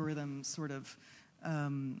algorithm sort of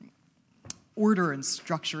order and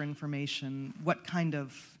structure information? What kind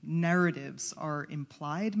of narratives are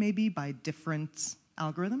implied, maybe, by different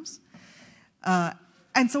algorithms?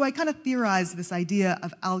 And so I kind of theorized this idea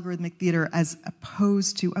of algorithmic theater as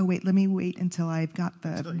opposed to, oh, wait, let me wait until I've got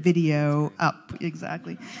the video up.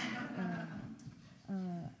 Exactly. How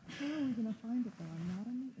am I going to find it, though? I'm not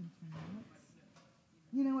on the internet.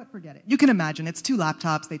 You know what? Forget it. You can imagine. It's two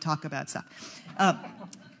laptops. They talk about stuff.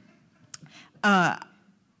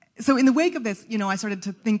 So in the wake of this, I started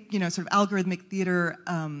to think, sort of algorithmic theater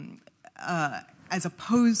as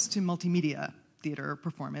opposed to multimedia theater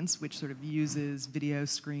performance, which sort of uses video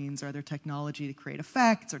screens or other technology to create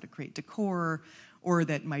effects or to create decor, or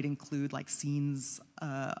that might include scenes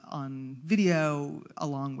on video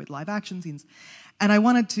along with live action scenes. And I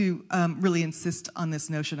wanted to really insist on this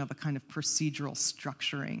notion of a kind of procedural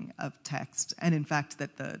structuring of text, and in fact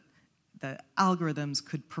that the algorithms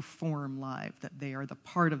could perform live, that they are the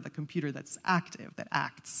part of the computer that's active, that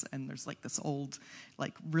acts. And there's this old,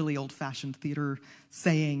 really old-fashioned theater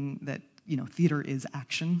saying that theater is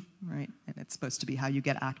action, right? And it's supposed to be how you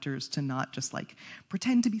get actors to not just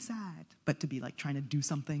pretend to be sad, but to be trying to do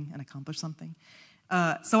something and accomplish something.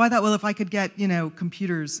 So I thought, well, if I could get,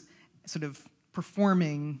 computers sort of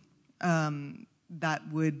performing, that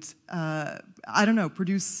would,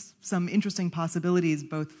 produce some interesting possibilities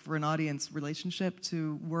both for an audience relationship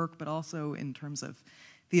to work, but also in terms of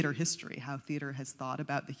theater history, how theater has thought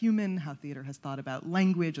about the human, how theater has thought about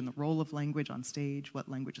language and the role of language on stage, what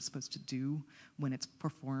language is supposed to do when it's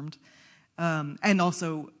performed, and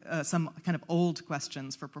also some kind of old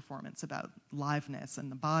questions for performance about liveness and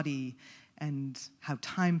the body and how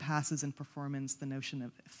time passes in performance, the notion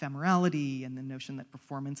of ephemerality and the notion that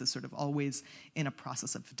performance is sort of always in a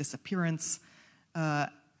process of disappearance.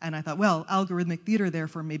 And I thought, well, algorithmic theater,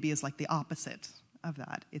 therefore, maybe is the opposite of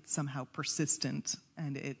that. It's somehow persistent,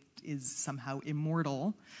 and it is somehow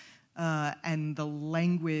immortal, and the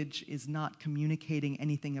language is not communicating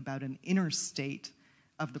anything about an inner state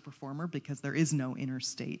of the performer, because there is no inner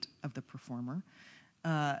state of the performer.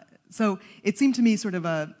 So it seemed to me sort of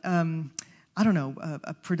a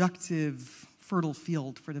productive, fertile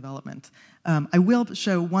field for development. I will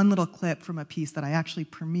show one little clip from a piece that I actually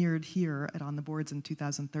premiered here at On the Boards in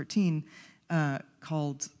 2013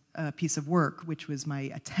 called piece of work, which was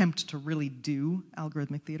my attempt to really do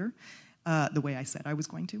algorithmic theater the way I said I was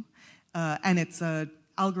going to. And it's an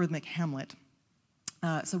algorithmic Hamlet.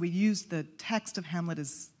 So we used the text of Hamlet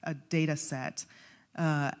as a data set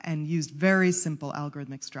and used very simple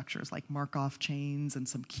algorithmic structures like Markov chains and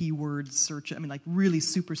some keyword search, I mean, like really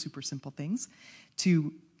super, super simple things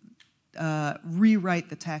to rewrite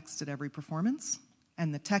the text at every performance.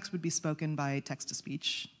 And the text would be spoken by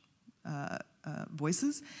text-to-speech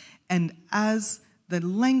voices. And as the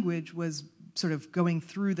language was sort of going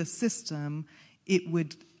through the system, it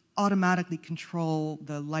would automatically control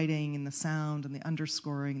the lighting and the sound and the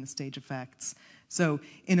underscoring and the stage effects. So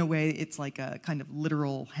in a way, it's like a kind of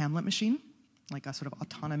literal Hamlet machine, like a sort of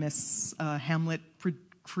autonomous Hamlet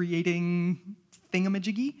creating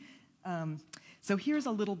thingamajiggy. So here's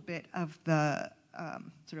a little bit of the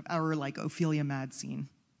sort of our like Ophelia Mad scene.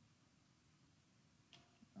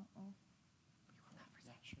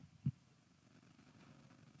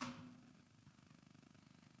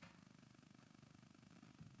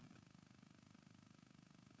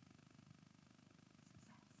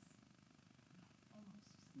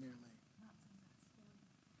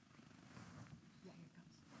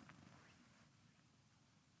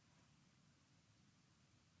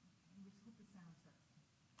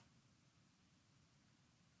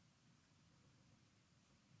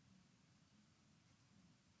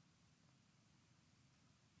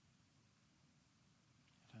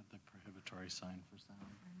 The prohibitory sign for sound.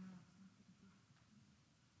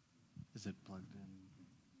 Is it plugged in?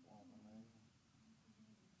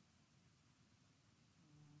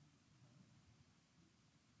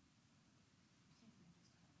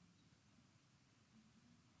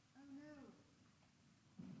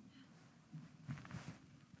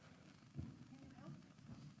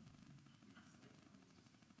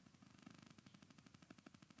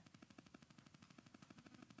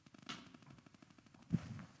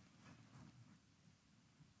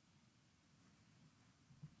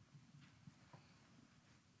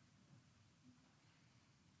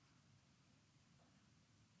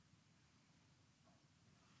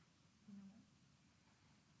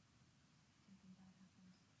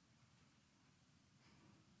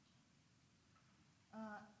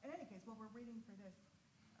 In any case, while we're waiting for this,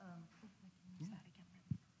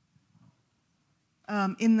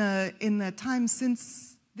 in the time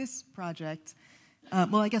since this project,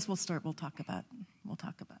 well, I guess we'll start. We'll talk about that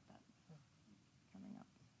coming up.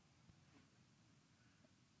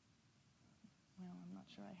 Well, I'm not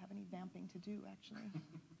sure I have any vamping to do, actually.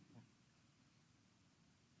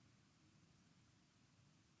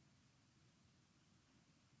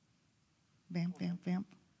 Vamp, vamp, vamp.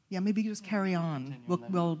 Yeah, maybe you just carry on.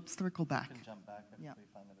 We'll circle back. You can jump back if we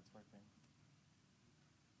find that it's working.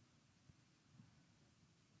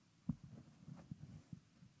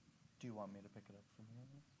 Do you want me to pick it up from here?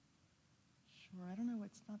 Sure. I don't know.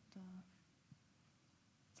 It's not.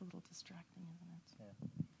 It's a little distracting, isn't it? Yeah.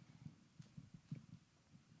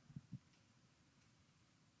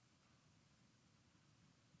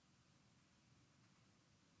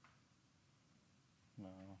 No.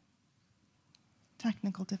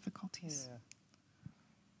 Technical difficulties. Yeah.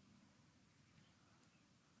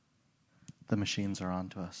 The machines are on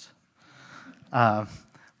to us.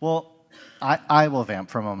 Well, I will vamp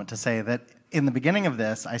for a moment to say that in the beginning of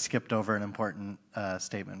this, I skipped over an important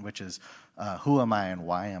statement, which is, who am I and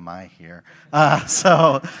why am I here? As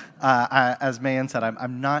Meiyin said,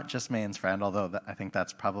 I'm not just Meiyin's friend, although I think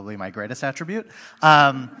that's probably my greatest attribute.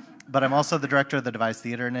 But I'm also the director of the Devised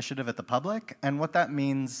Theater Initiative at the Public, and what that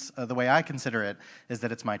means, the way I consider it, is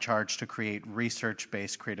that it's my charge to create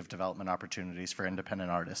research-based creative development opportunities for independent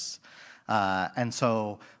artists. And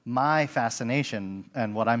so my fascination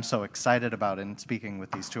and what I'm so excited about in speaking with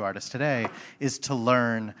these two artists today is to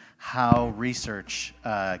learn how research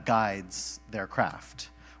guides their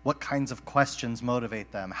craft. What kinds of questions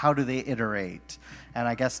motivate them? How do they iterate? And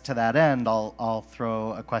I guess to that end, I'll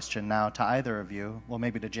throw a question now to either of you, well,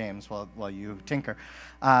 maybe to James while you tinker,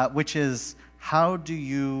 which is, how do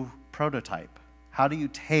you prototype? How do you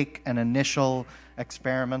take an initial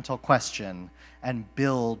experimental question and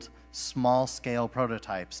build small-scale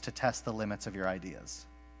prototypes to test the limits of your ideas?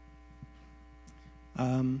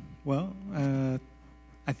 I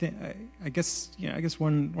guess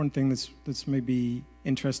one thing that's maybe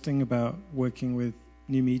interesting about working with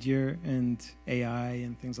new media and AI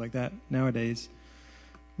and things like that nowadays,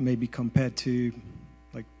 maybe compared to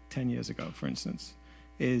like 10 years ago, for instance,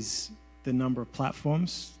 is the number of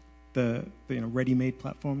platforms, the ready-made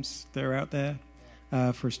platforms that are out there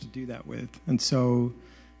for us to do that with. And so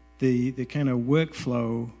the kind of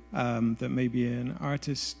workflow that maybe an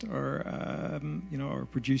artist or or a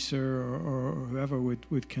producer or whoever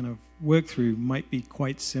would kind of work through might be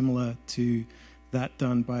quite similar to that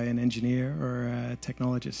done by an engineer or a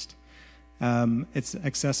technologist. It's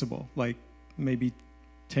accessible. Like maybe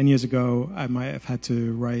 10 years ago, I might have had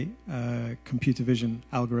to write a computer vision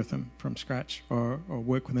algorithm from scratch or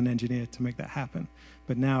work with an engineer to make that happen.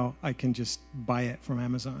 But now I can just buy it from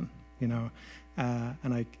Amazon,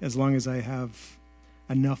 and as long as I have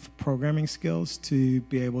enough programming skills to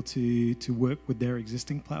be able to work with their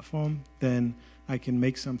existing platform, then I can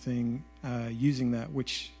make something using that,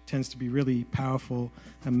 which tends to be really powerful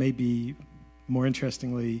and maybe more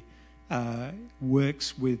interestingly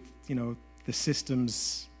works with the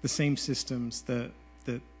systems, the same systems that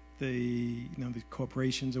the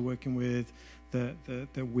corporations are working with,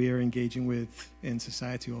 that we're engaging with in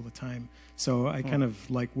society all the time. So I kind of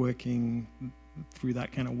like working through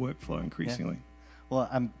that kind of workflow increasingly. Yeah.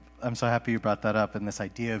 Well, I'm so happy you brought that up, and this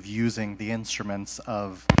idea of using the instruments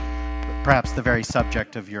of perhaps the very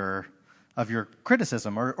subject of your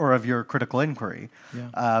criticism or of your critical inquiry.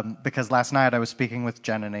 Yeah. Because last night I was speaking with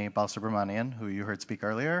Janani Balsubramanian, who you heard speak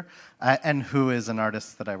earlier, and who is an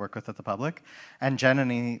artist that I work with at the Public. And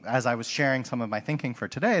Janani, as I was sharing some of my thinking for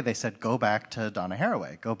today, they said, go back to Donna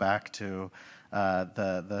Haraway, go back to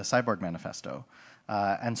the Cyborg Manifesto.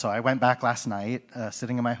 And so I went back last night,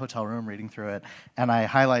 sitting in my hotel room, reading through it, and I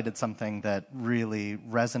highlighted something that really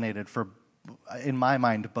resonated for, in my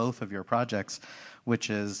mind, both of your projects, which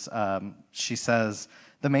is, she says,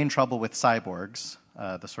 the main trouble with cyborgs,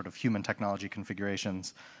 the sort of human technology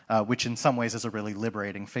configurations, which in some ways is a really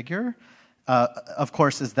liberating figure, of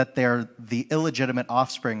course, is that they're the illegitimate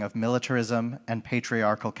offspring of militarism and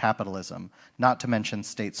patriarchal capitalism, not to mention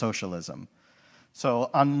state socialism. So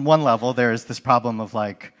on one level, there's this problem of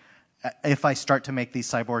like, if I start to make these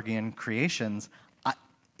cyborgian creations,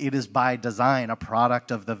 it is by design a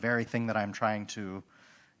product of the very thing that I'm trying to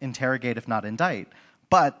interrogate, if not indict.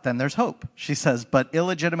 But then there's hope. She says, but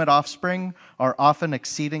illegitimate offspring are often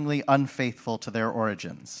exceedingly unfaithful to their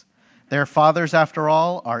origins. Their fathers, after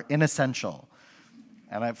all, are inessential.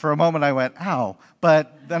 And for a moment I went, ow.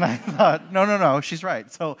 But then I thought, no, she's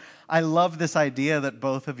right. So I love this idea that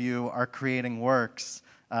both of you are creating works.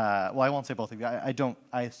 Well, I won't say both of you.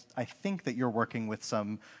 I think that you're working with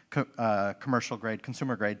some commercial grade,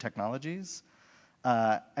 consumer grade technologies.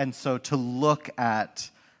 And so to look at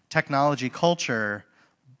technology culture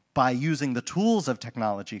by using the tools of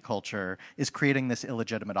technology culture is creating this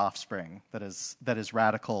illegitimate offspring that is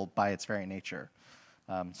radical by its very nature.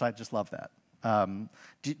 So I just love that.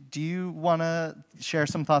 Do you want to share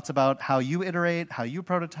some thoughts about how you iterate, how you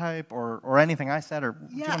prototype, or anything I said, or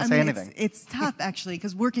do you want to say anything? It's tough, actually,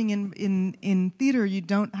 because working in theater, you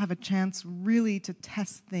don't have a chance really to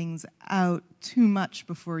test things out too much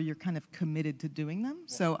before you're kind of committed to doing them.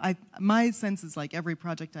 Yeah. So my sense is like every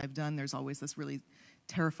project I've done, there's always this really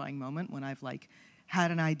terrifying moment when I've like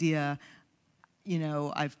had an idea,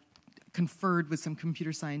 I've conferred with some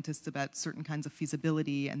computer scientists about certain kinds of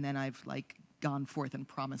feasibility, and then I've like gone forth and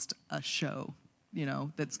promised a show,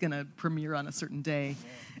 that's going to premiere on a certain day.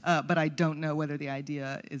 But I don't know whether the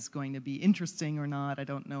idea is going to be interesting or not. I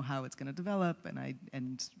don't know how it's going to develop,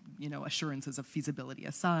 and assurances of feasibility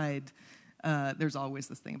aside, there's always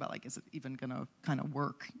this thing about like, is it even going to kind of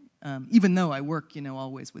work? Even though I work,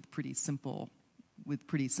 always with pretty simple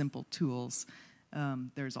tools.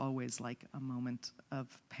 There's always like a moment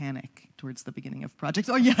of panic towards the beginning of projects.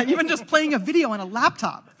 Oh yeah, even just playing a video on a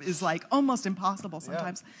laptop is like almost impossible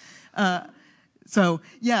sometimes. Yeah. So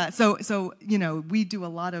we do a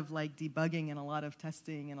lot of like debugging and a lot of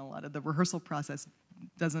testing, and a lot of the rehearsal process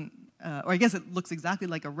doesn't, or I guess it looks exactly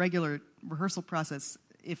like a regular rehearsal process.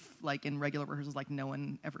 If like in regular rehearsals, like no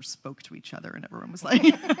one ever spoke to each other and everyone was like,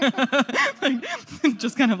 like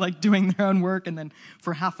just kind of like doing their own work, and then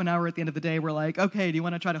for half an hour at the end of the day, we're like, okay, do you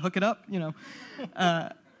want to try to hook it up?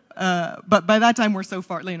 But by that time we're so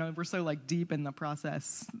far, we're so like deep in the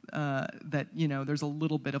process that there's a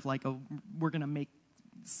little bit of like we're gonna make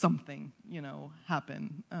something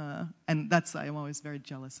happen, and I'm always very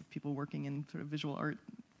jealous of people working in sort of visual art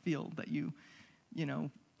field that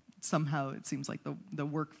somehow it seems like the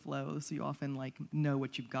workflow, so you often like know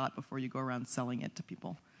what you've got before you go around selling it to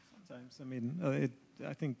people. Sometimes,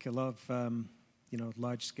 I think a lot of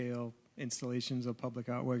large-scale installations of public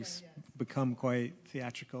artworks become quite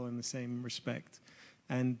theatrical in the same respect,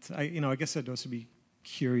 and I guess I'd also be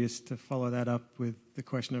curious to follow that up with the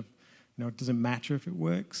question of, does it matter if it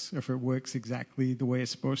works, or if it works exactly the way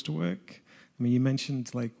it's supposed to work? I mean, you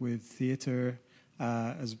mentioned like with theater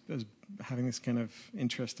as having this kind of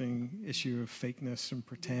interesting issue of fakeness and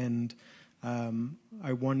pretend.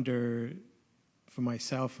 I wonder, for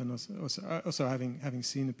myself, and also having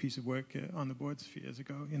seen a piece of work on the boards a few years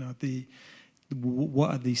ago,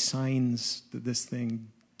 what are the signs that this thing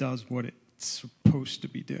does what it's supposed to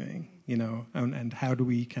be doing, and how do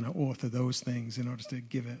we kind of author those things in order to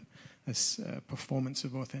give it a performance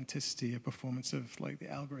of authenticity, a performance of like the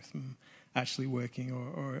algorithm actually working,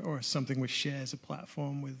 or something which shares a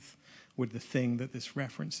platform with the thing that this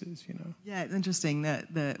references, Yeah, it's interesting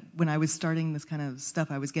that when I was starting this kind of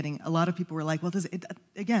stuff, I was getting a lot of people were like, well, it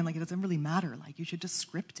doesn't really matter. Like, you should just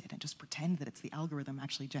script it and just pretend that it's the algorithm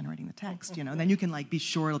actually generating the text, Then you can like be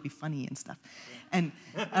sure it'll be funny and stuff. And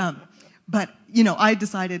but I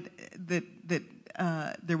decided that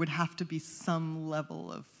there would have to be some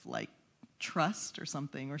level of like trust or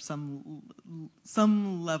something, or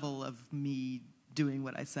some level of me doing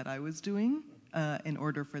what I said I was doing. In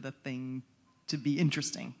order for the thing to be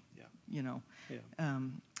interesting,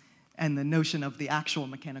 and the notion of the actual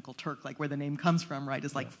Mechanical Turk, like where the name comes from, right,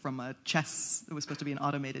 is like from a chess. It was supposed to be an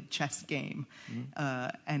automated chess game,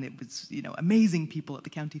 and it was amazing people at the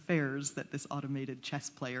county fairs that this automated chess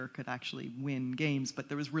player could actually win games, but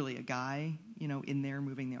there was really a guy in there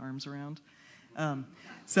moving the arms around.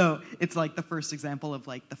 So it's like the first example of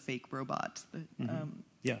like the fake robot.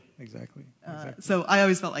 Yeah, exactly. So I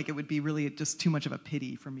always felt like it would be really just too much of a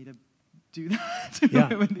pity for me to do that.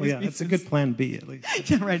 It's a good plan B at least.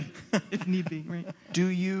 Yeah, right. If need be, right. Do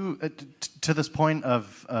you, to this point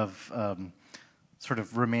of sort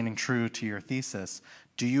of remaining true to your thesis,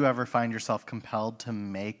 do you ever find yourself compelled to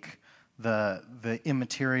make the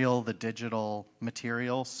immaterial, the digital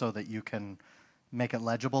material, so that you can make it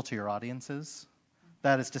legible to your audiences?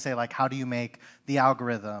 That is to say, like, how do you make the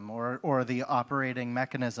algorithm or the operating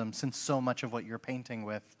mechanism, since so much of what you're painting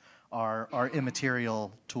with are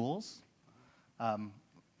immaterial tools?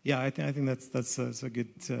 Yeah, I think that's a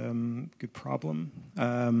good problem.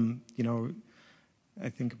 I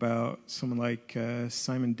think about someone like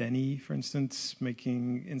Simon Denny, for instance,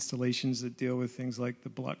 making installations that deal with things like the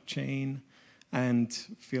blockchain, and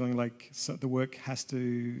feeling like the work has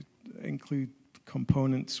to include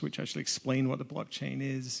components which actually explain what the blockchain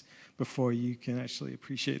is before you can actually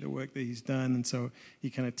appreciate the work that he's done. And so he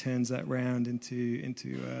kind of turns that round into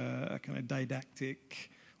a kind of didactic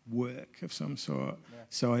work of some sort. Yeah.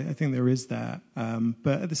 So I think there is that.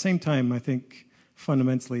 But at the same time, I think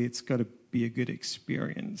fundamentally it's got to be a good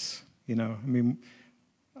experience. I mean,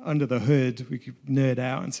 under the hood, we could nerd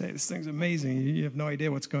out and say, this thing's amazing. You have no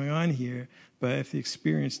idea what's going on here. But if the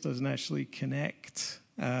experience doesn't actually connect,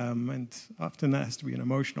 and often that has to be an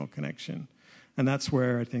emotional connection. And that's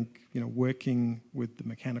where I think, working with the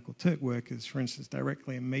Mechanical Turk workers, for instance,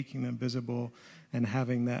 directly, and making them visible and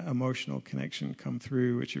having that emotional connection come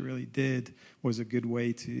through, which it really did, was a good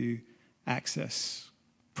way to access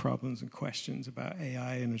problems and questions about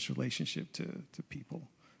AI and its relationship to people.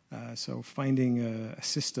 So finding a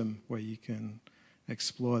system where you can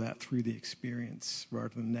explore that through the experience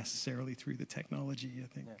rather than necessarily through the technology, I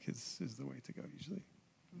think, is the way to go usually.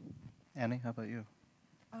 Annie, how about you?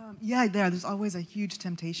 There's always a huge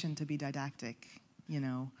temptation to be didactic,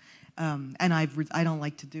 and I don't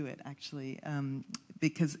like to do it actually,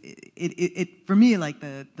 because it for me, like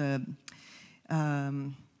the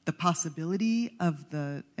possibility of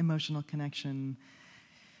the emotional connection,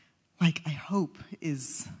 like, I hope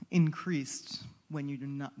is increased when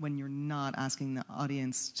you're not asking the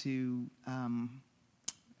audience to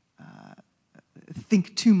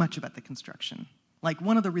think too much about the construction. Like,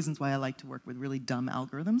 one of the reasons why I like to work with really dumb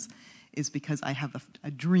algorithms is because I have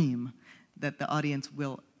a dream that the audience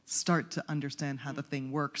will start to understand how the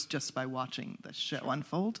thing works just by watching the show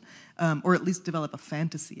unfold, or at least develop a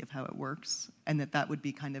fantasy of how it works, and that would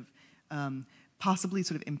be kind of possibly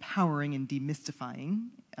sort of empowering and demystifying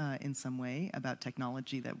in some way about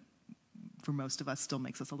technology that, for most of us, still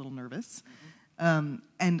makes us a little nervous,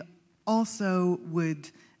 and also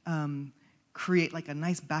would create like a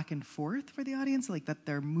nice back and forth for the audience, like that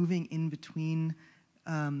they're moving in between,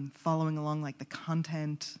 following along like the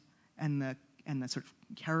content and the sort of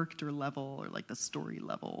character level, or like the story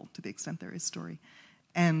level, to the extent there is story,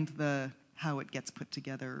 and how it gets put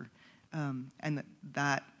together, and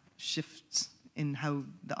that shift in how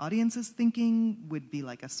the audience is thinking would be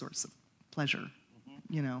like a source of pleasure,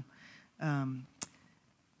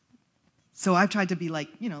 So I've tried to be like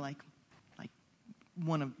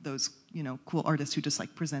one of those, cool artists who just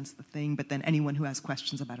like presents the thing, but then anyone who has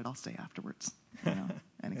questions about it, I'll stay afterwards,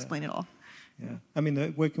 and explain it all. Yeah, I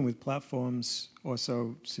mean, working with platforms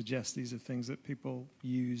also suggests these are things that people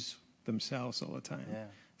use themselves all the time. Yeah.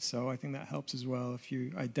 So I think that helps as well. If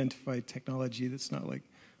you identify technology that's not like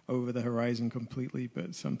over the horizon completely,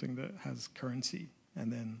 but something that has currency.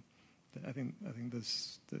 And then I think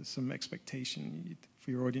there's some expectation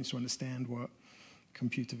for your audience to understand what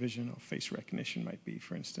computer vision or face recognition might be,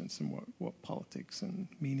 for instance, and what politics and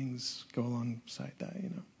meanings go alongside that, you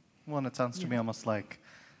know. Well, and it sounds to me almost like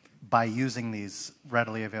by using these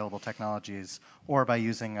readily available technologies, or by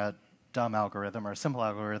using a dumb algorithm or a simple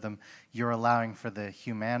algorithm, you're allowing for the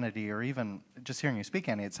humanity, or even just hearing you speak,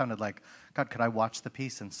 Annie, it sounded like, God, could I watch the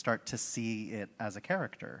piece and start to see it as a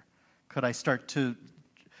character? Could I start to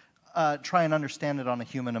try and understand it on a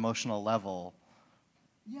human emotional level?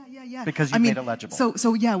 Yeah. Because you made it legible.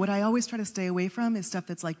 So yeah, what I always try to stay away from is stuff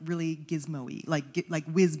that's like really gizmo-y, like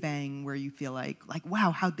whiz bang, where you feel like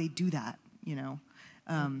wow, how'd they do that, you know?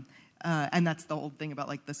 And that's the whole thing about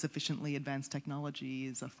like the sufficiently advanced technology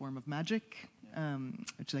is a form of magic,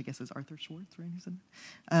 which I guess is Arthur Schwartz, right? Who said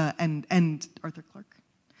that? And Arthur Clarke,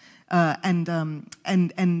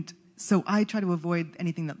 and so I try to avoid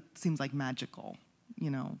anything that seems like magical,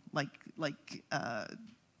 you know, like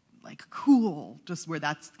cool, just where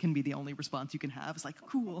that can be the only response you can have. It's like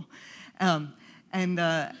cool, and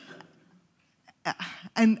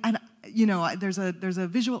you know, there's a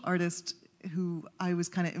visual artist who I was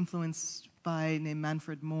kind of influenced by named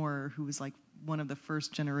Manfred Moore, who was like one of the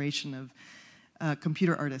first generation of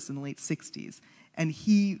computer artists in the late 60s. And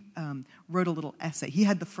he wrote a little essay. He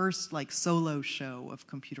had the first like solo show of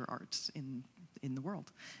computer art in the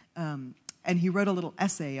world. And he wrote a little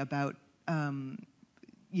essay about,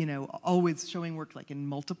 you know, always showing work like in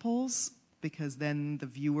multiples, because then the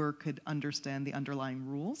viewer could understand the underlying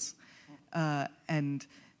rules. And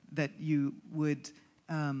that you would,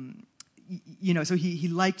 you know, so he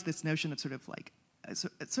liked this notion of sort of like,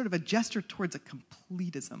 sort of a gesture towards a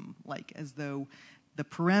completism, like as though the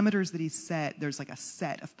parameters that he set, there's like a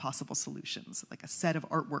set of possible solutions, like a set of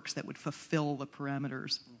artworks that would fulfill the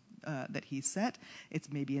parameters that he set. It's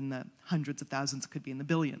maybe in the hundreds of thousands, it could be in the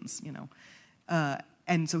billions, you know.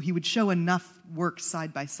 And so he would show enough work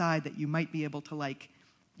side by side that you might be able to like,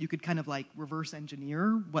 you could kind of like reverse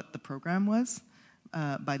engineer what the program was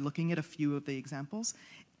by looking at a few of the examples.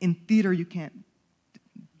 In theater, you can't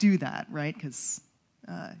do that, right? Because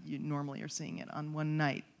you normally are seeing it on one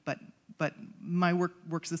night. But my work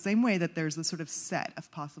works the same way, that there's a sort of set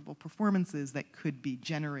of possible performances that could be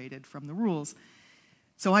generated from the rules.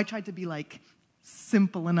 So I tried to be like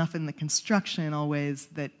simple enough in the construction always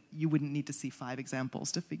that you wouldn't need to see 5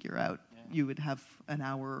 examples to figure out. Yeah. You would have an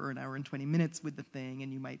hour or an hour and 20 minutes with the thing,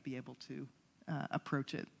 and you might be able to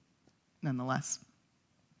approach it nonetheless.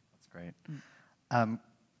 That's great.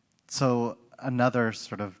 So another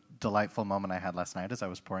sort of delightful moment I had last night as I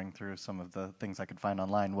was pouring through some of the things I could find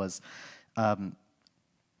online was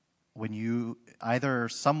when you, either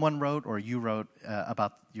someone wrote or you wrote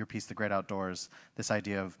about your piece, The Great Outdoors, this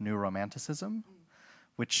idea of new romanticism,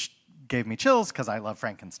 which gave me chills because I love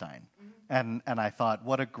Frankenstein. And I thought,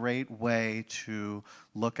 what a great way to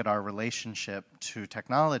look at our relationship to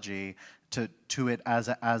technology, to it as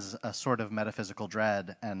a sort of metaphysical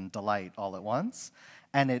dread and delight all at once.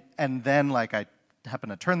 And then like I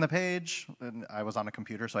happened to turn the page, and I was on a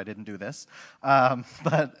computer, so I didn't do this.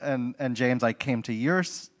 And James, I came to your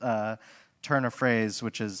turn of phrase,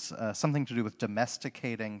 which is something to do with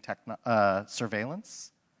domesticating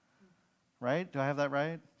surveillance, right? Do I have that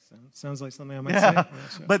right? Sounds like something I might say. Yeah,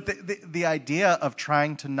 sure. But the idea of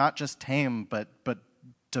trying to not just tame, but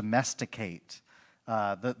domesticate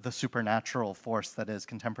the supernatural force that is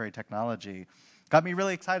contemporary technology got me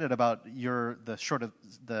really excited about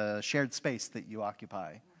the shared space that you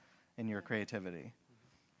occupy in your creativity.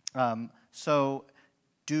 So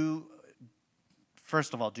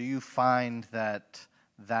first of all, do you find that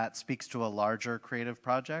speaks to a larger creative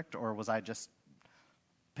project, or was I just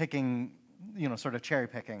picking, you know, sort of cherry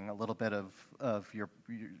picking a little bit of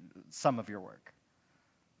some of your work?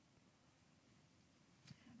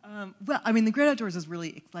 Well, I mean, The Great Outdoors is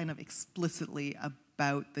really kind of explicitly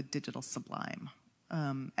about the digital sublime.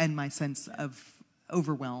 And my sense of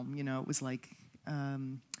overwhelm, you know, it was like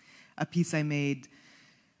a piece I made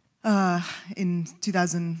in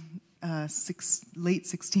 2006, late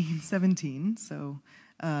 16, 17. So,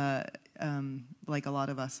 like a lot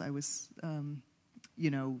of us, I was, you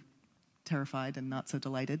know, terrified and not so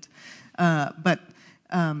delighted. But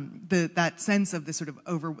that sense of this sort of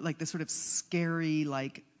this sort of scary,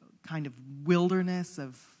 like, kind of wilderness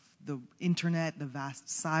of the internet, the vast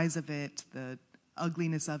size of it, the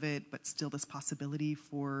ugliness of it, but still this possibility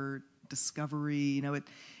for discovery. You know,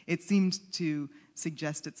 it seemed to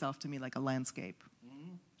suggest itself to me like a landscape.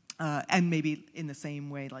 And maybe in the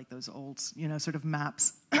same way, like those old, you know, sort of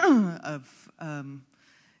maps of,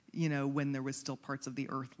 when there was still parts of the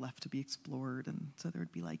earth left to be explored. And so there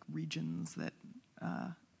would be like regions that,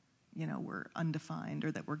 were undefined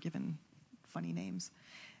or that were given funny names.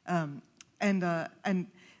 And then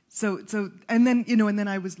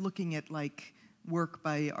I was looking at like work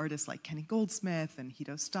by artists like Kenny Goldsmith and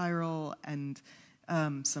Hito Steyerl, and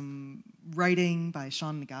some writing by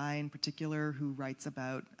Sean Nagai in particular, who writes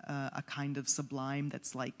about a kind of sublime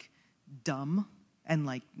that's like dumb and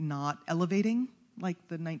like not elevating, like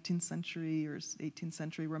the 19th century or 18th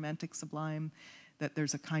century romantic sublime, that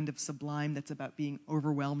there's a kind of sublime that's about being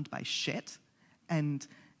overwhelmed by shit and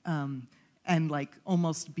like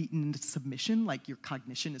almost beaten into submission, like your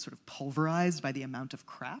cognition is sort of pulverized by the amount of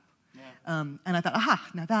crap. Yeah. And I thought, aha,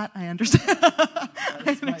 now that I understand.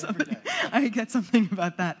 I get something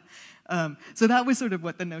about that. So that was sort of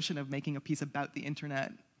what the notion of making a piece about the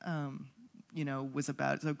internet, was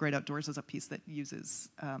about. So Great Outdoors is a piece that uses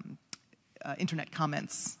internet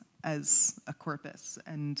comments as a corpus,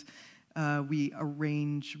 and we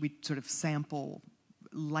sort of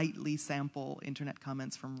lightly sample internet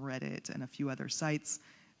comments from Reddit and a few other sites.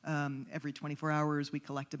 Every 24 hours, we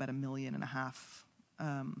collect about 1.5 million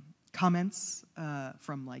comments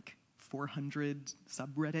from like 400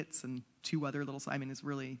 subreddits and 2 other little. I mean, it's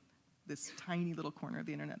really this tiny little corner of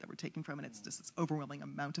the internet that we're taking from, and it's just this overwhelming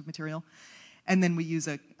amount of material. And then we use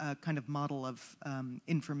a kind of model of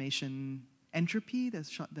information entropy,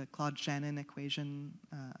 the Claude Shannon equation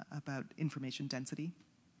about information density,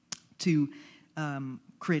 to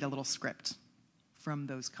create a little script from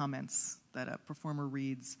those comments that a performer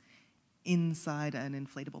reads inside an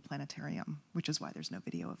inflatable planetarium, which is why there's no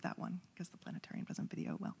video of that one, because the planetarium doesn't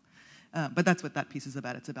video well. But that's what that piece is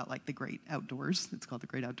about. It's about like the great outdoors. It's called The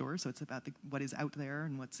Great Outdoors. So it's about what is out there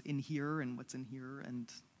and what's in here and what's in here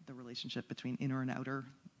and the relationship between inner and outer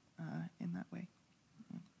in that way.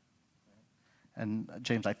 And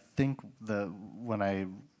James, I think when I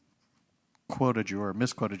quoted you or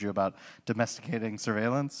misquoted you about domesticating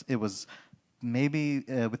surveillance, it was maybe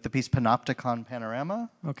with the piece Panopticon Panorama.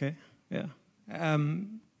 Okay. Yeah.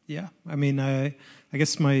 Yeah. I mean, I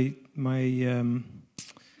guess my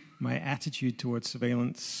attitude towards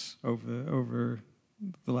surveillance over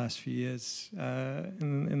the last few years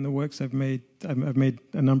in the works I've made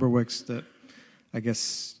a number of works that I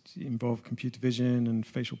guess involve computer vision and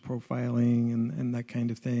facial profiling and that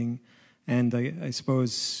kind of thing. And I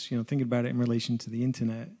suppose, thinking about it in relation to the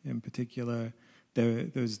internet in particular,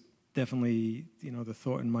 there's definitely, the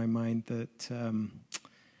thought in my mind that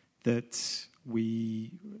it's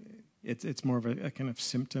more of a kind of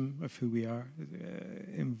symptom of who we are.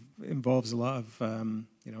 It involves a lot of,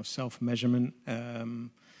 self-measurement,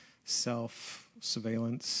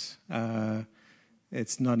 self-surveillance.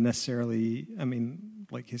 It's not necessarily,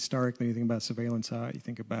 like historically, you think about surveillance art, you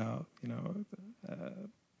think about,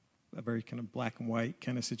 a very kind of black and white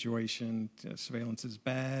kind of situation. Surveillance is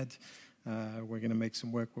bad. We're going to make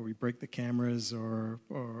some work where we break the cameras or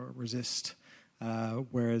resist.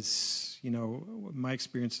 Whereas, my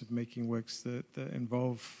experience of making works that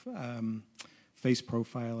involve face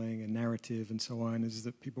profiling and narrative and so on is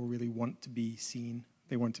that people really want to be seen.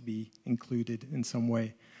 They want to be included in some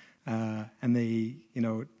way. And they,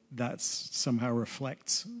 that somehow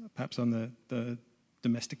reflects perhaps on the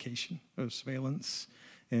domestication of surveillance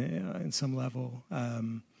in some level.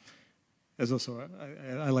 There's also,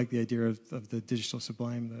 I like the idea of the digital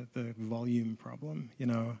sublime, the volume problem,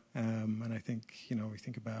 and I think, we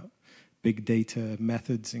think about big data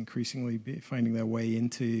methods increasingly finding their way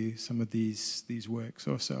into some of these works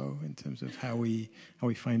also in terms of how we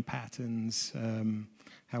find patterns,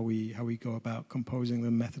 how we go about composing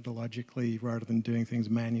them methodologically rather than doing things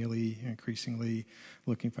manually, increasingly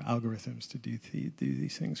looking for algorithms to do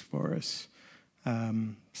these things for us. Yeah.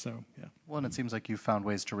 Well, and it seems like you found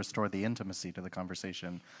ways to restore the intimacy to the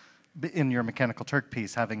conversation. In your Mechanical Turk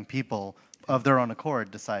piece, having people of their own accord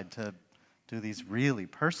decide to do these really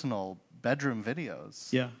personal bedroom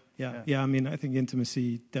videos. Yeah. I think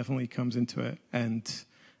intimacy definitely comes into it, and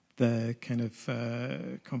the kind of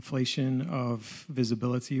conflation of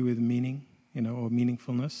visibility with meaning, or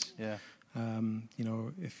meaningfulness. Yeah.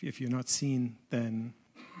 If you're not seen, then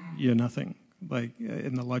you're nothing. Like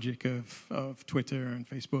in the logic of Twitter and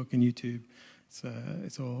Facebook and YouTube,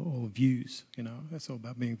 it's all views. It's all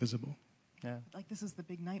about being visible. Yeah. Like this is the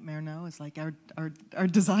big nightmare now. It's like our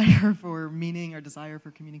desire for meaning, our desire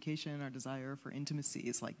for communication, our desire for intimacy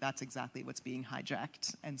is like that's exactly what's being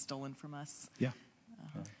hijacked and stolen from us. Yeah.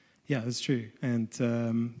 Yeah, that's true. And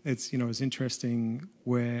it's it's interesting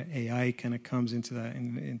where AI kind of comes into that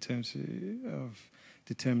in terms of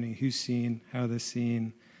determining who's seen, how they're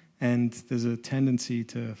seen, And there's a tendency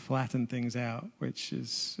to flatten things out, which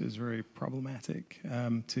is very problematic,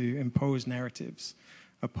 to impose narratives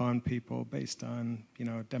upon people based on, you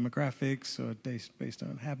know, demographics or based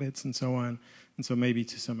on habits and so on. And so maybe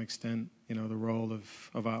to some extent, you know, the role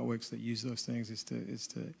of artworks that use those things is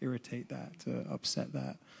to irritate that, to upset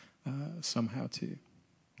that somehow too.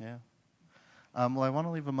 Yeah. Well, I want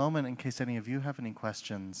to leave a moment in case any of you have any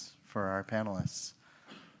questions for our panelists.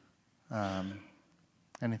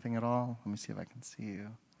 Anything at all? Let me see if I can see you.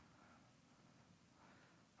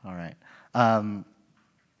 All right.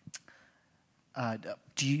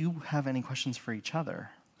 Do you have any questions for each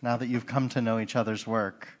other now that you've come to know each other's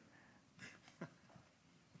work?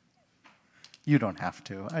 You don't have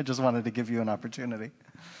to. I just wanted to give you an opportunity.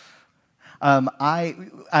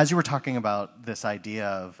 As you were talking about this idea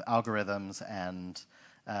of algorithms and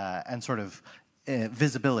sort of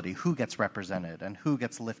visibility, who gets represented and who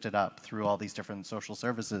gets lifted up through all these different social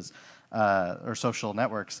services or social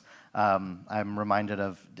networks, I'm reminded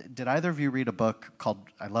of, did either of you read a book called,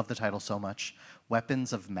 I love the title so much,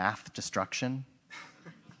 Weapons of Math Destruction?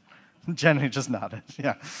 Jenny just nodded,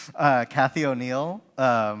 yeah. Kathy O'Neill.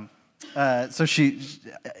 So she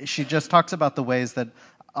just talks about the ways that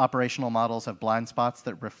operational models have blind spots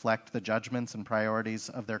that reflect the judgments and priorities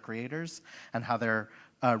of their creators and how they're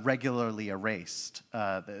regularly erased.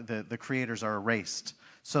 The creators are erased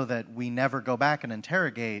so that we never go back and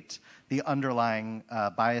interrogate the underlying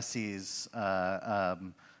biases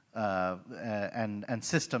and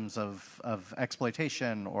systems of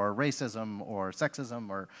exploitation or racism or sexism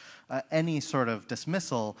or any sort of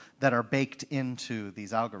dismissal that are baked into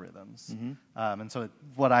these algorithms. Mm-hmm. And so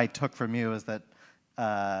what I took from you is that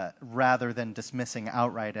rather than dismissing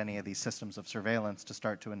outright any of these systems of surveillance, to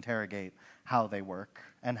start to interrogate how they work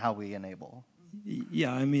and how we enable.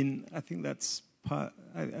 Yeah, I mean, I think that's part.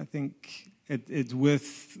 I think it's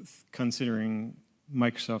worth considering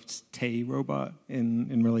Microsoft's Tay robot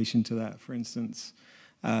in relation to that, for instance,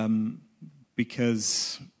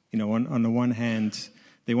 because, you know, on the one hand,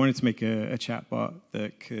 they wanted to make a chatbot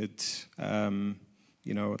that could,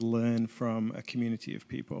 you know, learn from a community of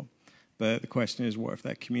people. But the question is, what if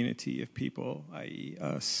that community of people, i.e.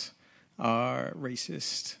 us, are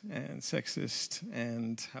racist and sexist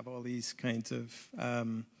and have all these kinds of,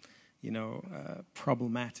 you know,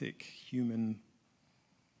 problematic human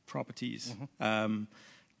properties? Mm-hmm.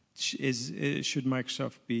 Should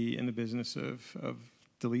Microsoft be in the business of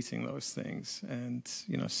deleting those things and,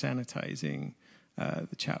 you know, sanitizing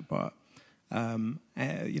the chatbot?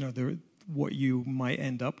 You know, what you might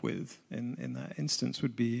end up with in that instance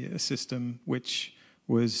would be a system which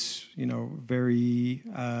was, you know, very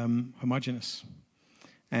homogeneous.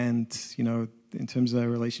 And, you know, in terms of the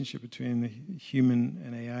relationship between the human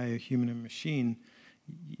and AI, or human and machine,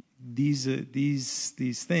 these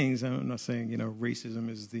things, I'm not saying, you know, racism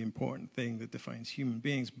is the important thing that defines human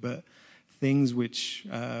beings, but things which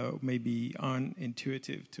maybe aren't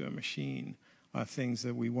intuitive to a machine are things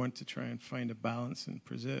that we want to try and find a balance and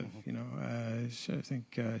preserve. Mm-hmm. You know, I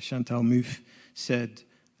think Chantal Mouffe said,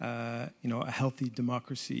 you know, a healthy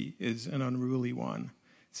democracy is an unruly one.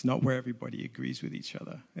 It's not where everybody agrees with each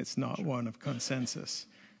other. It's not one of consensus.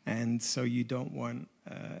 And so you don't want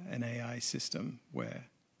an AI system where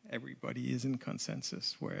everybody is in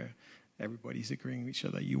consensus, where everybody's agreeing with each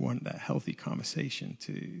other. You want that healthy conversation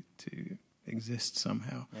to exist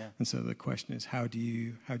somehow. Yeah. And so the question is, how do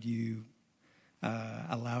you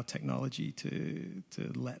allow technology to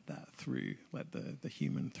let that through, let the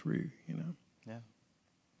human through, you know? Yeah.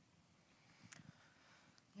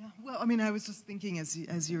 Yeah. Well, I mean, I was just thinking as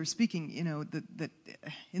you were speaking, you know, that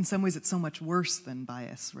in some ways it's so much worse than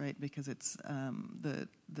bias, right? Because it's the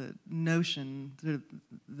notion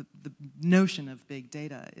of big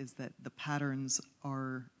data is that the patterns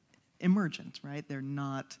are emergent, right? They're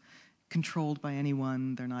not controlled by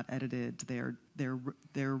anyone. They're not edited.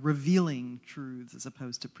 They're revealing truths as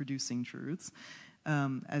opposed to producing truths,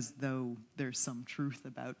 as though there's some truth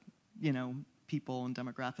about, you know, people and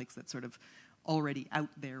demographics that's sort of already out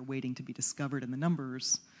there waiting to be discovered in the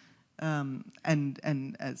numbers. And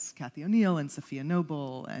as Kathy O'Neill and Sophia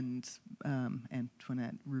Noble and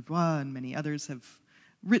Antoinette Rouvois and many others have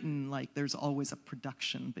written, like, there's always a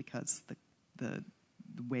production because the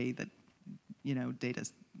way that, you know, data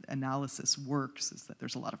analysis works is that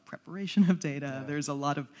there's a lot of preparation of data. Yeah. There's a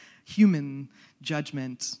lot of human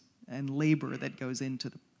judgment and labor that goes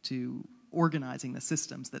into to organizing the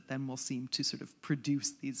systems that then will seem to sort of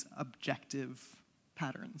produce these objective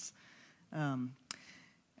patterns. And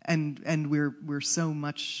we're so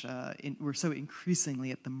much we're so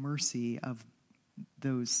increasingly at the mercy of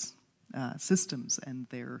those systems and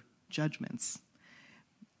their judgments.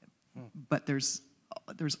 but there's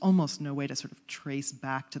almost no way to sort of trace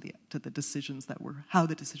back to the decisions how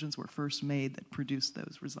the decisions were first made that produced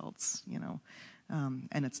those results, you know.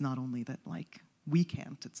 And it's not only that like we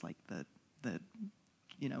can't, it's like the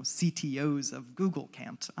you know, CTOs of Google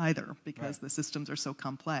can't either, because the systems are so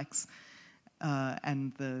complex,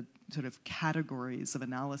 and the sort of categories of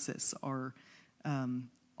analysis are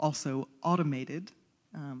also automated,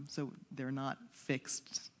 so they're not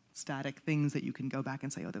fixed, static things that you can go back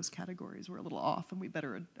and say, oh, those categories were a little off and we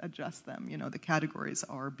better adjust them. You know, the categories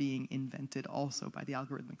are being invented also by the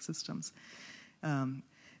algorithmic systems.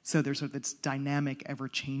 So there's sort of this dynamic,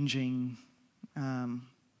 ever-changing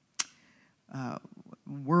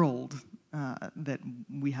world that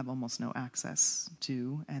we have almost no access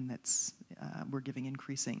to, and that's we're giving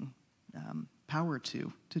increasing power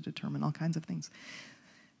to determine all kinds of things.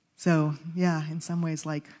 So yeah, in some ways,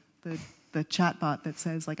 like the chatbot that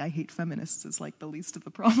says like I hate feminists is like the least of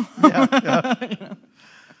the problem. Yeah. You know?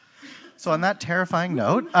 So on that terrifying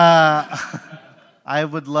note, I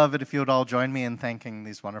would love it if you would all join me in thanking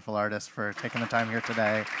these wonderful artists for taking the time here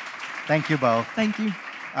today. Thank you both. Thank you.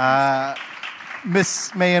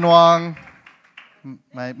 Miss Meiyin Wang,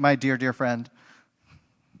 my dear friend.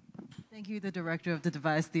 Thank you, the director of the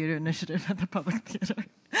Devised Theater Initiative at the Public Theater.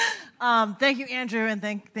 Thank you, Andrew, and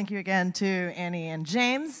thank you again to Annie and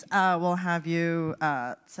James. We'll have you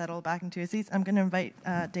settle back into your seats. I'm going to invite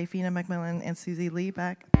Dafina McMillan and Susie Lee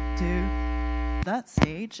back to the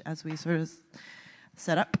stage as we sort of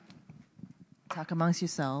set up. Talk amongst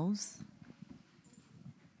yourselves.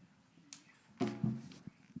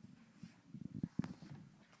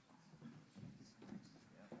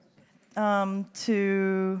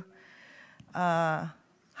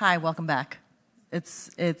 Hi, welcome back.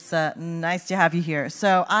 It's nice to have you here.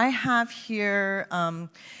 So I have here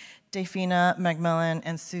Dafina McMillan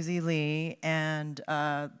and Susie Lee, and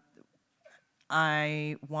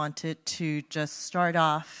I wanted to just start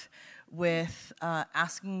off with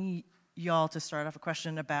asking y'all to start off a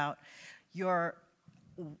question about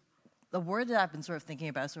the word that I've been sort of thinking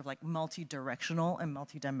about is sort of like multi-directional and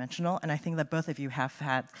multi-dimensional, and I think that both of you have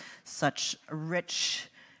had such rich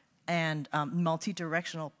and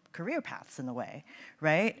multi-directional career paths in a way,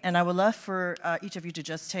 right? And I would love for each of you to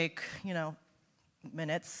just take, 5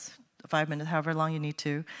 minutes, however long you need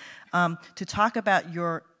to talk about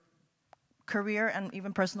your career and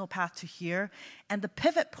even personal path to here, and the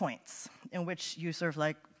pivot points in which you sort of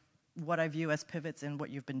like what I view as pivots in what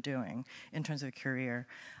you've been doing in terms of your career,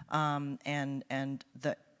 and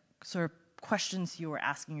the sort of questions you were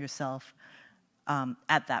asking yourself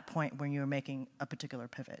at that point when you were making a particular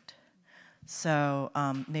pivot. So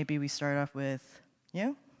maybe we start off with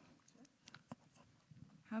you.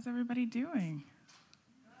 How's everybody doing?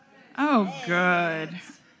 Oh, good.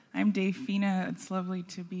 I'm Dafina. It's lovely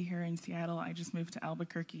to be here in Seattle. I just moved to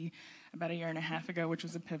Albuquerque about 1.5 years ago, which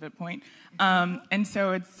was a pivot point. And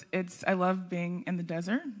so I love being in the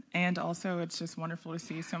desert, and also it's just wonderful to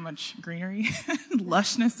see so much greenery,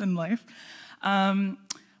 lushness in life.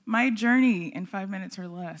 My journey in 5 minutes or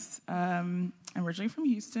less. I'm originally from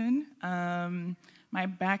Houston. My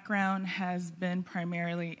background has been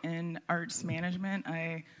primarily in arts management.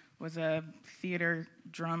 I was a theater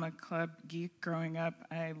drama club geek growing up.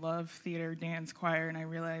 I love theater, dance, choir, and I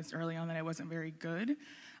realized early on that I wasn't very good.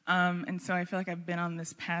 And so I feel like I've been on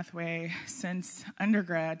this pathway since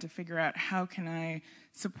undergrad to figure out how can I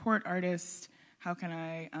support artists, how can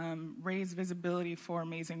I raise visibility for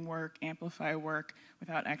amazing work, amplify work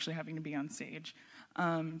without actually having to be on stage.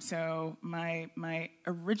 So my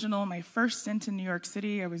first stint in New York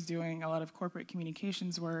City, I was doing a lot of corporate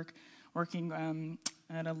communications work, working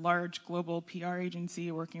at a large global PR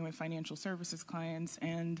agency, working with financial services clients.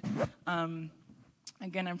 And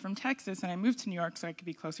again, I'm from Texas, and I moved to New York so I could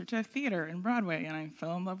be closer to theater and Broadway, and I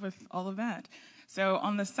fell in love with all of that. So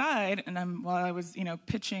on the side, and while I was,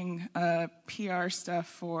 pitching PR stuff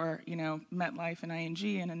for, MetLife and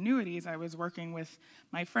ING and annuities, I was working with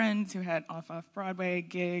my friends who had off-Broadway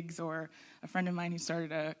gigs, or a friend of mine who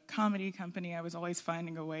started a comedy company. I was always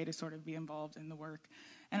finding a way to sort of be involved in the work.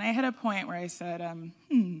 And I hit a point where I said,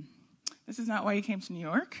 this is not why you came to New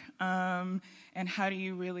York, and how do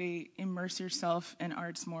you really immerse yourself in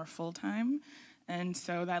arts more full-time? And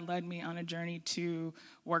so that led me on a journey to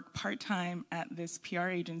work part-time at this PR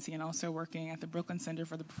agency and also working at the Brooklyn Center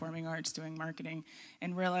for the Performing Arts doing marketing,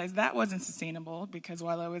 and realized that wasn't sustainable because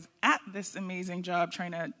while I was at this amazing job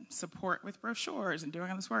trying to support with brochures and doing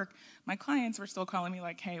all this work, my clients were still calling me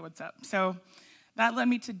like, hey, what's up? So That led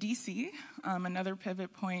me to DC, another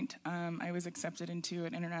pivot point. I was accepted into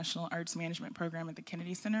an international arts management program at the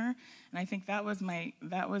Kennedy Center, and I think that was my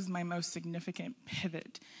most significant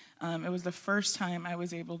pivot. It was the first time I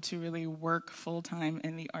was able to really work full-time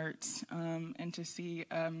in the arts, and to see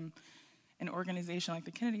an organization like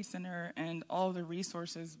the Kennedy Center and all the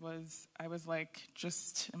resources I was like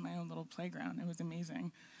just in my own little playground. It was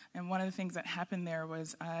amazing. And one of the things that happened there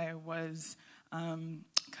was I was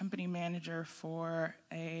company manager for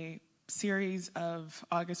a series of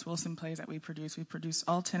August Wilson plays that we produced. We produced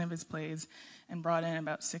all 10 of his plays and brought in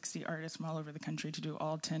about 60 artists from all over the country to do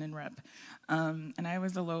all 10 in rep. And I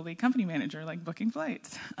was the lowly company manager, like booking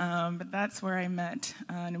flights. But that's where I met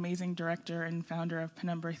an amazing director and founder of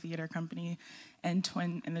Penumbra Theater Company in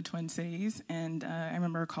the Twin Cities. And I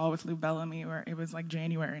remember a call with Lou Bellamy where it was like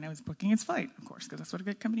January and I was booking his flight, of course, because that's what a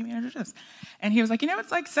good company manager does. And he was like,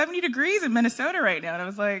 it's like 70 degrees in Minnesota right now. And I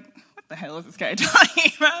was like, what the hell is this guy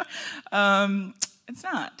talking about? It's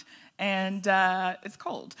not. And it's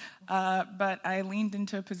cold. But I leaned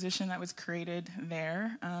into a position that was created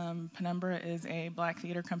there. Penumbra is a Black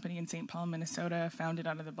theater company in St. Paul, Minnesota, founded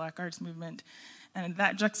out of the Black arts movement. And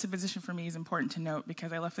that juxtaposition for me is important to note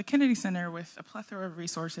because I left the Kennedy Center with a plethora of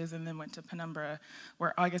resources and then went to Penumbra,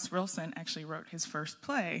 where August Wilson actually wrote his first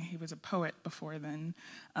play. He was a poet before then,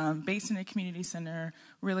 based in a community center,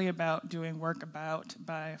 really about doing work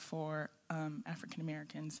for African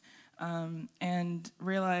Americans. And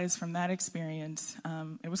realized from that experience,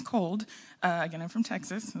 it was cold. Again, I'm from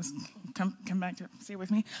Texas. Come back to stay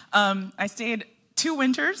with me. I stayed 2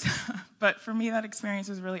 winters, but for me that experience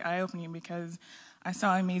was really eye-opening because I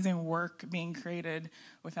saw amazing work being created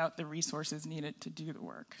without the resources needed to do the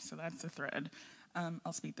work. So that's the thread.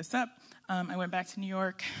 I'll speed this up. I went back to New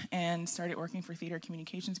York and started working for Theater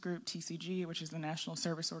Communications Group, TCG, which is the national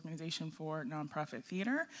service organization for nonprofit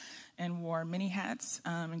theater, and wore many hats,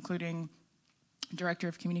 including director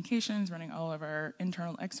of communications, running all of our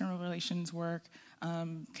internal, external relations work,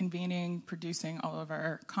 convening, producing all of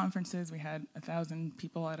our conferences. We had 1,000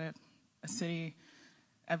 people at a city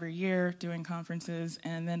every year doing conferences,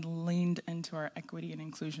 and then leaned into our equity and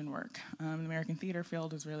inclusion work. The American theater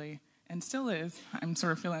field is really, and still is, I'm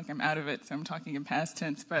sort of feeling like I'm out of it, so I'm talking in past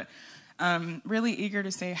tense, but really eager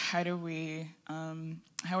to say how are we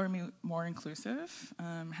more inclusive?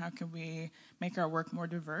 How can we make our work more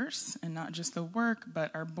diverse, and not just the work,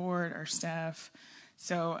 but our board, our staff.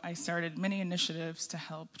 So I started many initiatives to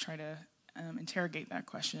help try to interrogate that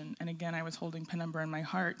question. And again, I was holding Penumbra in my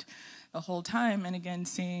heart the whole time, and again,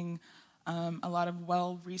 seeing a lot of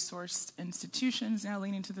well-resourced institutions now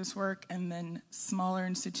leaning to this work, and then smaller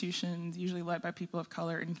institutions, usually led by people of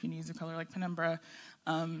color and communities of color like Penumbra,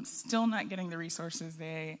 still not getting the resources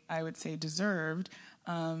they, I would say, deserved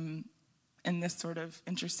in this sort of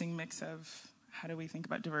interesting mix of how do we think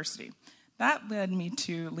about diversity. That led me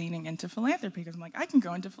to leaning into philanthropy, because I'm like, I can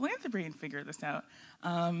go into philanthropy and figure this out.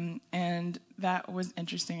 And that was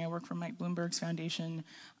interesting. I worked for Mike Bloomberg's foundation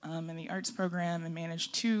in the arts program and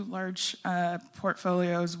managed 2 large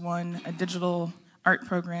portfolios. One, a digital art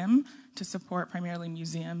program to support primarily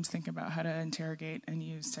museums, think about how to interrogate and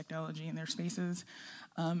use technology in their spaces.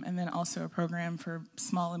 And then also a program for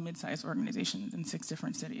small and mid-sized organizations in 6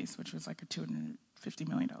 different cities, which was like a $250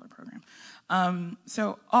 million program.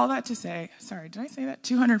 So all that to say, sorry, did I say that?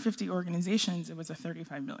 250 organizations, it was a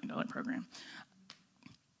 $35 million program.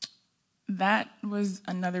 That was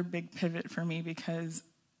another big pivot for me because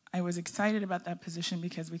I was excited about that position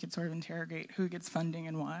because we could sort of interrogate who gets funding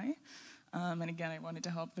and why. And again, I wanted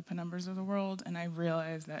to help the Penumbras of the world, and I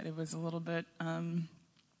realized that it was a little bit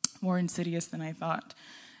more insidious than I thought.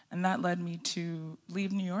 And that led me to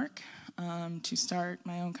leave New York to start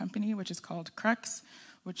my own company, which is called Crux,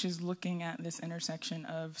 which is looking at this intersection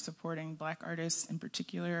of supporting Black artists in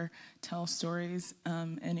particular, tell stories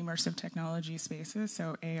in immersive technology spaces,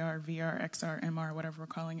 so AR, VR, XR, MR, whatever we're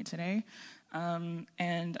calling it today.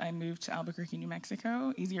 And I moved to Albuquerque, New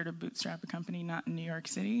Mexico, easier to bootstrap a company, not in New York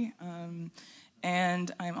City.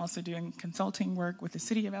 And I'm also doing consulting work with the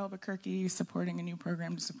city of Albuquerque, supporting a new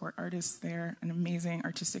program to support artists there, an amazing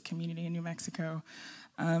artistic community in New Mexico,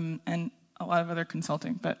 and a lot of other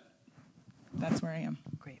consulting, but that's where I am.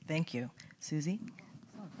 Great, thank you. Susie?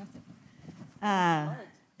 So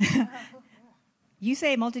impressive. You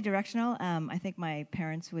say multi-directional. I think my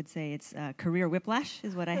parents would say it's career whiplash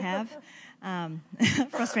is what I have,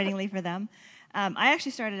 frustratingly for them. I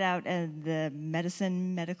actually started out at the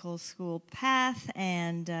medical school path,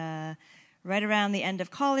 and right around the end of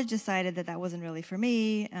college decided that wasn't really for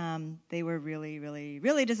me. They were really, really,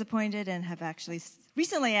 really disappointed and have actually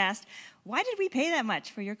recently asked, why did we pay that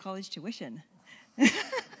much for your college tuition?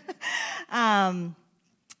 I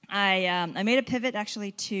made a pivot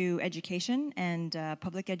actually to education and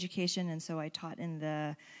public education, and so I taught in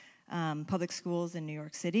the public schools in New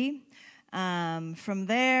York City. From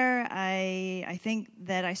there, I think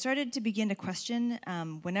that I started to begin to question,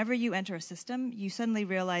 whenever you enter a system, you suddenly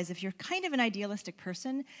realize if you're kind of an idealistic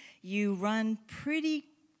person, you run pretty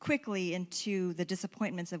quickly into the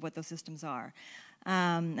disappointments of what those systems are.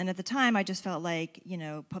 And at the time, I just felt like, you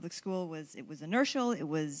know, public school was inertial, it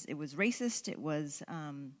was racist, it was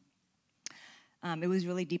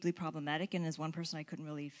really deeply problematic, and as one person, I couldn't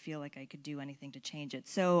really feel like I could do anything to change it.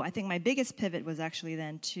 So I think my biggest pivot was actually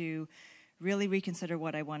then to really reconsider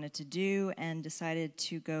what I wanted to do, and decided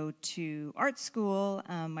to go to art school.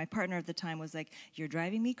 My partner at the time was like, "You're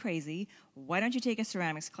driving me crazy. Why don't you take a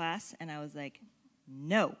ceramics class?" And I was like,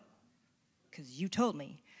 "No, because you told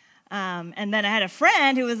me." And then I had a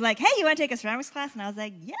friend who was like, "Hey, you want to take a ceramics class?" And I was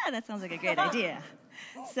like, "Yeah, that sounds like a great idea."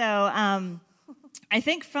 So I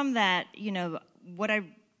think from that, you know, what I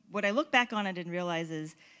look back on it and realize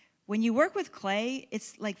is when you work with clay,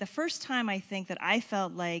 it's like the first time I think that I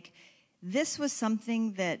felt like this was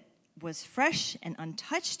something that was fresh and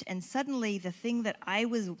untouched, and suddenly the thing that I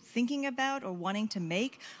was thinking about or wanting to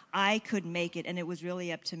make, I could make it, and it was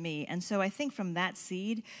really up to me. And so I think from that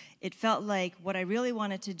seed, it felt like what I really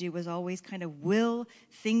wanted to do was always kind of will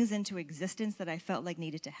things into existence that I felt like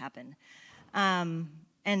needed to happen.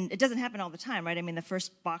 And it doesn't happen all the time, right? I mean, the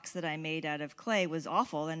first box that I made out of clay was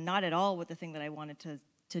awful and not at all what the thing that I wanted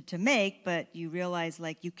to make, but you realize,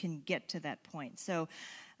 like, you can get to that point. So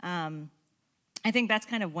I think that's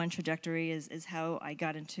kind of one trajectory is how I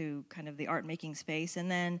got into kind of the art making space. And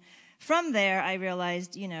then from there, I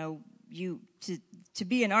realized, you know, to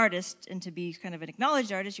be an artist and to be kind of an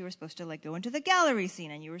acknowledged artist, you were supposed to like go into the gallery scene,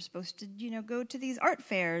 and you were supposed to, you know, go to these art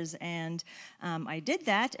fairs. And I did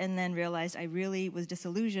that, and then realized I really was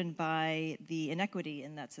disillusioned by the inequity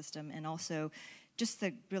in that system, and also just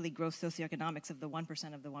the really gross socioeconomics of the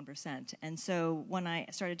 1% of the 1%. And so when I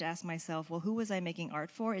started to ask myself, well, who was I making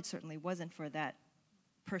art for? It certainly wasn't for that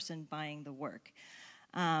person buying the work.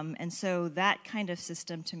 And so that kind of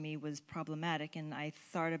system to me was problematic, and I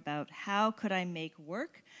thought about how could I make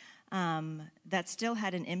work that still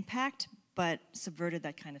had an impact but subverted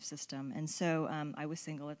that kind of system. And so I was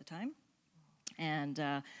single at the time,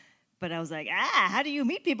 and but I was like, how do you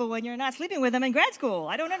meet people when you're not sleeping with them in grad school?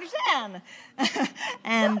 I don't understand.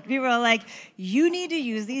 And people were like, you need to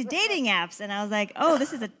use these dating apps. And I was like, oh,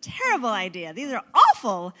 this is a terrible idea. These are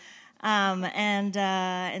awful.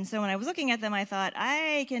 And so when I was looking at them, I thought,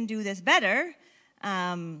 I can do this better.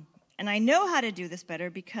 And I know how to do this better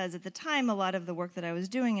because at the time, a lot of the work that I was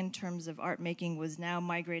doing in terms of art making was now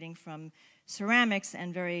migrating from ceramics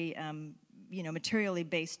and very materially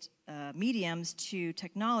based mediums to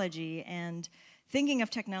technology, and thinking of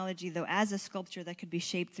technology, though, as a sculpture that could be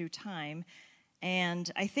shaped through time. And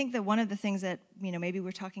I think that one of the things that, maybe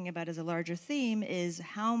we're talking about as a larger theme is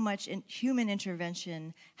how much human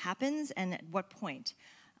intervention happens and at what point.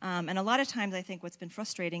 And a lot of times I think what's been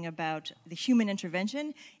frustrating about the human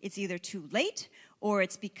intervention, it's either too late or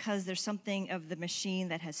it's because there's something of the machine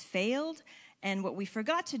that has failed. And what we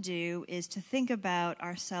forgot to do is to think about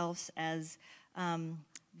ourselves as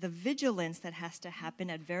the vigilance that has to happen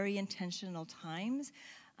at very intentional times,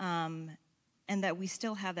 and that we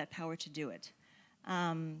still have that power to do it.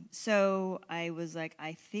 So I was like,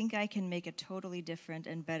 I think I can make a totally different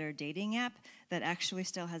and better dating app that actually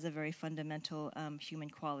still has a very fundamental human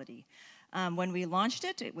quality. When we launched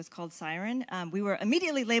it, it was called Siren. We were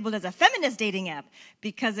immediately labeled as a feminist dating app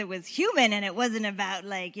because it was human and it wasn't about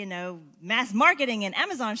mass marketing and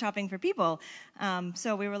Amazon shopping for people.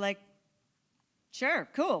 So we were like, sure,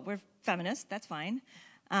 cool, we're feminists, that's fine.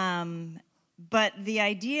 But the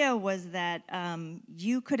idea was that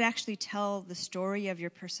you could actually tell the story of your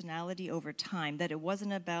personality over time, that it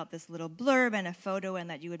wasn't about this little blurb and a photo and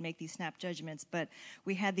that you would make these snap judgments, but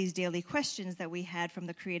we had these daily questions that we had from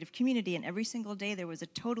the creative community, and every single day there was a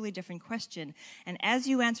totally different question. And as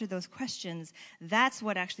you answered those questions, that's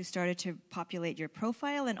what actually started to populate your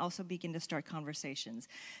profile and also begin to start conversations.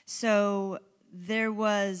 So there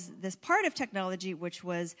was this part of technology which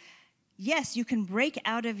was, yes, you can break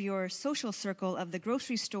out of your social circle of the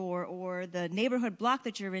grocery store or the neighborhood block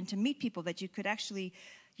that you're in to meet people, that you could actually,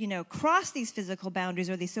 cross these physical boundaries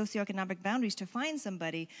or these socioeconomic boundaries to find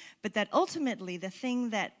somebody, but that ultimately the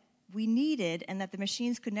thing that we needed and that the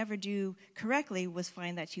machines could never do correctly was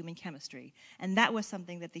find that human chemistry. And that was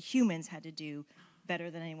something that the humans had to do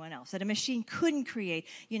better than anyone else. That a machine couldn't create,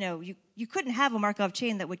 you couldn't have a Markov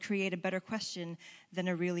chain that would create a better question than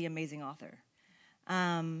a really amazing author.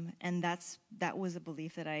 And that was a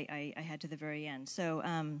belief that I had to the very end. So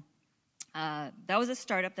That was a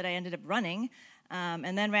startup that I ended up running,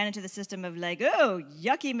 and then ran into the system of like, oh,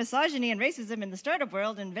 yucky misogyny and racism in the startup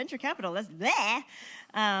world and venture capital. That's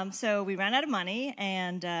bleh. So we ran out of money,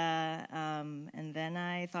 and then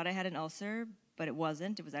I thought I had an ulcer, but it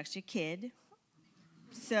wasn't. It was actually a kid.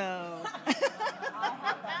 So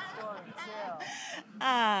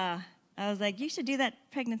I was like, you should do that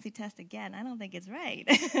pregnancy test again. I don't think it's right.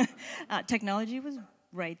 Technology was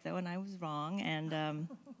right, though, and I was wrong, and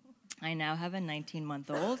I now have a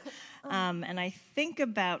 19-month-old, and I think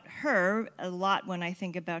about her a lot when I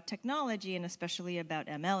think about technology, and especially about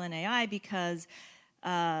ML and AI, because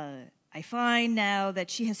I find now that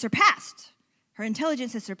she has surpassed, her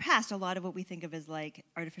intelligence has surpassed a lot of what we think of as like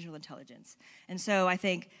artificial intelligence. And so I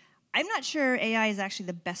think, I'm not sure AI is actually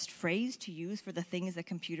the best phrase to use for the things that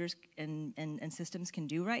computers and systems can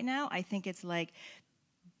do right now. I think it's like,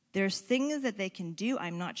 there's things that they can do.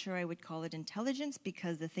 I'm not sure I would call it intelligence,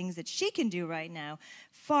 because the things that she can do right now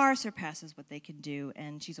far surpasses what they can do,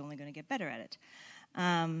 and she's only going to get better at it.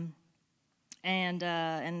 And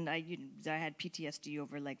I had PTSD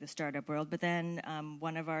over like the startup world, but then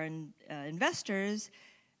one of our investors,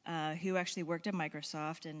 who actually worked at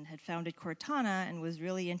Microsoft and had founded Cortana and was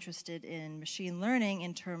really interested in machine learning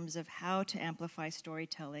in terms of how to amplify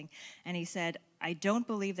storytelling. And he said, I don't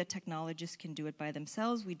believe that technologists can do it by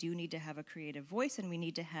themselves. We do need to have a creative voice, and we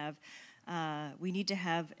need to have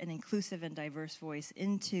an inclusive and diverse voice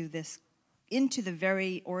into the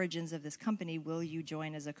very origins of this company. Will you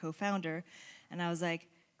join as a co-founder? And I was like,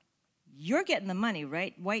 you're getting the money,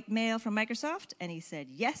 right? White male from Microsoft? And he said,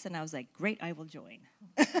 yes. And I was like, great, I will join.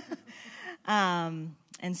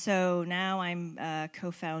 And so now I'm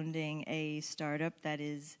co-founding a startup that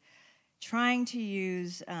is trying to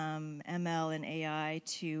use ML and AI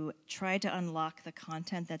to try to unlock the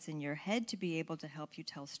content that's in your head to be able to help you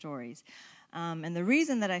tell stories. And the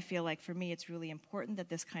reason that I feel like, for me, it's really important that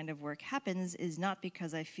this kind of work happens is not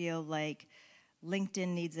because I feel like LinkedIn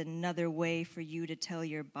needs another way for you to tell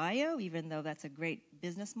your bio, even though that's a great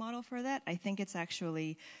business model for that. I think it's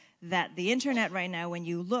actually that the internet right now, when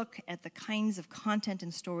you look at the kinds of content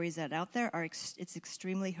and stories that are out there, it's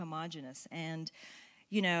extremely homogenous. And,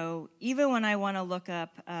 you know, even when I want to look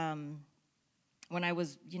up, when I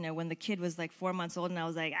was, you know, when the kid was like 4 months old and I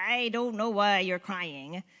was like, I don't know why you're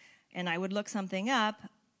crying, and I would look something up,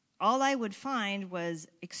 all I would find was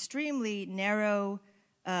extremely narrow,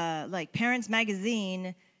 like Parents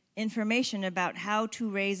Magazine information about how to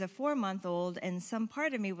raise a 4-month-old, and some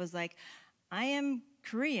part of me was like, I am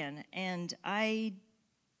Korean, and I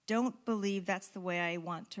don't believe that's the way I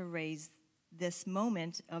want to raise this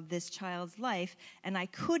moment of this child's life, and I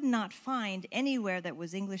could not find anywhere that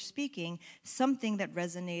was English speaking something that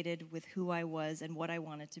resonated with who I was and what I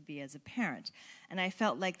wanted to be as a parent. And I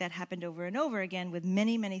felt like that happened over and over again with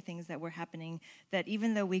many, many things that were happening, that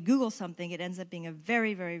even though we Google something, it ends up being a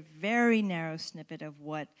very, very, very narrow snippet of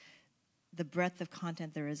what the breadth of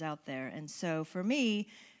content there is out there. And so for me,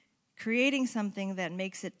 creating something that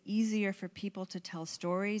makes it easier for people to tell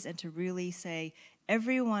stories and to really say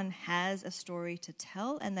everyone has a story to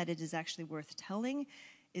tell and that it is actually worth telling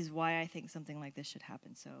is why I think something like this should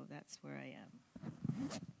happen. So that's where I am.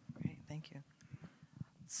 Great, thank you.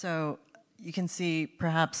 So you can see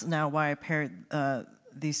perhaps now why I paired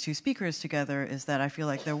these two speakers together is that I feel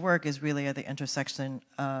like their work is really at the intersection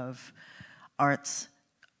of arts,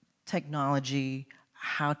 technology,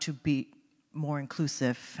 how to be more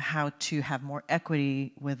inclusive, how to have more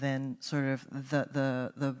equity within sort of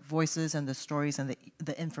the voices and the stories and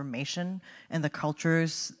the information and the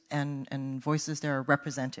cultures and voices that are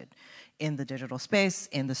represented in the digital space,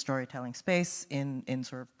 in the storytelling space, in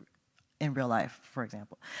sort of in real life, for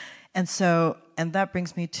example. And so, and that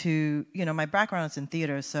brings me to, you know, my background is in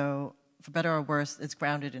theater, so for better or worse, it's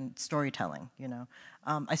grounded in storytelling, you know.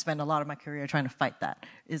 I spend a lot of my career trying to fight that.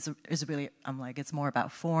 Is really, I'm like, it's more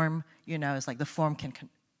about form, you know, it's like the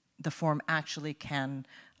form actually can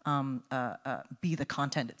be the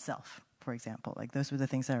content itself, for example. Like those were the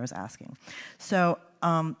things that I was asking. So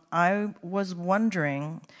I was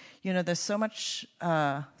wondering, you know, there's so much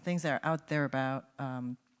things that are out there about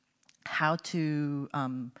how to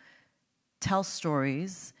tell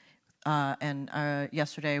stories.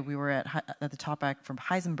 Yesterday we were at the talkback from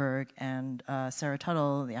Heisenberg, and Sarah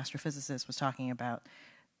Tuttle, the astrophysicist, was talking about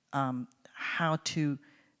how to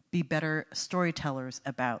be better storytellers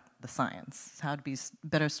about the science, how to be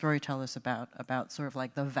better storytellers about sort of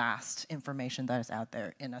like the vast information that is out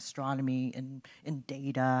there in astronomy, in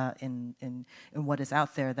data, in what is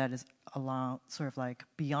out there that is along sort of like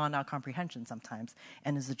beyond our comprehension sometimes,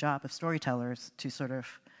 and is the job of storytellers to sort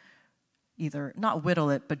of, either not whittle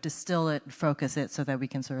it, but distill it, focus it, so that we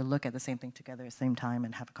can sort of look at the same thing together at the same time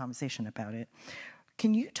and have a conversation about it.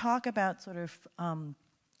 Can you talk about sort of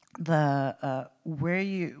where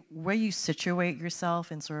you situate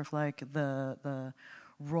yourself in sort of like the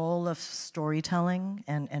role of storytelling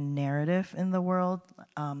and narrative in the world,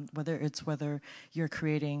 whether you're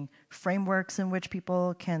creating frameworks in which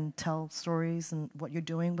people can tell stories and what you're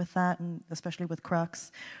doing with that, and especially with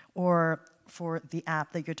Crux, or for the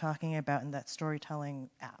app that you're talking about in that storytelling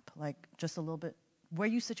app, like just a little bit where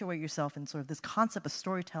you situate yourself in sort of this concept of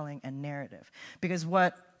storytelling and narrative. Because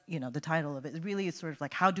what, the title of it really is sort of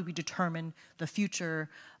like, how do we determine the future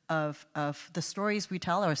of the stories we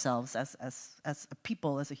tell ourselves as a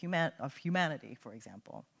people, as of humanity, for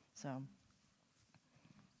example. So,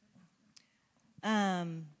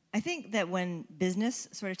 I think that when business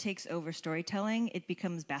sort of takes over storytelling, it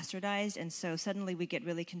becomes bastardized, and so suddenly we get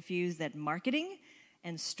really confused that marketing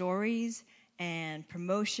and stories and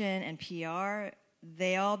promotion and PR,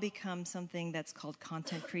 they all become something that's called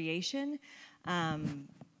content creation.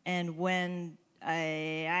 And when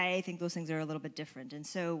I think those things are a little bit different. And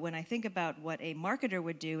so when I think about what a marketer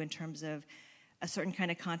would do in terms of a certain kind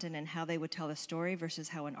of content and how they would tell a story versus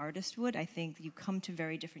how an artist would, I think you come to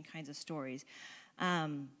very different kinds of stories.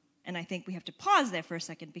 And I think we have to pause there for a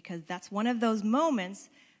second, because that's one of those moments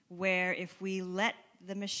where if we let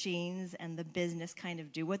the machines and the business kind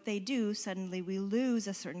of do what they do, suddenly we lose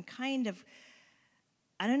a certain kind of,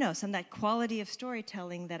 that quality of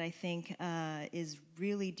storytelling that I think is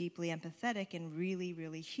really deeply empathetic and really,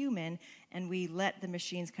 really human, and we let the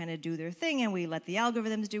machines kind of do their thing, and we let the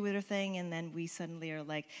algorithms do their thing, and then we suddenly are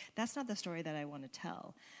like, that's not the story that I want to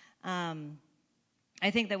tell. I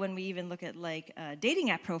think that when we even look at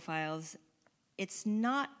dating app profiles, it's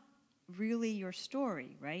not really your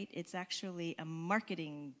story, right? It's actually a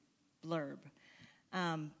marketing blurb.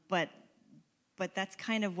 But that's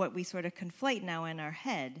kind of what we sort of conflate now in our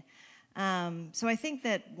head. So I think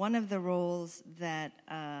that one of the roles that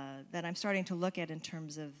I'm starting to look at in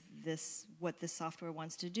terms of what this software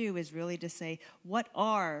wants to do is really to say, what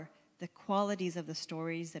are the qualities of the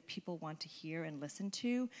stories that people want to hear and listen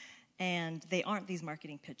to? And they aren't these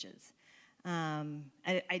marketing pitches.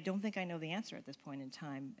 I don't think I know the answer at this point in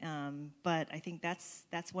time, but I think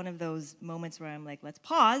that's one of those moments where I'm like, let's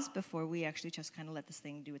pause before we actually just kind of let this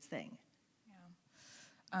thing do its thing.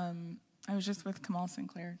 I was just with Kamal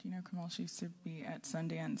Sinclair. Do you know Kamal? She used to be at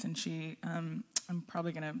Sundance, and she, I'm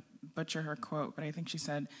probably going to butcher her quote, but I think she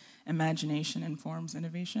said, imagination informs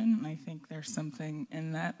innovation. And I think there's something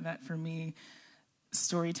in that for me,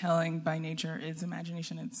 storytelling by nature is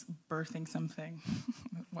imagination. It's birthing something.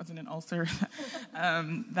 It wasn't an ulcer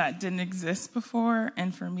that didn't exist before.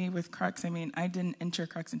 And for me with Crux, I didn't enter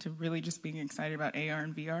Crux into really just being excited about AR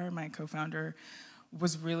and VR. My co-founder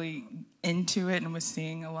was really into it and was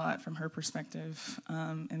seeing a lot from her perspective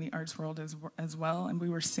in the arts world as well. And we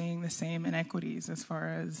were seeing the same inequities as far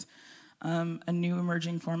as a new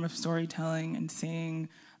emerging form of storytelling, and seeing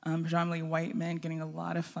predominantly white men getting a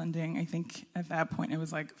lot of funding. I think at that point it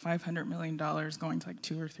was like $500 million going to like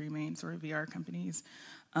 2 or 3 main sort of VR companies.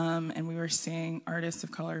 And we were seeing artists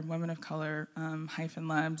of color, women of color, Hyphen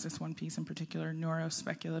Labs, this one piece in particular,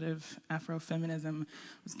 neurospeculative Afrofeminism,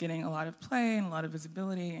 was getting a lot of play and a lot of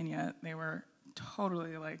visibility, and yet they were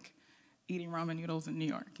totally like eating ramen noodles in New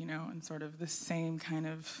York, and sort of the same kind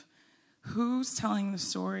of who's telling the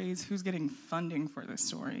stories, who's getting funding for the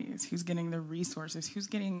stories, who's getting the resources, who's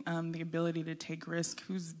getting the ability to take risk,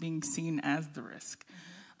 who's being seen as the risk.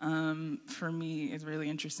 For me is really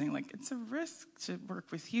interesting. Like, it's a risk to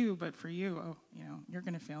work with you, but for you, you're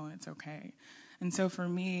going to fail and it's okay. And so for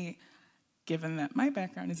me, given that my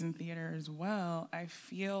background is in theater as well, I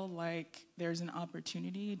feel like there's an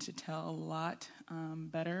opportunity to tell a lot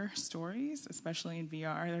better stories, especially in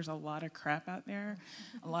VR. There's a lot of crap out there,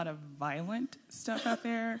 a lot of violent stuff out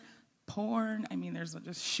there. Porn, there's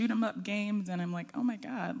just shoot 'em up games, and I'm like, oh my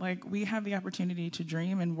God, like, we have the opportunity to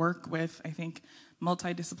dream and work with, I think,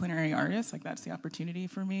 multidisciplinary artists. Like, that's the opportunity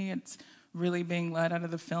for me. It's really being led out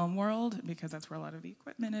of the film world, because that's where a lot of the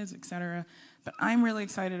equipment is, et cetera. But I'm really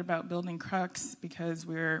excited about building Crux, because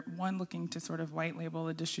we're, one, looking to sort of white label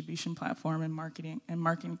a distribution platform and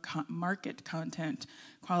market content,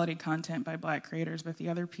 quality content by Black creators. But the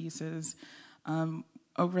other piece is,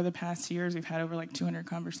 over the past years, we've had over like 200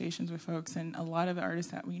 conversations with folks, and a lot of the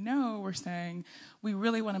artists that we know were saying, we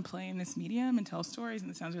really want to play in this medium and tell stories,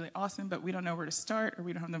 and it sounds really awesome, but we don't know where to start, or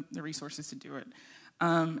we don't have the resources to do it.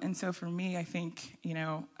 And so for me, I think,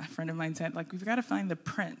 a friend of mine said, like, we've got to find the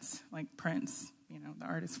Prince, like Prince, the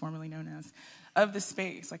artist formerly known as, of the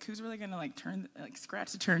space. Like, who's really going to like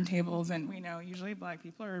scratch the turntables? And we know usually Black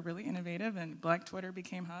people are really innovative, and Black Twitter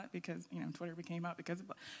became hot because Twitter became hot because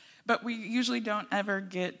of. But we usually don't ever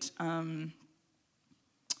get.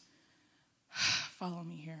 Follow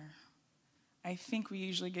me here. I think we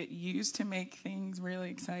usually get used to make things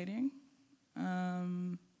really exciting.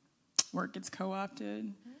 Work gets co-opted.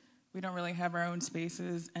 Mm-hmm. We don't really have our own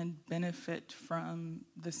spaces and benefit from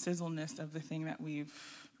the sizzleness of the thing that we've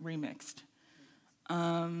remixed.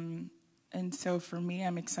 And so for me,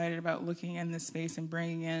 I'm excited about looking in this space and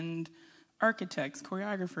bringing in architects,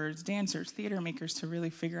 choreographers, dancers, theater makers to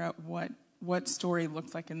really figure out what story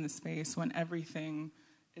looks like in the space when everything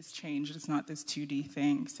is changed. It's not this 2D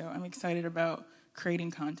thing. So I'm excited about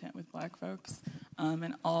creating content with Black folks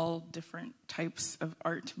and all different types of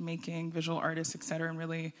art making, visual artists, et cetera. And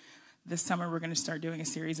really, this summer we're going to start doing a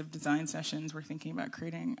series of design sessions. We're thinking about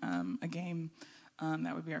creating a game.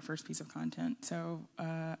 That would be our first piece of content. So,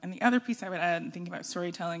 and the other piece I would add, and thinking about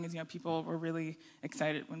storytelling, is people were really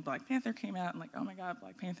excited when Black Panther came out, and like, oh my God,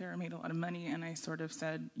 Black Panther made a lot of money. And I sort of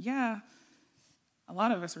said, yeah. A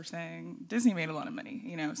lot of us were saying Disney made a lot of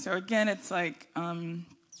money, So again, it's like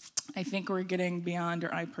I think we're getting beyond,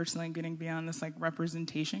 or I personally am getting beyond this like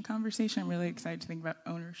representation conversation. I'm really excited to think about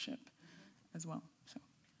ownership as well. So.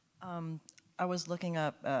 I was looking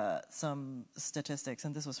up some statistics,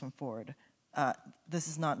 and this was from Ford. This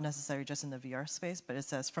is not necessarily just in the VR space, but it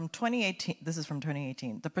says from 2018. This is from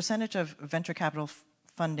 2018. The percentage of venture capital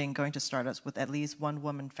funding going to startups with at least one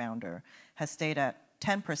woman founder has stayed at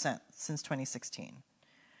 10% since 2016.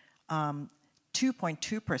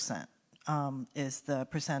 2.2% is the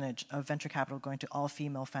percentage of venture capital going to all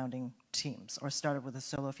female founding teams, or started with a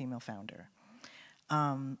solo female founder.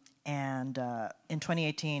 And in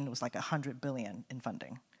 2018, it was like $100 billion in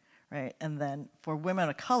funding, right? And then for women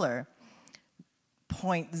of color,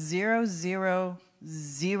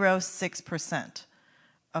 0.0006%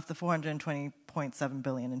 of the $420.7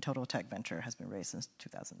 billion in total tech venture has been raised since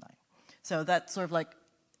 2009. So that's sort of like,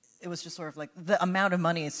 it was just sort of like the amount of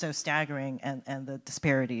money is so staggering, and the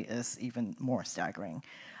disparity is even more staggering.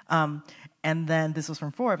 And then this was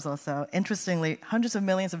from Forbes also. Interestingly, hundreds of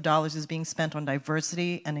millions of dollars is being spent on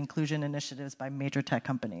diversity and inclusion initiatives by major tech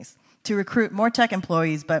companies to recruit more tech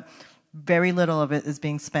employees, but very little of it is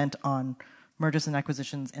being spent on mergers and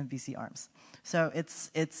acquisitions and VC arms. So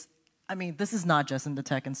I mean, this is not just in the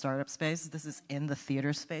tech and startup space. This is in the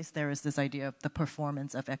theater space. There is this idea of the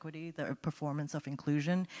performance of equity, the performance of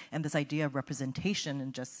inclusion, and this idea of representation,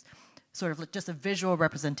 and just sort of like just a visual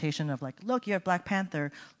representation of like, look, you have Black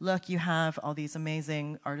Panther. Look, you have all these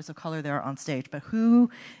amazing artists of color there on stage. But who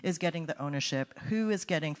is getting the ownership? Who is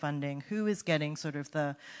getting funding? Who is getting sort of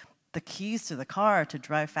the keys to the car to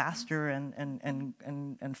drive faster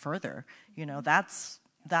and further?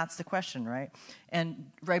 That's the question, right?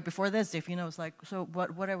 And right before this, Dave Fino was like, so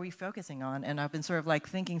what are we focusing on? And I've been sort of like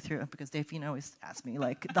thinking through it, because Dave Fino always asks me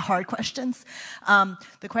like the hard questions.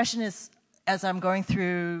 The question is, as I'm going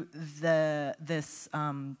through this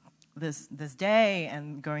day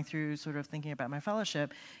and going through sort of thinking about my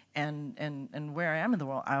fellowship and where I am in the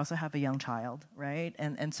world, I also have a young child, right?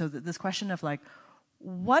 And so this question of like,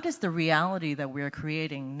 what is the reality that we're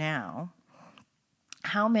creating now?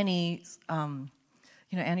 How many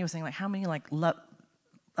Annie was saying, like, how many like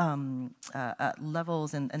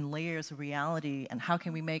levels and layers of reality, and how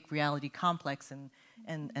can we make reality complex and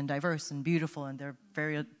diverse and beautiful, and there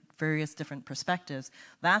are various different perspectives.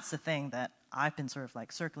 That's the thing that I've been sort of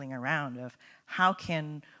like circling around of how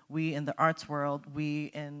can we in the arts world,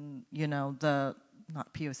 we in the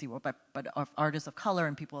not POC world, but of artists of color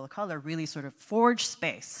and people of color really sort of forge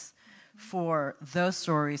space for those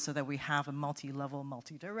stories, so that we have a multi-level,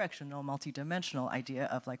 multi-directional, multi-dimensional idea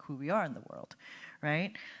of like who we are in the world,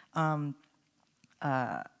 right? One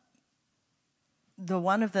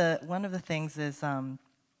of the things is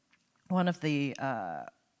one of the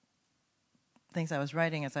things I was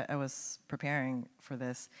writing as I was preparing for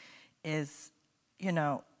this is,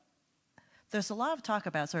 there's a lot of talk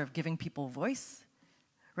about sort of giving people voice,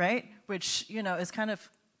 right? Which is kind of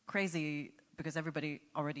crazy, because everybody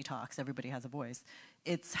already talks, everybody has a voice.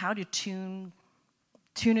 It's how to tune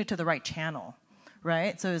it to the right channel,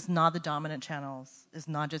 right? So it's not the dominant channels. It's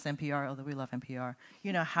not just NPR, although we love NPR.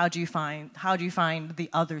 How do you find the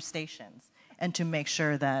other stations, and to make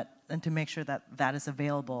sure that that is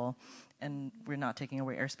available, and we're not taking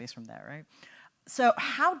away airspace from that, right? So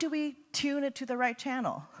how do we tune it to the right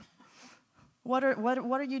channel? What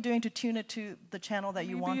are you doing to tune it to the channel that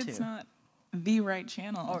you want to? Maybe it's not the right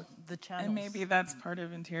channel, or the channels. And maybe that's part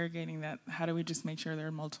of interrogating that. How do we just make sure there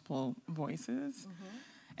are multiple voices? Mm-hmm.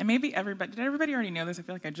 and maybe did everybody already know this? I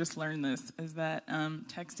feel like I just learned this, is that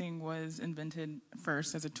texting was invented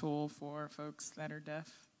first as a tool for folks that are deaf.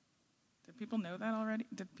 Did people know that already?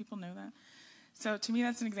 Did people know that? So to me,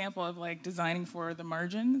 that's an example of like designing for the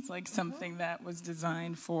margins, like something that was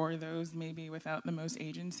designed for those maybe without the most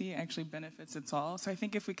agency actually benefits us all. So I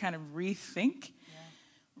think if we kind of rethink,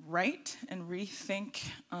 right, and rethink,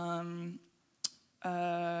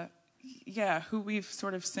 who we've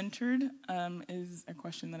sort of centered is a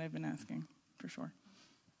question that I've been asking, for sure.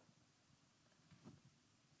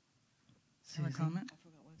 Have a comment?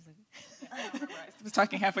 I was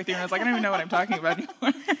talking halfway through and I was like, I don't even know what I'm talking about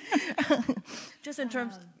anymore. Just in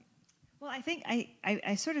terms. Well, I think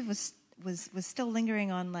I sort of was still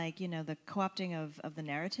lingering on like, you know, the co-opting of the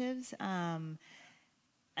narratives. And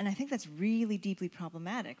I think that's really deeply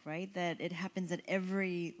problematic, right? That it happens at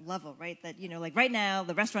every level, right? That, you know, like right now,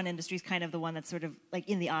 the restaurant industry is kind of the one that's sort of like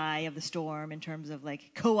in the eye of the storm in terms of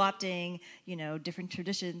like co-opting, you know, different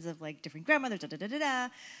traditions of like different grandmothers,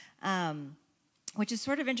 which is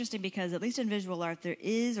sort of interesting because at least in visual art there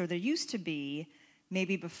used to be,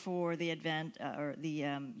 maybe before the advent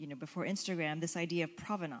before Instagram, this idea of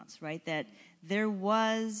provenance, right? That there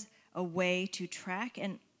was a way to track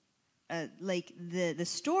and like the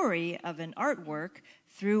story of an artwork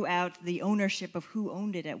throughout the ownership of who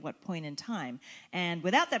owned it at what point in time. And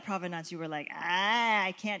without that provenance, you were like,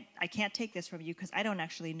 I can't take this from you because I don't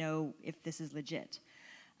actually know if this is legit.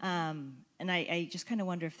 And I just kind of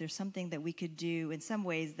wonder if there's something that we could do in some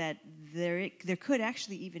ways that there could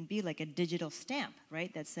actually even be like a digital stamp,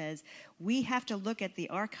 right? That says we have to look at the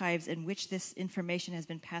archives in which this information has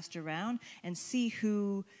been passed around and see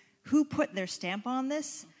who put their stamp on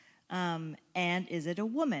this. And is it a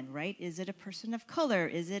woman, right? Is it a person of color?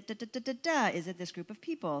 Is it Is it this group of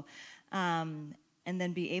people? And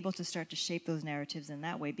then be able to start to shape those narratives in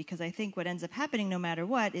that way. Because I think what ends up happening no matter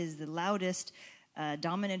what is the loudest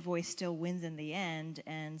dominant voice still wins in the end,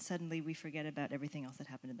 and suddenly we forget about everything else that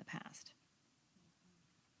happened in the past.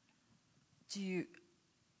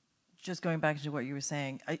 Just going back to what you were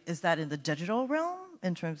saying, is that in the digital realm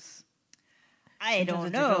in terms? I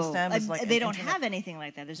don't know. Like they don't have anything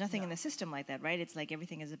like that. There's nothing in the system like that, right? It's like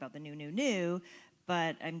everything is about the new.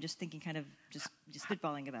 But I'm just thinking, kind of just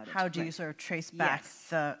spitballing about it. How do you sort of trace back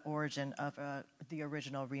the origin of the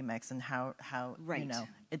original remix and how you know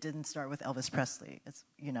it didn't start with Elvis Presley? It's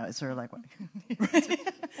it's sort of like what.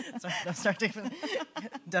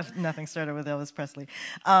 Nothing started with Elvis Presley.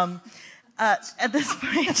 At this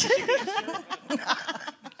point.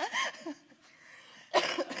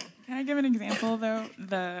 Can I give an example, though?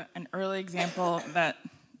 An early example that...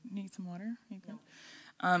 Need some water? You good?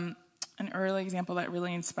 An early example that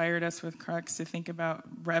really inspired us with Crux to think about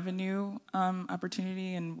revenue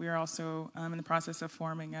opportunity, and we're also in the process of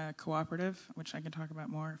forming a cooperative, which I can talk about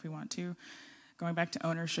more if we want to, going back to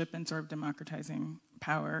ownership and sort of democratizing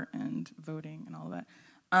power and voting and all of that.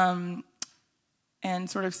 And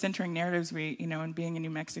sort of centering narratives, and being in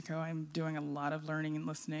New Mexico, I'm doing a lot of learning and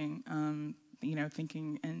listening,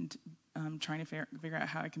 thinking and trying to figure out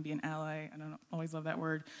how I can be an ally. I don't always love that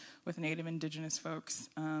word, with Native Indigenous folks,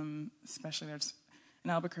 especially there's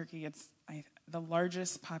in Albuquerque. It's the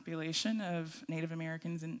largest population of Native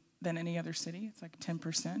Americans than any other city. It's like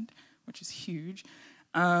 10%, which is huge.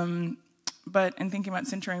 But in thinking about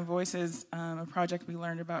centering voices, a project we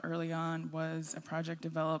learned about early on was a project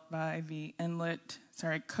developed by the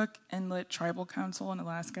Cook Inlet Tribal Council in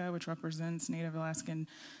Alaska, which represents Native Alaskan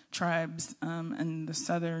tribes in the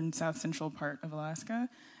southern, south-central part of Alaska.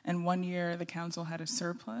 And one year, the council had a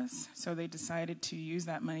surplus, so they decided to use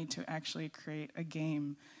that money to actually create a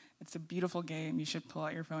game. It's a beautiful game. You should pull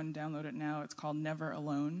out your phone and download it now. It's called Never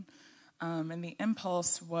Alone. And the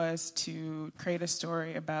impulse was to create a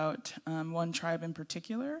story about one tribe in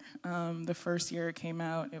particular. The first year it came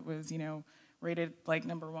out, it was, rated like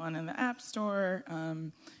 #1 in the App Store,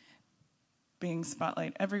 being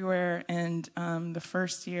spotlight everywhere. And the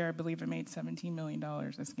first year, I believe it made $17 million,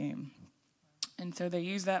 this game. And so they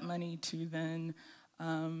used that money to then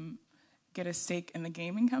get a stake in the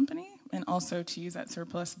gaming company, and also to use that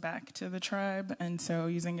surplus back to the tribe, and so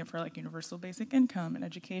using it for like universal basic income and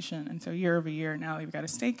education. And so year over year now we've got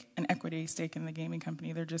an equity stake in the gaming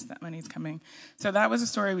company. That money's coming. So that was a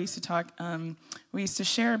story we used to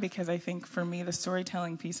share, because I think for me the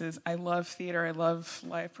storytelling pieces, I love theater, I love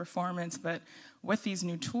live performance, but with these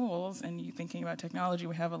new tools and you thinking about technology,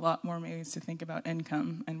 we have a lot more ways to think about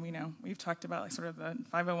income. And we've talked about like sort of the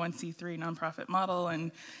 501c3 nonprofit model,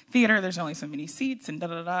 and theater, there's only so many seats, and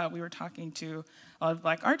We were talking to a lot of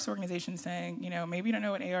Black arts organizations saying, maybe you don't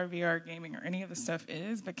know what AR, VR, gaming, or any of this stuff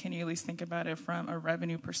is, but can you at least think about it from a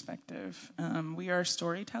revenue perspective? We are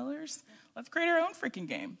storytellers. Let's create our own freaking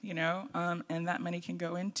game, and that money can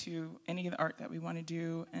go into any of the art that we want to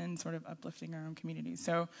do and sort of uplifting our own communities.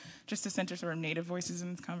 So just to center sort of Native voices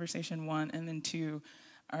in this conversation, one, and then two,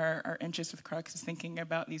 our interest with Crux is thinking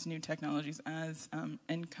about these new technologies as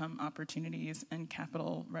income opportunities and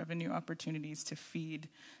capital revenue opportunities to feed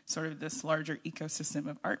sort of this larger ecosystem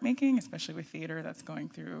of art making, especially with theater that's going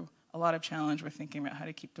through a lot of challenge with thinking about how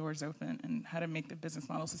to keep doors open and how to make the business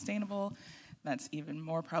model sustainable. That's even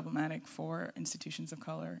more problematic for institutions of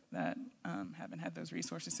color that haven't had those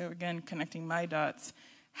resources. So again, connecting my dots,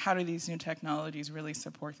 how do these new technologies really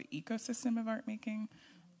support the ecosystem of art making?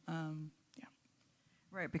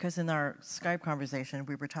 Right, because in our Skype conversation,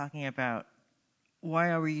 we were talking about why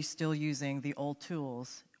are we still using the old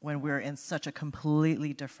tools when we're in such a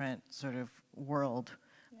completely different sort of world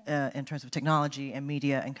in terms of technology and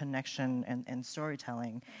media and connection and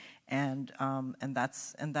storytelling, and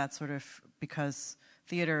that's sort of because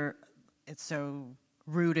theater, it's so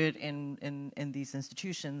rooted in these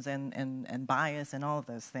institutions and bias and all of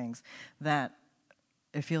those things that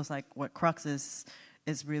it feels like what Crux is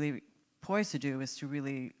really poised to do is to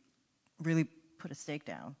really put a stake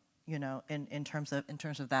down, in terms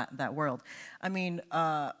of that world. I mean,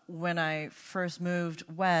 when I first moved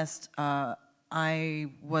west, I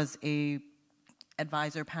was a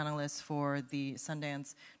advisor panelist for the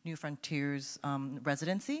Sundance New Frontiers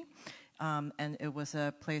residency, and it was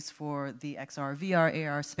a place for the XR, VR,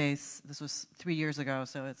 AR space. This was 3 years ago,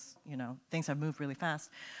 so it's things have moved really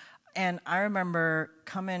fast. And I remember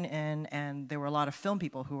coming in, and there were a lot of film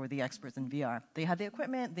people who were the experts in VR. They had the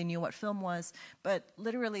equipment, they knew what film was, but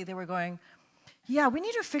literally they were going, yeah, we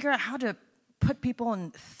need to figure out how to put people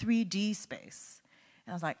in 3D space.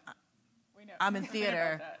 And I was like, I'm in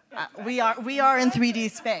theater. We are in 3D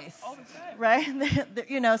space, right?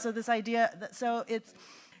 So this idea,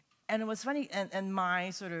 and it was funny, and my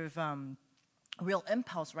sort of real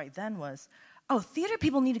impulse right then was, oh, theater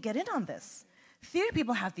people need to get in on this. Theater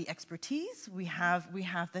people have the expertise, we have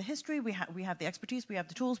the history, we have the expertise, we have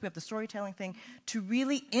the tools, we have the storytelling thing to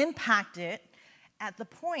really impact it at the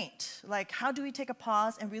point. Like, how do we take a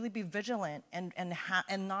pause and really be vigilant and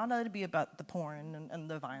not let it be about the porn and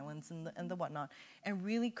the violence and the whatnot, and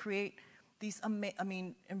really create these,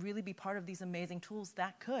 and really be part of these amazing tools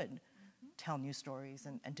that could tell new stories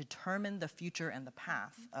and determine the future and the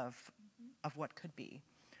path of what could be,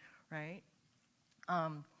 right?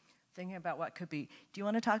 Thinking about what could be. Do you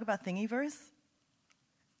want to talk about Thingiverse?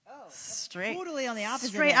 Straight, totally on the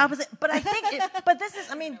opposite. Straight end. opposite. But I think, but this is,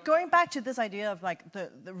 going back to this idea of like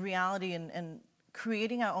the reality and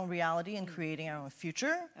creating our own reality and creating our own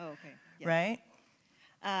future. Oh, okay. Yes. Right.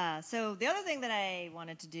 So the other thing that I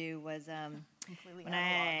wanted to do was when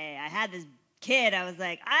I had this kid, I was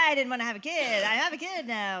like, I didn't want to have a kid. I have a kid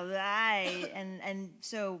now. And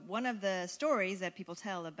so one of the stories that people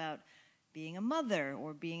tell about being a mother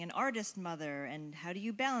or being an artist mother, and how do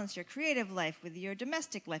you balance your creative life with your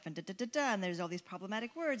domestic life, and and there's all these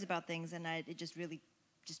problematic words about things, and it just really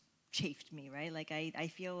just chafed me, right? Like I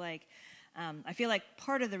feel like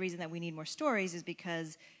part of the reason that we need more stories is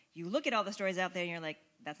because you look at all the stories out there and you're like,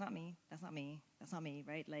 that's not me, that's not me, that's not me,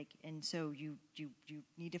 right? Like, and so you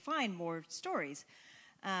need to find more stories.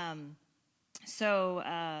 So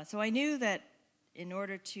I knew that in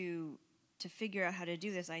order to figure out how to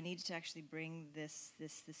do this, I needed to actually bring this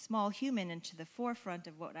small human into the forefront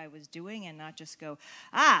of what I was doing, and not just go,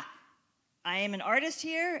 I am an artist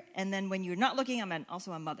here, and then when you're not looking, I'm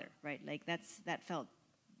also a mother, right? Like that felt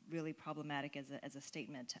really problematic as a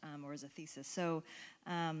statement or as a thesis. So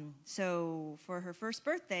for her first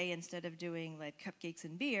birthday, instead of doing like cupcakes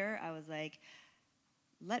and beer, I was like,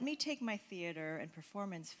 let me take my theater and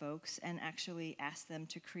performance folks and actually ask them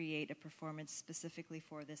to create a performance specifically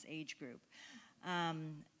for this age group.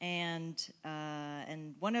 And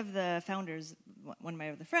one of the founders, one of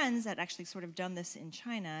my other friends, had actually sort of done this in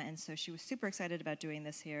China, and so she was super excited about doing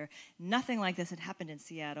this here. Nothing like this had happened in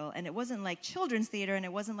Seattle, and it wasn't like children's theater, and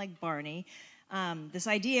it wasn't like Barney. This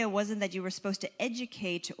idea wasn't that you were supposed to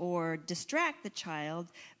educate or distract the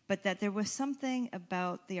child, but that there was something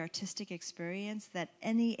about the artistic experience that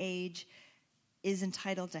any age is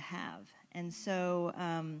entitled to have. And so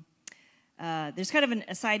there's kind of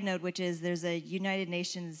a side note, which is there's a United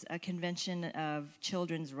Nations Convention of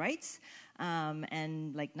Children's Rights,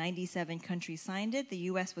 and like 97 countries signed it. The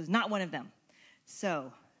US was not one of them.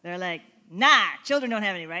 So they're like, nah, children don't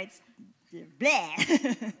have any rights. Blah.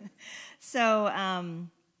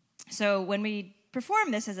 So when we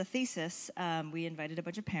performed this as a thesis, we invited a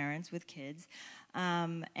bunch of parents with kids,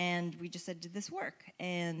 and we just said, did this work?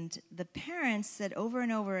 And the parents said over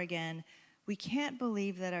and over again, we can't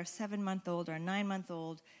believe that our 7-month-old or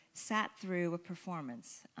 9-month-old sat through a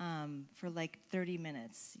performance for like 30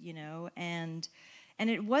 minutes, you know, and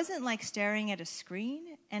it wasn't like staring at a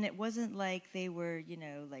screen, and it wasn't like they were,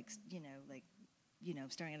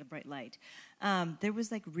 staring at a bright light. There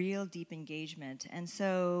was like real deep engagement. And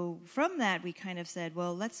so from that, we kind of said,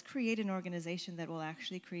 well, let's create an organization that will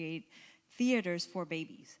actually create theaters for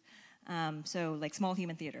babies. So like small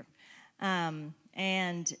human theater.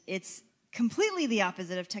 And it's completely the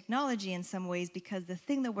opposite of technology in some ways, because the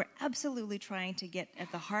thing that we're absolutely trying to get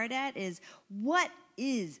at the heart at is, what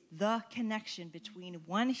is the connection between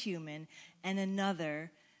one human and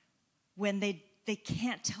another when they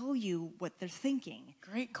can't tell you what they're thinking?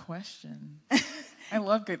 Great question. I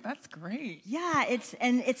love good. That's great. Yeah,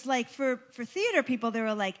 it's like for theater people, they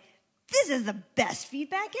were like, this is the best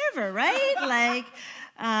feedback ever, right? Like,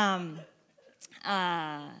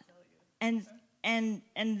 and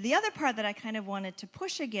the other part that I kind of wanted to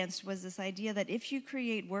push against was this idea that if you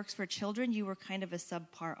create works for children, you were kind of a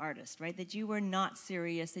subpar artist, right? That you were not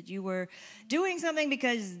serious, that you were doing something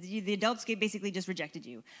because the adults basically just rejected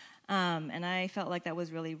you. And I felt like that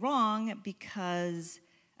was really wrong because,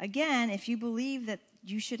 again, if you believe that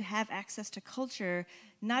you should have access to culture,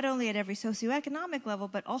 not only at every socioeconomic level,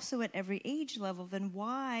 but also at every age level, then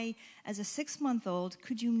why, as a 6-month-old,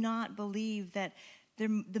 could you not believe that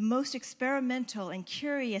the most experimental and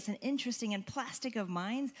curious and interesting and plastic of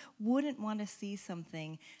minds wouldn't want to see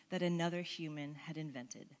something that another human had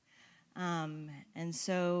invented? And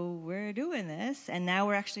so we're doing this, and now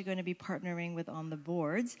we're actually going to be partnering with On the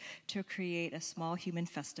Boards to create a small human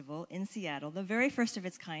festival in Seattle, the very first of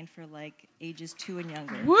its kind for like ages 2 and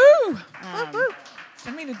younger. Woo!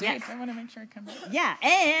 Send me the dates. Yes. I want to make sure I come back. Yeah,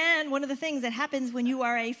 and one of the things that happens when you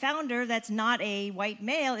are a founder that's not a white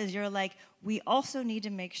male is you're like, we also need to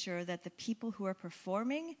make sure that the people who are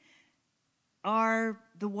performing are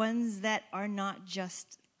the ones that are not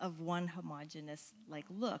just of one homogenous like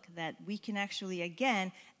look, that we can actually,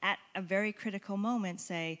 again, at a very critical moment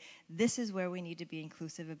say, this is where we need to be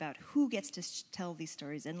inclusive about who gets to tell these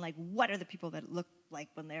stories and like what are the people that look like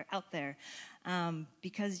when they're out there.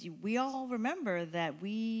 Because we all remember that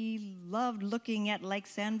we loved looking at like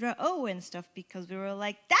Sandra Oh and stuff because we were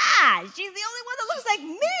like, she's the only one that looks like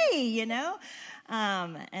me, you know?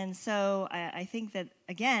 And so I think that,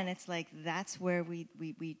 again, it's like that's where we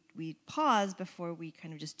pause before we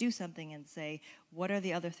kind of just do something and say, what are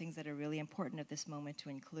the other things that are really important at this moment to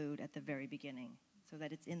include at the very beginning so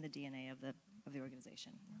that it's in the DNA of the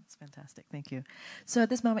organization. That's fantastic. Thank you. So at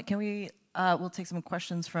this moment, can we'll take some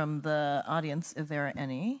questions from the audience if there are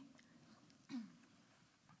any.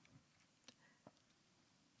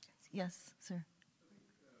 Yes, sir.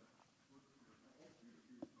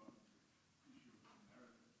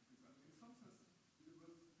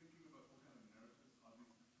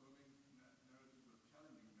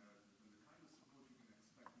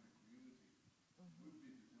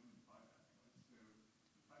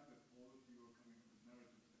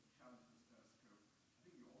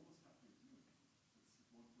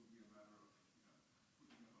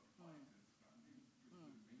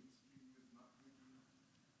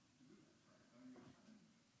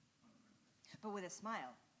 But with a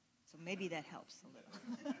smile. So maybe that helps a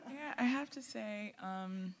little. Yeah, I have to say,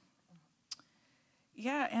 and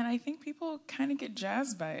I think people kind of get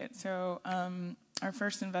jazzed by it. So our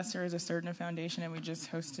first investor is a Surdna Foundation, and we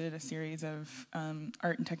just hosted a series of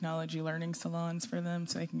art and technology learning salons for them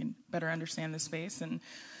so they can better understand the space. And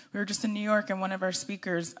we were just in New York, and one of our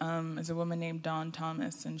speakers is a woman named Dawn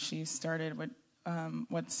Thomas, and she started what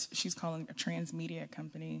she's calling a transmedia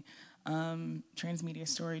company, transmedia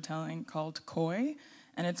storytelling called Koi,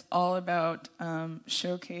 and it's all about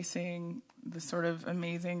showcasing the sort of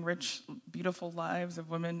amazing, rich, beautiful lives of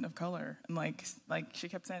women of color. And like she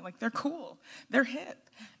kept saying, like, they're cool, they're hip,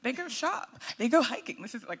 they go shop, they go hiking.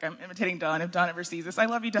 This is like, I'm imitating Dawn. If Dawn ever sees this, I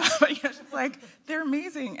love you, Dawn. But she's like, they're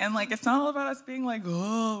amazing. And like, it's not all about us being like,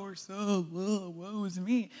 oh, we're so, woe is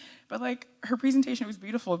me. But like, her presentation was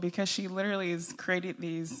beautiful because she literally has created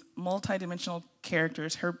these multi-dimensional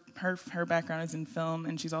characters. Her background is in film,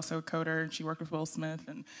 and she's also a coder, and she worked with Will Smith,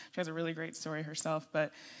 and she has a really great story herself.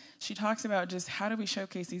 But she talks about just how do we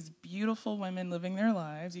showcase these beautiful women living their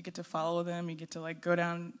lives. You get to follow them, you get to like go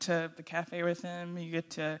down to the cafe with them, you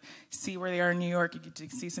get to see where they are in New York, you get to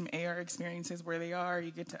see some AR experiences where they are,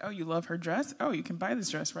 you get to, oh, you love her dress? Oh, you can buy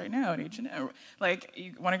this dress right now at H&M. Like,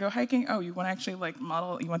 you want to go hiking? Oh, you want to actually like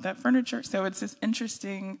model, you want that furniture? So it's this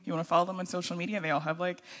interesting, you want to follow them on social media, they all have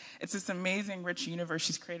like, it's this amazing rich universe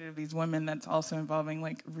she's created of these women that's also involving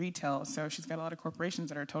like retail. So she's got a lot of corporations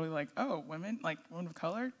that are totally like, oh, women, like women of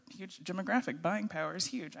color, huge demographic, buying power is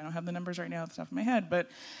huge. I don't have the numbers right now off the top of my head, but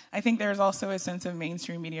I think there's also a sense of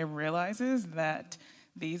mainstream media realizes that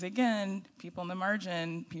these, again, people in the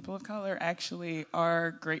margin, people of color, actually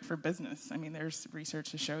are great for business. I mean, there's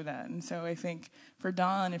research to show that. And so I think for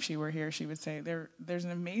Dawn, if she were here, she would say there's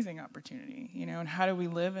an amazing opportunity, you know, and how do we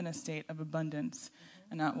live in a state of abundance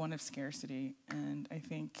and not one of scarcity? And I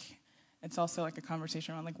think it's also like a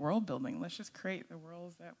conversation around like world building. Let's just create the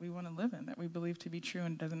worlds that we want to live in, that we believe to be true,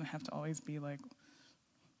 and it doesn't have to always be like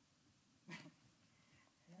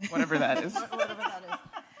whatever that is. Whatever that is.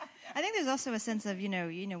 I think there's also a sense of, you know,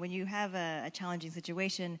 when you have a challenging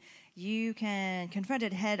situation, you can confront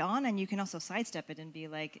it head on, and you can also sidestep it and be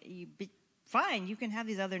like, fine, you can have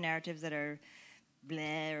these other narratives that are blah,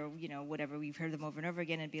 or, you know, whatever, we've heard them over and over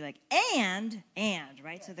again, and be like, and,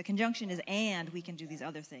 right? So the conjunction is, and we can do these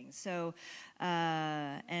other things. So,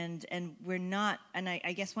 and we're not, and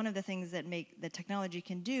I guess one of the things that technology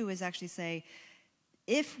can do is actually say,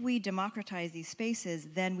 if we democratize these spaces,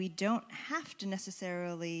 then we don't have to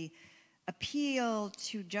necessarily appeal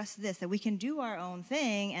to just this, that we can do our own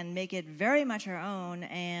thing and make it very much our own,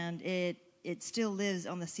 and it still lives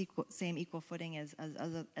on the same equal footing as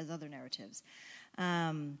other narratives.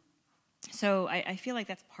 So I feel like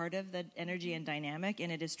that's part of the energy and dynamic,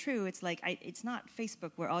 and it is true. It's like, it's not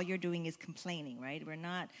Facebook where all you're doing is complaining, right?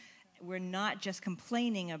 We're not just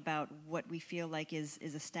complaining about what we feel like is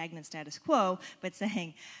a stagnant status quo, but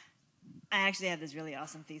saying, I actually have this really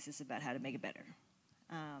awesome thesis about how to make it better.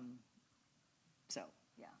 So,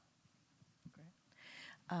 yeah. Great.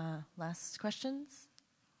 Last questions?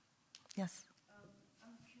 Yes.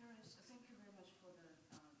 I'm curious. Thank you very much for the very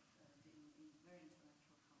intellectual conversation. I really enjoyed it.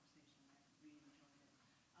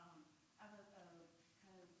 I have a kind of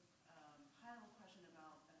high-level question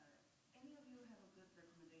about any of you have a good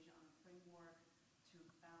recommendation on a framework to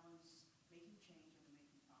balance making change and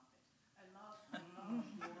making profit? I love your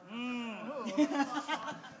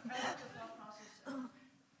thought process of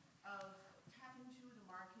tapping into the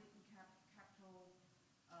market and capital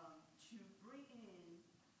to bring in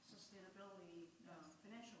sustainability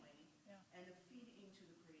financially and feed into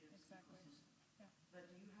the creative ecosystem.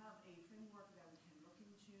 But do you have a framework that we can look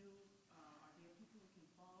into? Are there people we can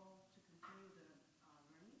follow to continue the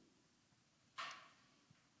learning?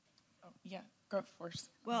 Oh, yeah, go first.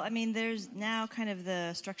 Well, I mean, there's now kind of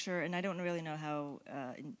the structure, and I don't really know how,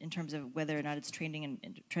 in terms of whether or not it's trending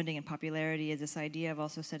in popularity, is this idea of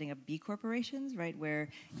also setting up B corporations, right, where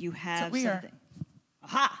you have something.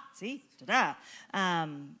 Aha! See, ta-da!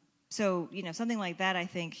 So, you know, something like that, I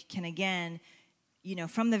think, can again, you know,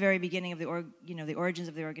 from the very beginning of the origins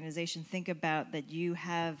of the organization, think about that you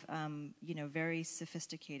have, you know, very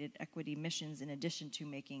sophisticated equity missions in addition to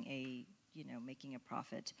making a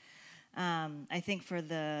profit. I think for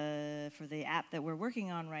the app that we're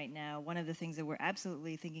working on right now, one of the things that we're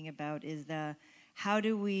absolutely thinking about is how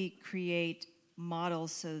do we create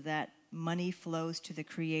models so that money flows to the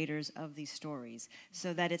creators of these stories,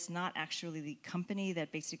 so that it's not actually the company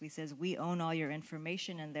that basically says we own all your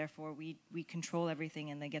information and therefore we control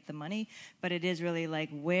everything and they get the money, but it is really like,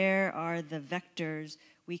 where are the vectors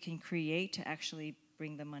we can create to actually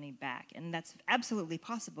bring the money back? And that's absolutely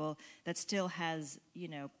possible. That still has, you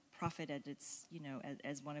know, profit at its, you know,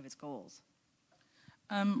 as one of its goals.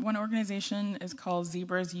 One organization is called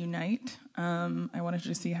Zebras Unite. I wanted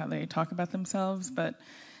to see how they talk about themselves, but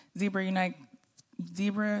Zebras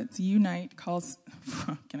Unite calls,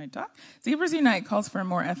 can I talk? Zebras Unite calls for a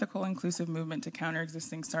more ethical, inclusive movement to counter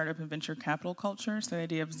existing startup and venture capital culture. So the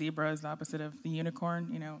idea of zebra is the opposite of the unicorn,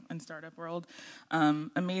 you know, in startup world.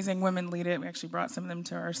 Amazing women lead it. We actually brought some of them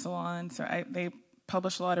to our salon. So they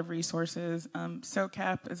publish a lot of resources.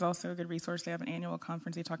 SOCAP is also a good resource. They have an annual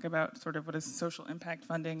conference. They talk about sort of what is social impact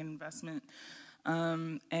funding and investment.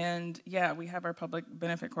 And yeah, we have our public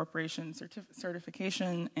benefit corporation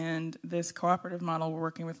certification, and this cooperative model, we're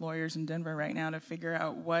working with lawyers in Denver right now to figure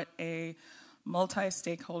out what a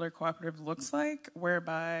multi-stakeholder cooperative looks like,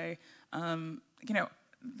 whereby, you know,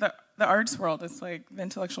 the the arts world. It's like the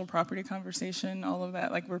intellectual property conversation, all of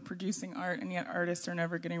that. Like, we're producing art, and yet artists are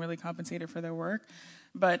never getting really compensated for their work.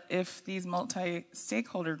 But if these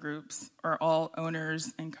multi-stakeholder groups are all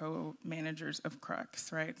owners and co-managers of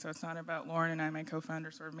Crux, right? So it's not about Lauren and I, my co-founder,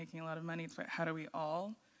 sort of making a lot of money. It's about how do we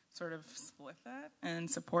all sort of split that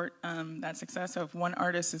and support that success. So if one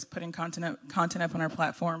artist is putting content up on our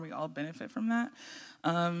platform, we all benefit from that.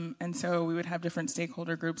 And so we would have different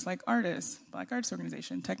stakeholder groups like artists, Black Arts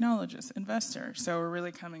Organization, technologists, investors. So we're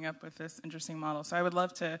really coming up with this interesting model. So I would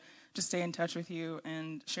love to just stay in touch with you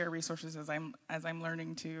and share resources as I'm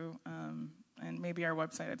learning to. And maybe our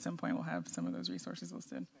website at some point will have some of those resources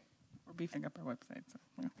listed. We're beefing up our website. So,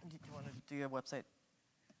 yeah. Do you want to do your website?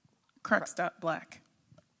 Crux.black.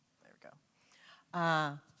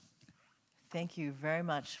 Thank you very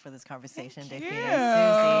much for this conversation, Thank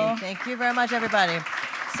Delphina, you. Susie. Thank you very much, everybody.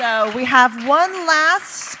 So we have one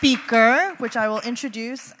last speaker, which I will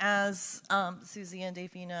introduce as Susie and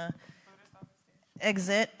Delphina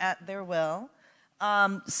exit at their will.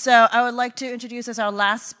 So I would like to introduce as our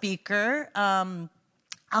last speaker, Ahamefalo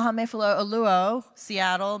Oluo,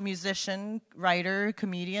 Seattle musician, writer,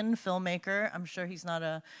 comedian, filmmaker. I'm sure he's not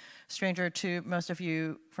a stranger to most of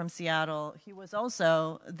you from Seattle. He was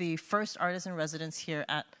also the first artist in residence here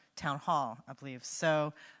at Town Hall, I believe.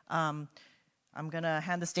 So I'm going to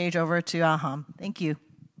hand the stage over to Aham. Thank you.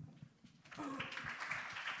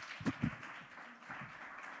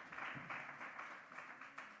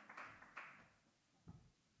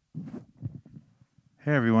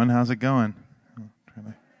 Hey everyone, how's it going?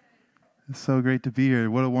 It's so great to be here.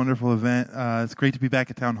 What a wonderful event. It's great to be back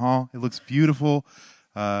at Town Hall. It looks beautiful.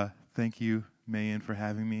 Thank you, Meiyin, for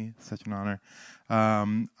having me. It's such an honor.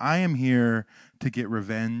 I am here to get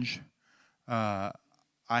revenge. I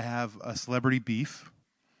have a celebrity beef.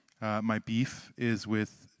 My beef is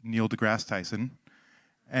with Neil deGrasse Tyson.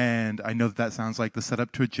 And I know that sounds like the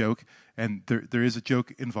setup to a joke, and there is a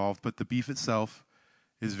joke involved, but the beef itself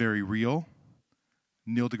is very real.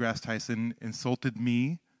 Neil deGrasse Tyson insulted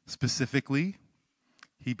me specifically.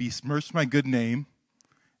 He besmirched my good name,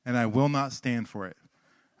 and I will not stand for it.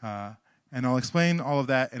 And I'll explain all of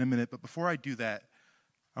that in a minute, but before I do that,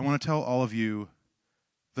 I want to tell all of you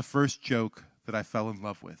the first joke that I fell in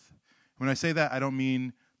love with. When I say that, I don't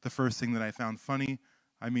mean the first thing that I found funny.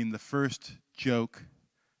 I mean the first joke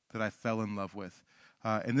that I fell in love with.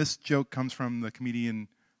 And this joke comes from the comedian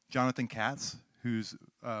Jonathan Katz, who's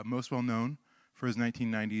most well known for his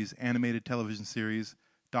 1990s animated television series,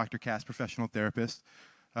 Dr. Katz, Professional Therapist.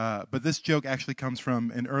 But this joke actually comes from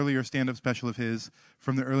an earlier stand-up special of his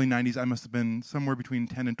from the early 90s. I must have been somewhere between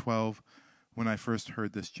 10 and 12 when I first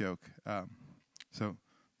heard this joke. So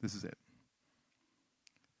this is it.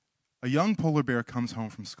 A young polar bear comes home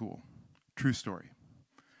from school. True story.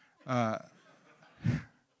 And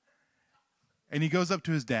he goes up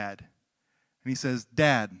to his dad, and he says,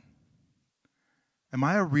 "Dad, am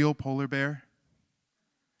I a real polar bear?"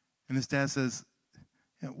 And his dad says,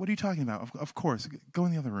 "Yeah, what are you talking about? Of course, go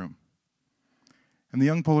in the other room." And the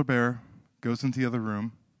young polar bear goes into the other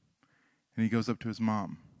room, and he goes up to his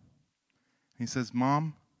mom. And he says,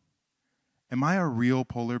 "Mom, am I a real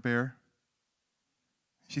polar bear?"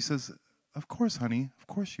 She says, "Of course, honey, of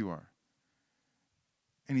course you are."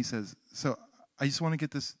 And he says, "So I just want to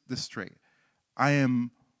get this straight. I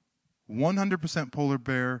am 100% polar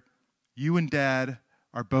bear. You and Dad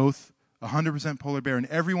are both 100% polar bear, and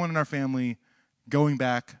everyone in our family going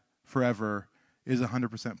back forever is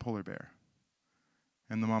 100% polar bear."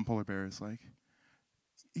 And the mom polar bear is like,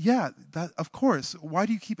 "Yeah, that, of course. Why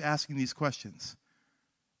do you keep asking these questions?"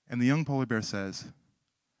 And the young polar bear says,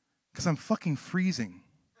 "'Cause I'm fucking freezing."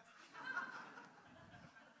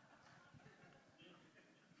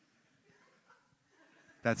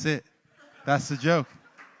 That's it. That's the joke.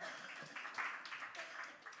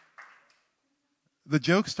 The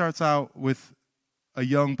joke starts out with a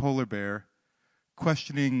young polar bear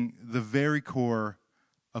questioning the very core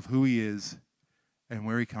of who he is and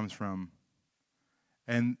where he comes from.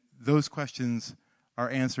 And those questions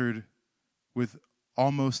are answered with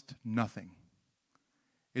almost nothing.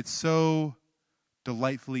 It's so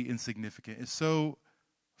delightfully insignificant. It's so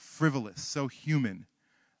frivolous, so human.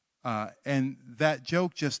 And that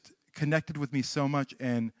joke just connected with me so much,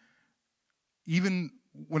 and even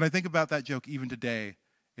when I think about that joke, even today,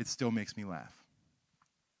 it still makes me laugh.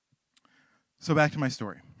 So back to my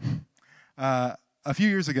story. A few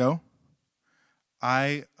years ago,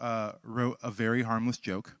 I wrote a very harmless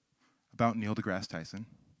joke about Neil deGrasse Tyson,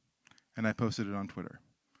 and I posted it on Twitter.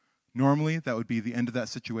 Normally, that would be the end of that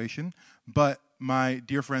situation, but my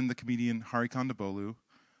dear friend, the comedian Hari Kondabolu,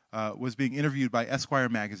 was being interviewed by Esquire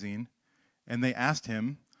magazine, and they asked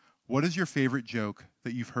him what is your favorite joke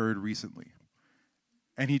that you've heard recently?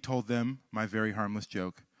 And he told them my very harmless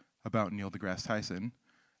joke about Neil deGrasse Tyson.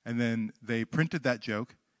 And then they printed that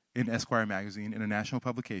joke in Esquire magazine in a national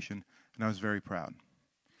publication, and I was very proud.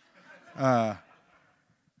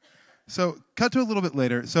 So cut to a little bit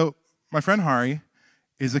later. So my friend Hari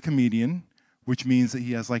is a comedian, which means that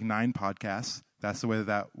he has like 9 podcasts. That's the way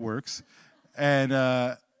that works. And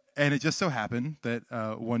it just so happened that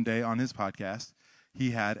one day on his podcast,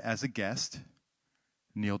 he had as a guest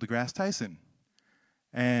Neil deGrasse Tyson.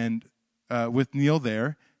 And with Neil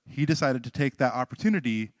there, he decided to take that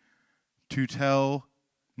opportunity to tell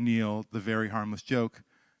Neil the very harmless joke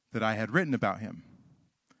that I had written about him.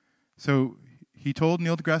 So he told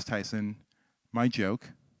Neil deGrasse Tyson my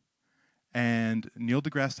joke, and Neil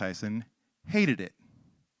deGrasse Tyson hated it.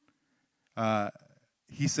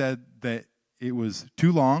 He said that it was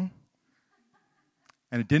too long,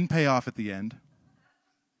 and it didn't pay off at the end.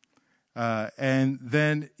 And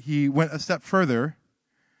then he went a step further,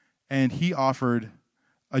 and he offered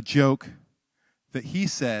a joke that he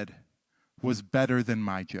said was better than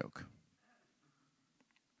my joke.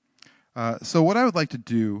 So what I would like to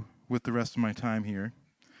do with the rest of my time here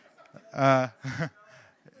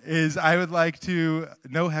is I would like to,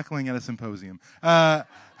 no heckling at a symposium. I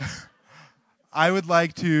would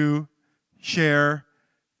like to share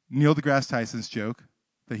Neil deGrasse Tyson's joke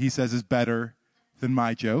that he says is better than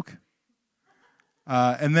my joke.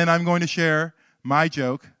 And then I'm going to share my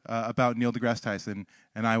joke about Neil deGrasse Tyson,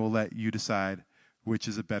 and I will let you decide which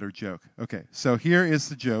is a better joke. Okay, so here is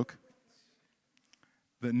the joke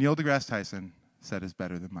that Neil deGrasse Tyson said is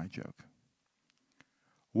better than my joke.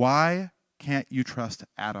 Why can't you trust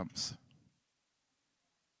atoms?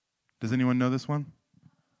 Does anyone know this one?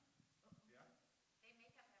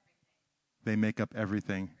 They make up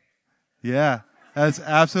everything. Yeah, that's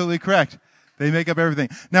absolutely correct. They make up everything.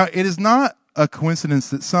 Now, it is not a coincidence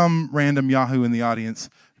that some random Yahoo in the audience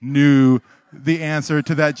knew the answer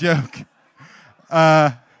to that joke.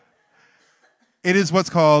 It is what's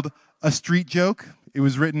called a street joke. It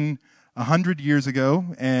was written 100 years ago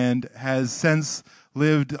and has since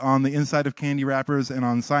lived on the inside of candy wrappers and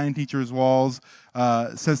on science teachers' walls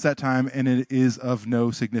since that time, and it is of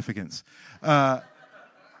no significance.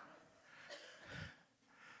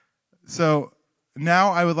 So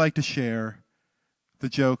now I would like to share the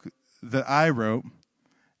joke that I wrote,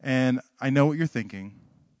 and I know what you're thinking.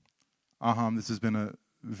 This has been a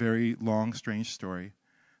very long, strange story.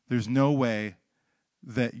 There's no way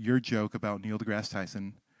that your joke about Neil deGrasse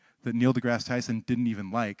Tyson, that Neil deGrasse Tyson didn't even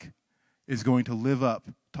like, is going to live up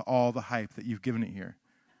to all the hype that you've given it here.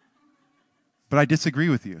 But I disagree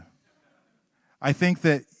with you. I think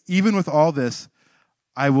that even with all this,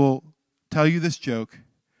 I will tell you this joke,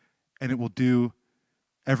 and it will do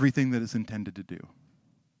everything that it's intended to do.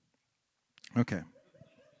 Okay.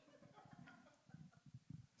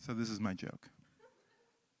 So this is my joke.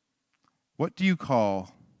 What do you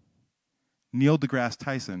call Neil deGrasse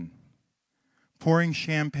Tyson pouring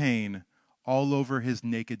champagne all over his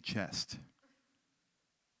naked chest?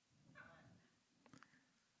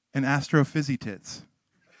 An astrophysi tits.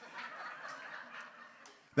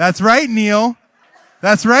 That's right, Neil.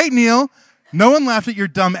 That's right, Neil. No one laughed at your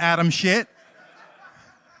dumb atom shit.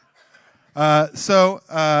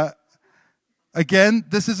 Again,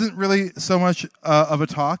 this isn't really so much of a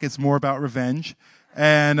talk. It's more about revenge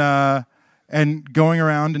and going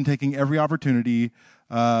around and taking every opportunity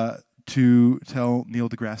to tell Neil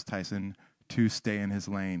deGrasse Tyson to stay in his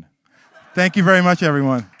lane. Thank you very much,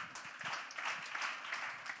 everyone.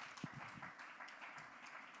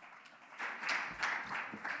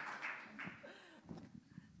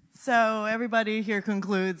 So everybody, here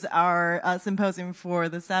concludes our symposium for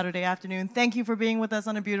the Saturday afternoon. Thank you for being with us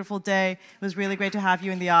on a beautiful day. It was really great to have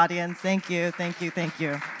you in the audience. Thank you, thank you, thank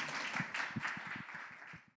you.